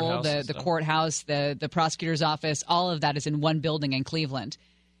jail, the courthouse, the prosecutor's office. All of that is in one building in Cleveland.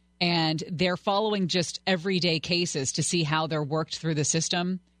 And they're following just everyday cases to see how they're worked through the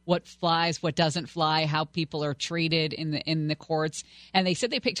system. What flies, what doesn't fly, how people are treated in the courts. And they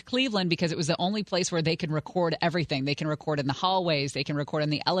said they picked Cleveland because it was the only place where they can record everything. They can record in the hallways. They can record in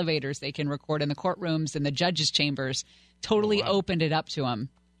the elevators. They can record in the courtrooms and the judges' chambers. Totally opened it up to them.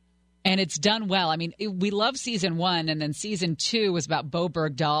 And it's done well. I mean, we love Season 1, and then Season 2 was about Bo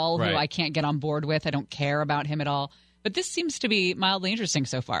Bergdahl, who I can't get on board with. I don't care about him at all. But this seems to be mildly interesting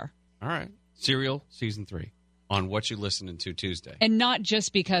so far. All right. Serial Season 3. On What You Listening To Tuesday. And not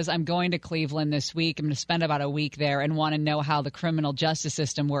just because I'm going to Cleveland this week. I'm going to spend about a week there and want to know how the criminal justice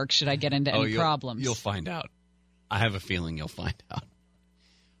system works should I get into any problems. You'll find out. I have a feeling you'll find out.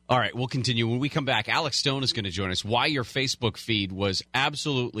 All right, we'll continue. When we come back, Alex Stone is going to join us. Why your Facebook feed was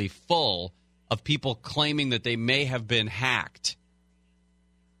absolutely full of people claiming that they may have been hacked.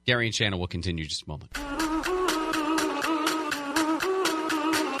 Gary and Shannon will continue just a moment.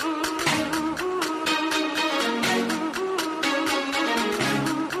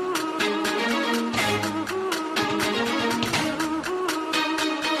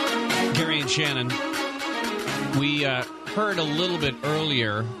 Shannon, we heard a little bit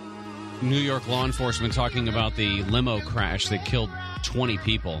earlier New York law enforcement talking about the limo crash that killed 20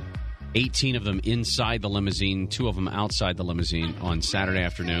 people, 18 of them inside the limousine, 2 of them outside the limousine on Saturday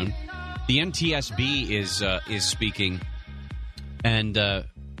afternoon. The NTSB is speaking, and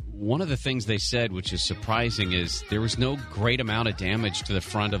one of the things they said, which is surprising, is there was no great amount of damage to the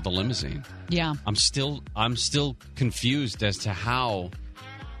front of the limousine. Yeah. I'm still confused as to how,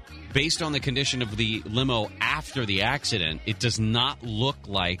 based on the condition of the limo after the accident, it does not look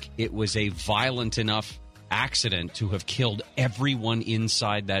like it was a violent enough accident to have killed everyone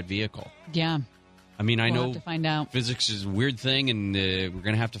inside that vehicle. Yeah. I mean, I know have to find out. Physics is a weird thing, and we're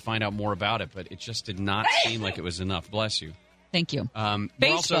going to have to find out more about it, but it just did not seem like it was enough. Bless you. Thank you.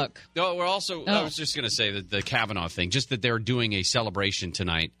 Facebook. We're also I was just going to say that the Kavanaugh thing, just that they're doing a celebration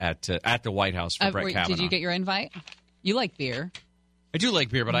tonight at the White House for Brett Kavanaugh. Did you get your invite? You like beer. I do like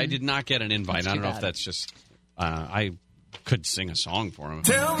beer, but I did not get an invite. I don't know if that's just I could sing a song for him.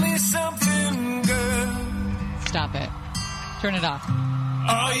 Tell me something, girl. Stop it. Turn it off.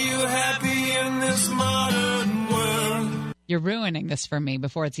 Are you happy in this modern world? You're ruining this for me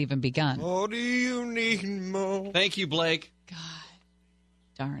before it's even begun. Or do you need more? Thank you, Blake. God.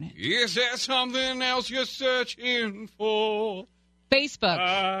 Darn it. Is there something else you're searching for?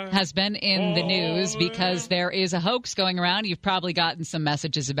 Facebook has been in the news because there is a hoax going around. You've probably gotten some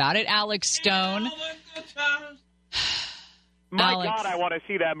messages about it. Alex Stone. My God, I want to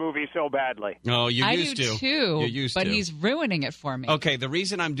see that movie so badly. Oh, you used to. I do too. You used but to. He's ruining it for me. Okay, the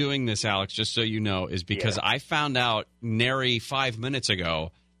reason I'm doing this, Alex, just so you know, is because I found out nary 5 minutes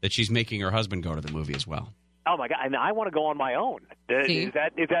ago that she's making her husband go to the movie as well. Oh my God! And I want to go on my own. Is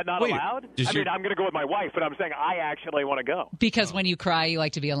that not allowed? I mean, I'm going to go with my wife, but I'm saying I actually want to go. Because when you cry, you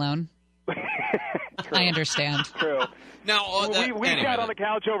like to be alone. I understand. True. Now, we sat on the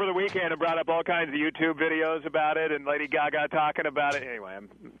couch over the weekend and brought up all kinds of YouTube videos about it, and Lady Gaga talking about it. Anyway, I'm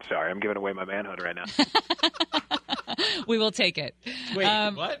sorry. I'm giving away my manhood right now. We will take it. Wait,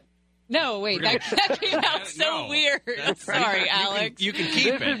 what? No, wait. That came out so weird. Sorry, Alex. You can keep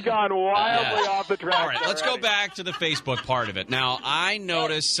it. This has gone wildly off the track. All right, let's go back to the Facebook part of it. Now, I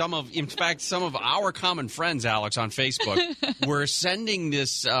noticed some of our common friends, Alex, on Facebook were sending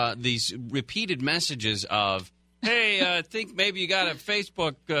these repeated messages of, hey, I think maybe you got a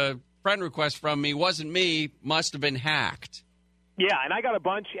Facebook friend request from me. Wasn't me. Must have been hacked. Yeah, and I got a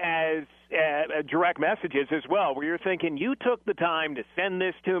bunch as direct messages as well, where you're thinking, you took the time to send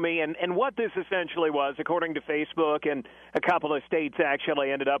this to me. And what this essentially was, according to Facebook and a couple of states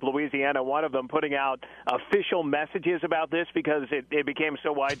actually ended up, Louisiana, one of them, putting out official messages about this because it became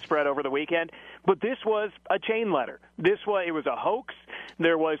so widespread over the weekend. But this was a chain letter. It was a hoax.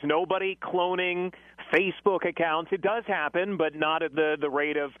 There was nobody cloning Facebook accounts. It does happen, but not at the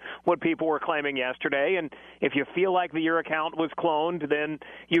rate of what people were claiming yesterday. And if you feel like your account was cloned, then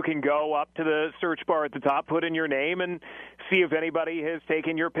you can go up to the search bar at the top, put in your name, and see if anybody has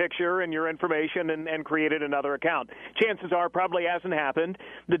taken your picture and your information and created another account. Chances are probably hasn't happened,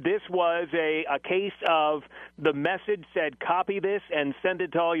 that this was a case of the message said, copy this and send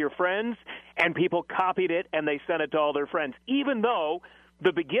it to all your friends, and people copied it and they sent it to all their friends, even though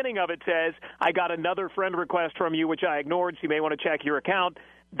the beginning of it says, I got another friend request from you, which I ignored, so you may want to check your account.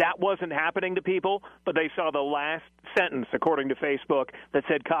 That wasn't happening to people, but they saw the last sentence, according to Facebook, that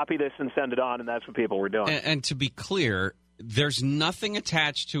said, copy this and send it on, and that's what people were doing. And to be clear, there's nothing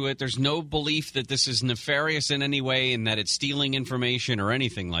attached to it. There's no belief that this is nefarious in any way and that it's stealing information or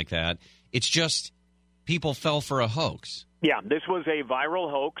anything like that. It's just people fell for a hoax. Yeah, this was a viral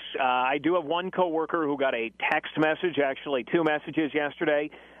hoax. I do have one coworker who got a text message, actually 2 messages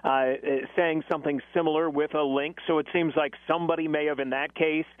yesterday, saying something similar with a link. So it seems like somebody may have, in that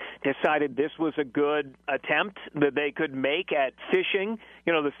case, decided this was a good attempt that they could make at phishing.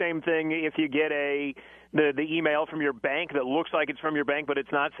 You know, the same thing if you get the email from your bank that looks like it's from your bank, but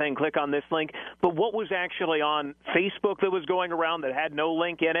it's not, saying click on this link. But what was actually on Facebook that was going around that had no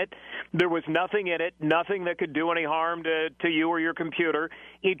link in it? There was nothing in it, nothing that could do any harm to you or your computer.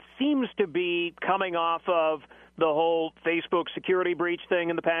 It seems to be coming off of the whole Facebook security breach thing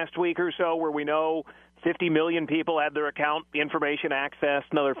in the past week or so, where we know 50 million people had their account information accessed,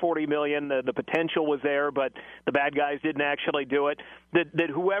 another 40 million. The potential was there, but the bad guys didn't actually do it. That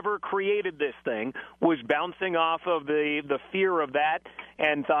whoever created this thing was bouncing off of the fear of that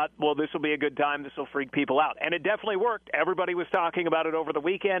and thought, well, this will be a good time. This will freak people out. And it definitely worked. Everybody was talking about it over the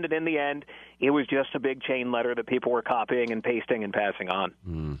weekend, and in the end, it was just a big chain letter that people were copying and pasting and passing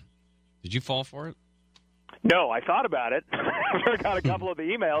on. Did you fall for it? No, I thought about it. I got a couple of the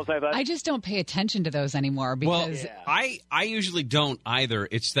emails. I thought, I just don't pay attention to those anymore because I usually don't either.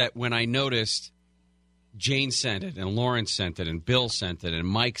 It's that when I noticed Jane sent it and Lawrence sent it and Bill sent it and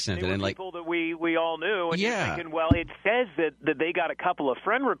Mike sent it, and like people that we all knew, and yeah, you're thinking, well, it says that they got a couple of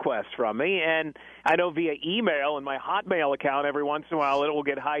friend requests from me, and I know via email and my Hotmail account every once in a while it will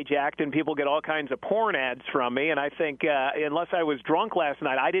get hijacked and people get all kinds of porn ads from me, and I think unless I was drunk last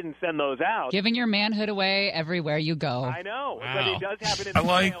night, I didn't send those out. Giving your manhood away everywhere you go. I know, but it does happen in I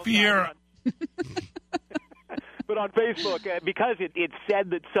like beer. But on Facebook, because it said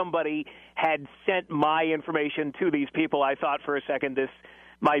that somebody had sent my information to these people, I thought for a second this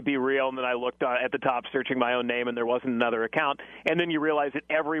might be real, and then I looked at the top searching my own name, and there wasn't another account. And then you realize that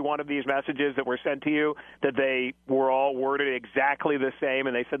every one of these messages that were sent to you, that they were all worded exactly the same,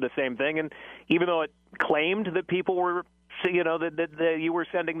 and they said the same thing. And even though it claimed that people were, you know, that you were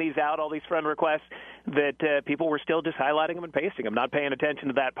sending these out, all these friend requests, that people were still just highlighting them and pasting them, not paying attention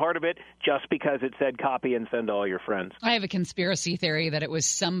to that part of it, just because it said copy and send to all your friends. I have a conspiracy theory that it was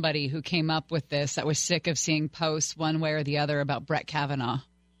somebody who came up with this that was sick of seeing posts one way or the other about Brett Kavanaugh.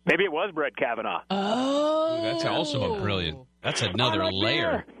 Maybe it was Brett Kavanaugh. Oh. That's also brilliant. That's another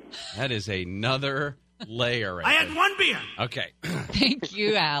layer. That is another layer. Right I had one beer. Okay. Thank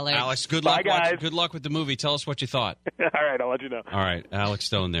you, Alex. Alex, good luck. Bye, guys. Good luck with the movie. Tell us what you thought. All right, I'll let you know. All right, Alex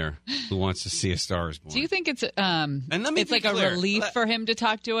Stone there, who wants to see A Star Is Born. Do you think it's let me it's be like clear. a relief for him to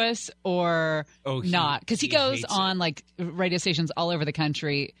talk to us, or not? Because he goes hates on like radio stations all over the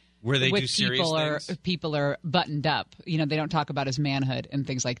country where they with do serious things? People are buttoned up. You know, they don't talk about his manhood and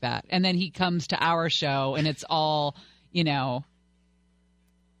things like that. And then he comes to our show, and it's all, you know,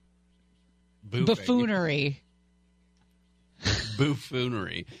 buffoonery.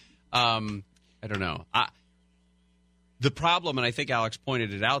 Buffoonery. I don't know. The problem, and I think Alex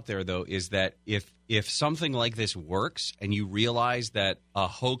pointed it out there, though, is that if something like this works and you realize that a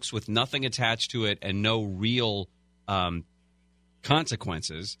hoax with nothing attached to it and no real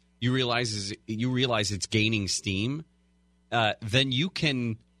consequences, you realize it's gaining steam, then you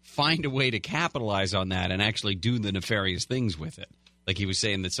can find a way to capitalize on that and actually do the nefarious things with it. Like he was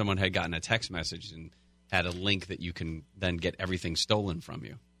saying that someone had gotten a text message and had a link that you can then get everything stolen from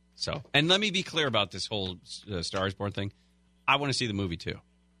you. So, and let me be clear about this whole Star is Born thing. I want to see the movie, too.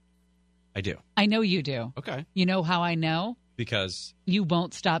 I do. I know you do. Okay. You know how I know? Because you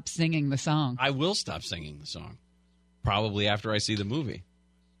won't stop singing the song. I will stop singing the song. Probably after I see the movie.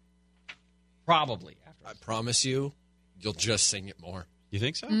 Probably after. I promise you'll just sing it more. You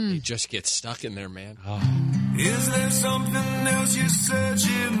think so? You just get stuck in there, man. Oh. Is there something else you're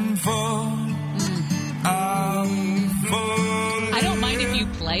searching for? I don't mind if you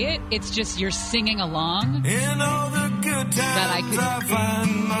play it. It's just you're singing along. In all the good times that I could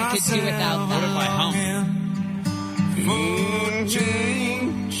do without that. What if I hum? For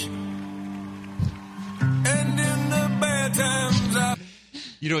change. And in the bad times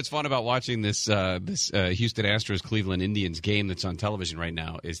You know what's fun about watching this Houston Astros Cleveland Indians game that's on television right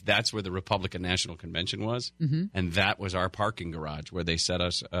now is that's where the Republican National Convention was, and that was our parking garage where they set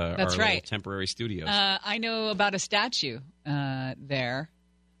us our little temporary studios. I know about a statue there.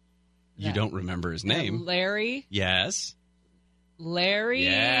 You don't remember his name? Larry. Yes. Larry.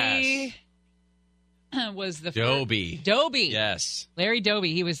 Yes. Was the Doby. Doby. Yes. Larry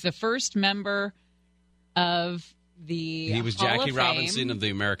Doby. He was the first member of the He was Hall Jackie of Robinson Fame. of the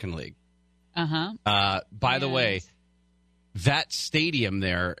American League. Uh-huh. By the way, that stadium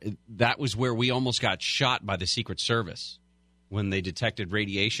there, that was where we almost got shot by the Secret Service when they detected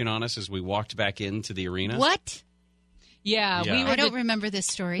radiation on us as we walked back into the arena. What? Yeah. Yeah. I don't remember this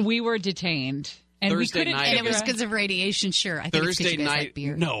story. We were detained. And Thursday we couldn't night. And it was because of radiation, sure. I think it's 'cause Thursday you guys night, like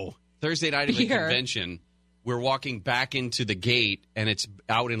beer. no. Thursday night of the Beer. convention, we're walking back into the gate, and it's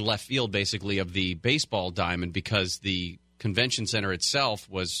out in left field, basically, of the baseball diamond because the convention center itself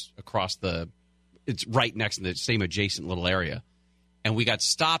was across it's right next to the same adjacent little area. And we got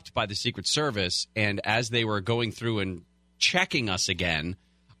stopped by the Secret Service, and as they were going through and checking us again,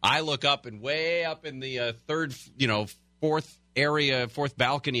 I look up, and way up in the fourth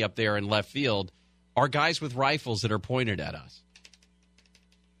balcony up there in left field are guys with rifles that are pointed at us.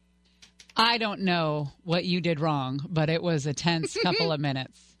 I don't know what you did wrong, but it was a tense couple of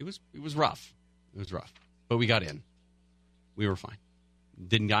minutes. It was rough. It was rough. But we got in. We were fine.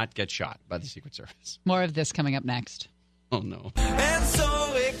 Did not get shot by the Secret Service. More of this coming up next. Oh, no. And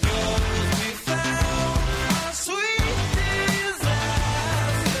so it goes. We found a sweet disaster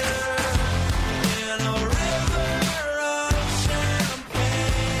in a river of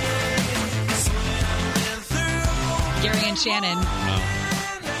champagne, swimming through. Gary and Shannon. Sorry.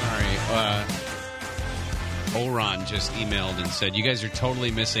 Oron just emailed and said, you guys are totally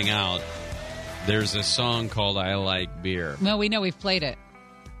missing out. There's a song called I Like Beer. Well, we know we've played it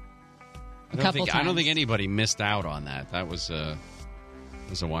a couple times. I don't think anybody missed out on that. That was a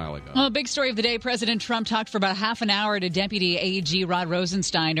while ago. Well, big story of the day. President Trump talked for about half an hour to Deputy AG Rod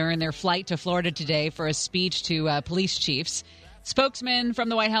Rosenstein during their flight to Florida today for a speech to police chiefs. Spokesman from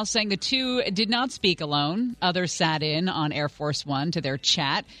the White House saying the two did not speak alone. Others sat in on Air Force One to their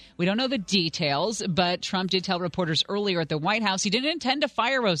chat. We don't know the details, but Trump did tell reporters earlier at the White House he didn't intend to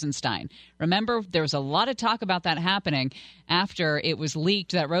fire Rosenstein. Remember, there was a lot of talk about that happening after it was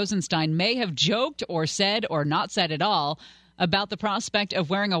leaked that Rosenstein may have joked or said or not said at all about the prospect of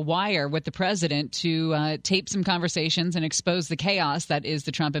wearing a wire with the president to tape some conversations and expose the chaos that is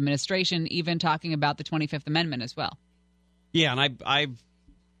the Trump administration, even talking about the 25th Amendment as well. Yeah, and I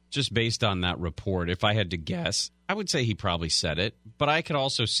just based on that report, if I had to guess, I would say he probably said it. But I could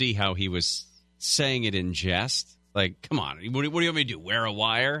also see how he was saying it in jest. Like, come on, what do you want me to do, wear a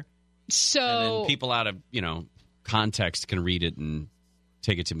wire? So, and then people out of, context can read it and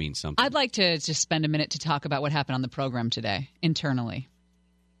take it to mean something. I'd like to just spend a minute to talk about what happened on the program today, internally.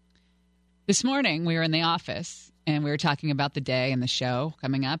 This morning, we were in the office, and we were talking about the day and the show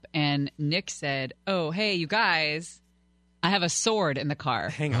coming up, and Nick said, oh, hey, you guys, I have a sword in the car.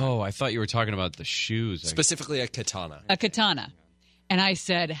 Hang on. Oh, I thought you were talking about the shoes. Specifically a katana. A katana. And I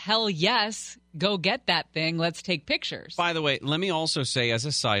said, hell yes, go get that thing. Let's take pictures. By the way, let me also say as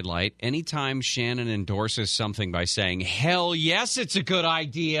a sidelight, anytime Shannon endorses something by saying, hell yes, it's a good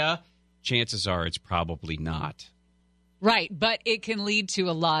idea, chances are it's probably not. Right, but it can lead to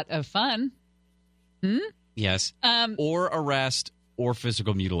a lot of fun. Yes. Or arrest or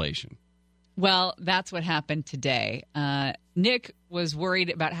physical mutilation. Well, that's what happened today. Nick was worried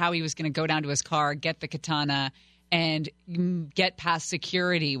about how he was going to go down to his car, get the katana, and get past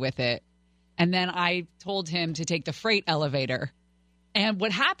security with it. And then I told him to take the freight elevator. And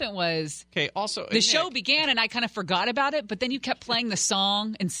what happened was the show began, and I kind of forgot about it, but then you kept playing the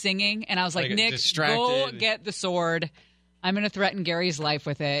song and singing, and I was like Nick, go get the sword. I'm going to threaten Gary's life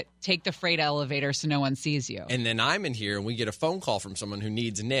with it. Take the freight elevator so no one sees you. And then I'm in here, and we get a phone call from someone who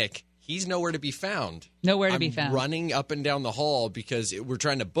needs Nick. He's nowhere to be found. Nowhere to be found. Running up and down the hall because we're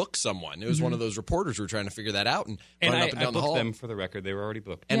trying to book someone. It was one of those reporters who were trying to figure that out. And running up and down the hall. I booked them for the record. They were already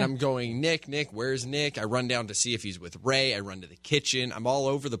booked. And I'm going, Nick, where's Nick? I run down to see if he's with Ray. I run to the kitchen. I'm all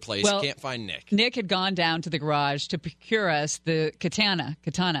over the place. Well, can't find Nick. Nick had gone down to the garage to procure us the katana,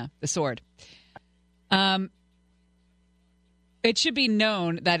 the sword. It should be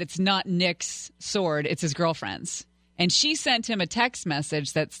known that it's not Nick's sword. It's his girlfriend's. And she sent him a text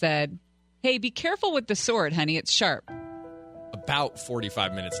message that said, hey, be careful with the sword, honey. It's sharp. About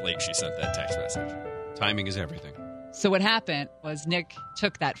 45 minutes late, she sent that text message. Timing is everything. So what happened was Nick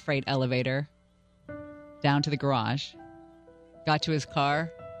took that freight elevator down to the garage, got to his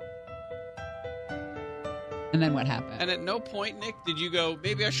car, and then what happened? And at no point, Nick, did you go,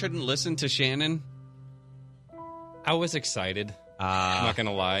 maybe I shouldn't listen to Shannon? I was excited. I'm not going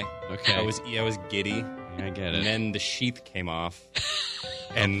to lie. Okay. I was giddy. I get it. And then the sheath came off.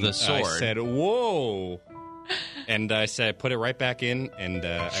 And the sword. I said, whoa. And I said, put it right back in. And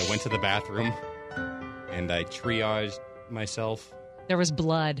I went to the bathroom. And I triaged myself. There was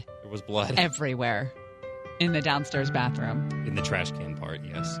blood. There was blood. Everywhere in the downstairs bathroom. In the trash can part,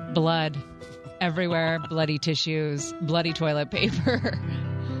 yes. Blood everywhere. Bloody tissues. Bloody toilet paper.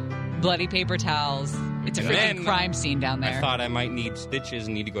 Bloody paper towels. It's a freaking crime scene down there. I thought I might need stitches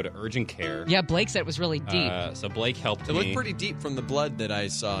and need to go to urgent care. Yeah, Blake said it was really deep. So Blake helped me. It looked pretty deep from the blood that I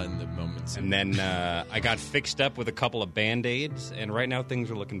saw in the moments. And then I got fixed up with a couple of Band-Aids, and right now things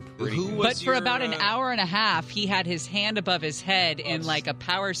are looking pretty good. But for about an hour and a half, he had his hand above his head in like a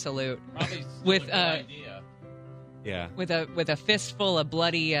power salute with with a fistful of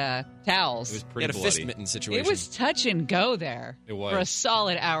bloody towels. It was pretty bloody. A fist mitten situation. It was touch and go there. It was. For a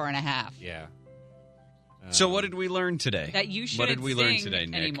solid hour and a half. Yeah. So what did we learn today? That you shouldn't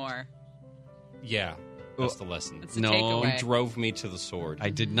sing anymore. Yeah, that's the lesson. That's the takeaway. You drove me to the sword. I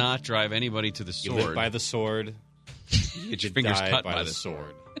did not drive anybody to the sword. You live by the sword. You get your fingers cut by the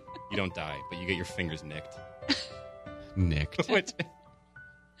sword. You don't die, but you get your fingers nicked. Nicked. It's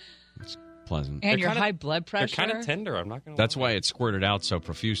pleasant. And your high blood pressure. They're kind of tender. I'm not going to. That's why it squirted out so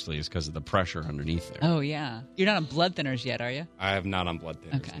profusely, is because of the pressure underneath there. Oh yeah, you're not on blood thinners yet, are you? I am not on blood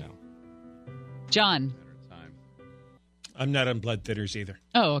thinners. Okay. No. John. I'm not on blood thinners either.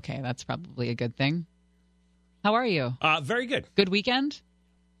 Oh, okay. That's probably a good thing. How are you? Very good. Good weekend?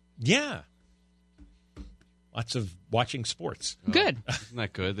 Yeah. Lots of watching sports. Good. Isn't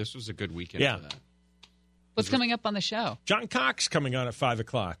that good? This was a good weekend for that. What's coming up on the show? John Cox coming on at 5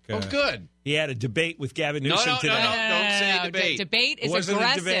 o'clock. Good. He had a debate with Gavin Newsom today. No, don't say debate. Debate is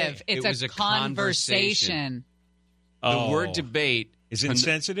aggressive. It's a conversation. The word debate is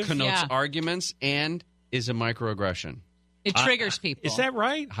insensitive, connotes arguments, and is a microaggression. It triggers people. Is that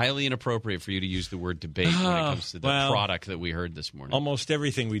right? Highly inappropriate for you to use the word debate when it comes to the product that we heard this morning. Almost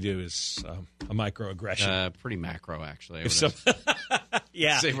everything we do is a microaggression. Pretty macro, actually.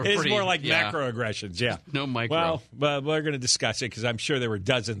 Yeah, it's more like macroaggressions, yeah. No micro. Well, but we're going to discuss it because I'm sure there were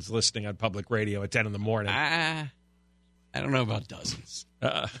dozens listening on public radio at 10 in the morning. I don't know about dozens.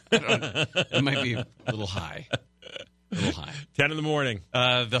 It might be a little high. 10 in the morning.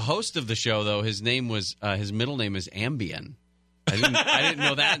 The host of the show, though, his middle name is Ambien. I didn't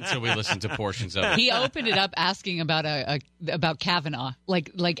know that until we listened to portions of it. He opened it up asking about Kavanaugh,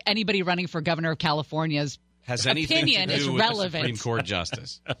 like anybody running for governor of California's opinion is relevant. With the Supreme Court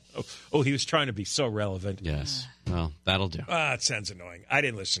justice. He was trying to be so relevant. Yes. Well, that'll do. It sounds annoying. I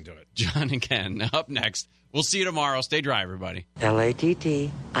didn't listen to it. John and Ken up next. We'll see you tomorrow. Stay dry, everybody. LATTIHTBD.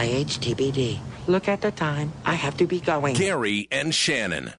 Look at the time. I have to be going. Gary and Shannon.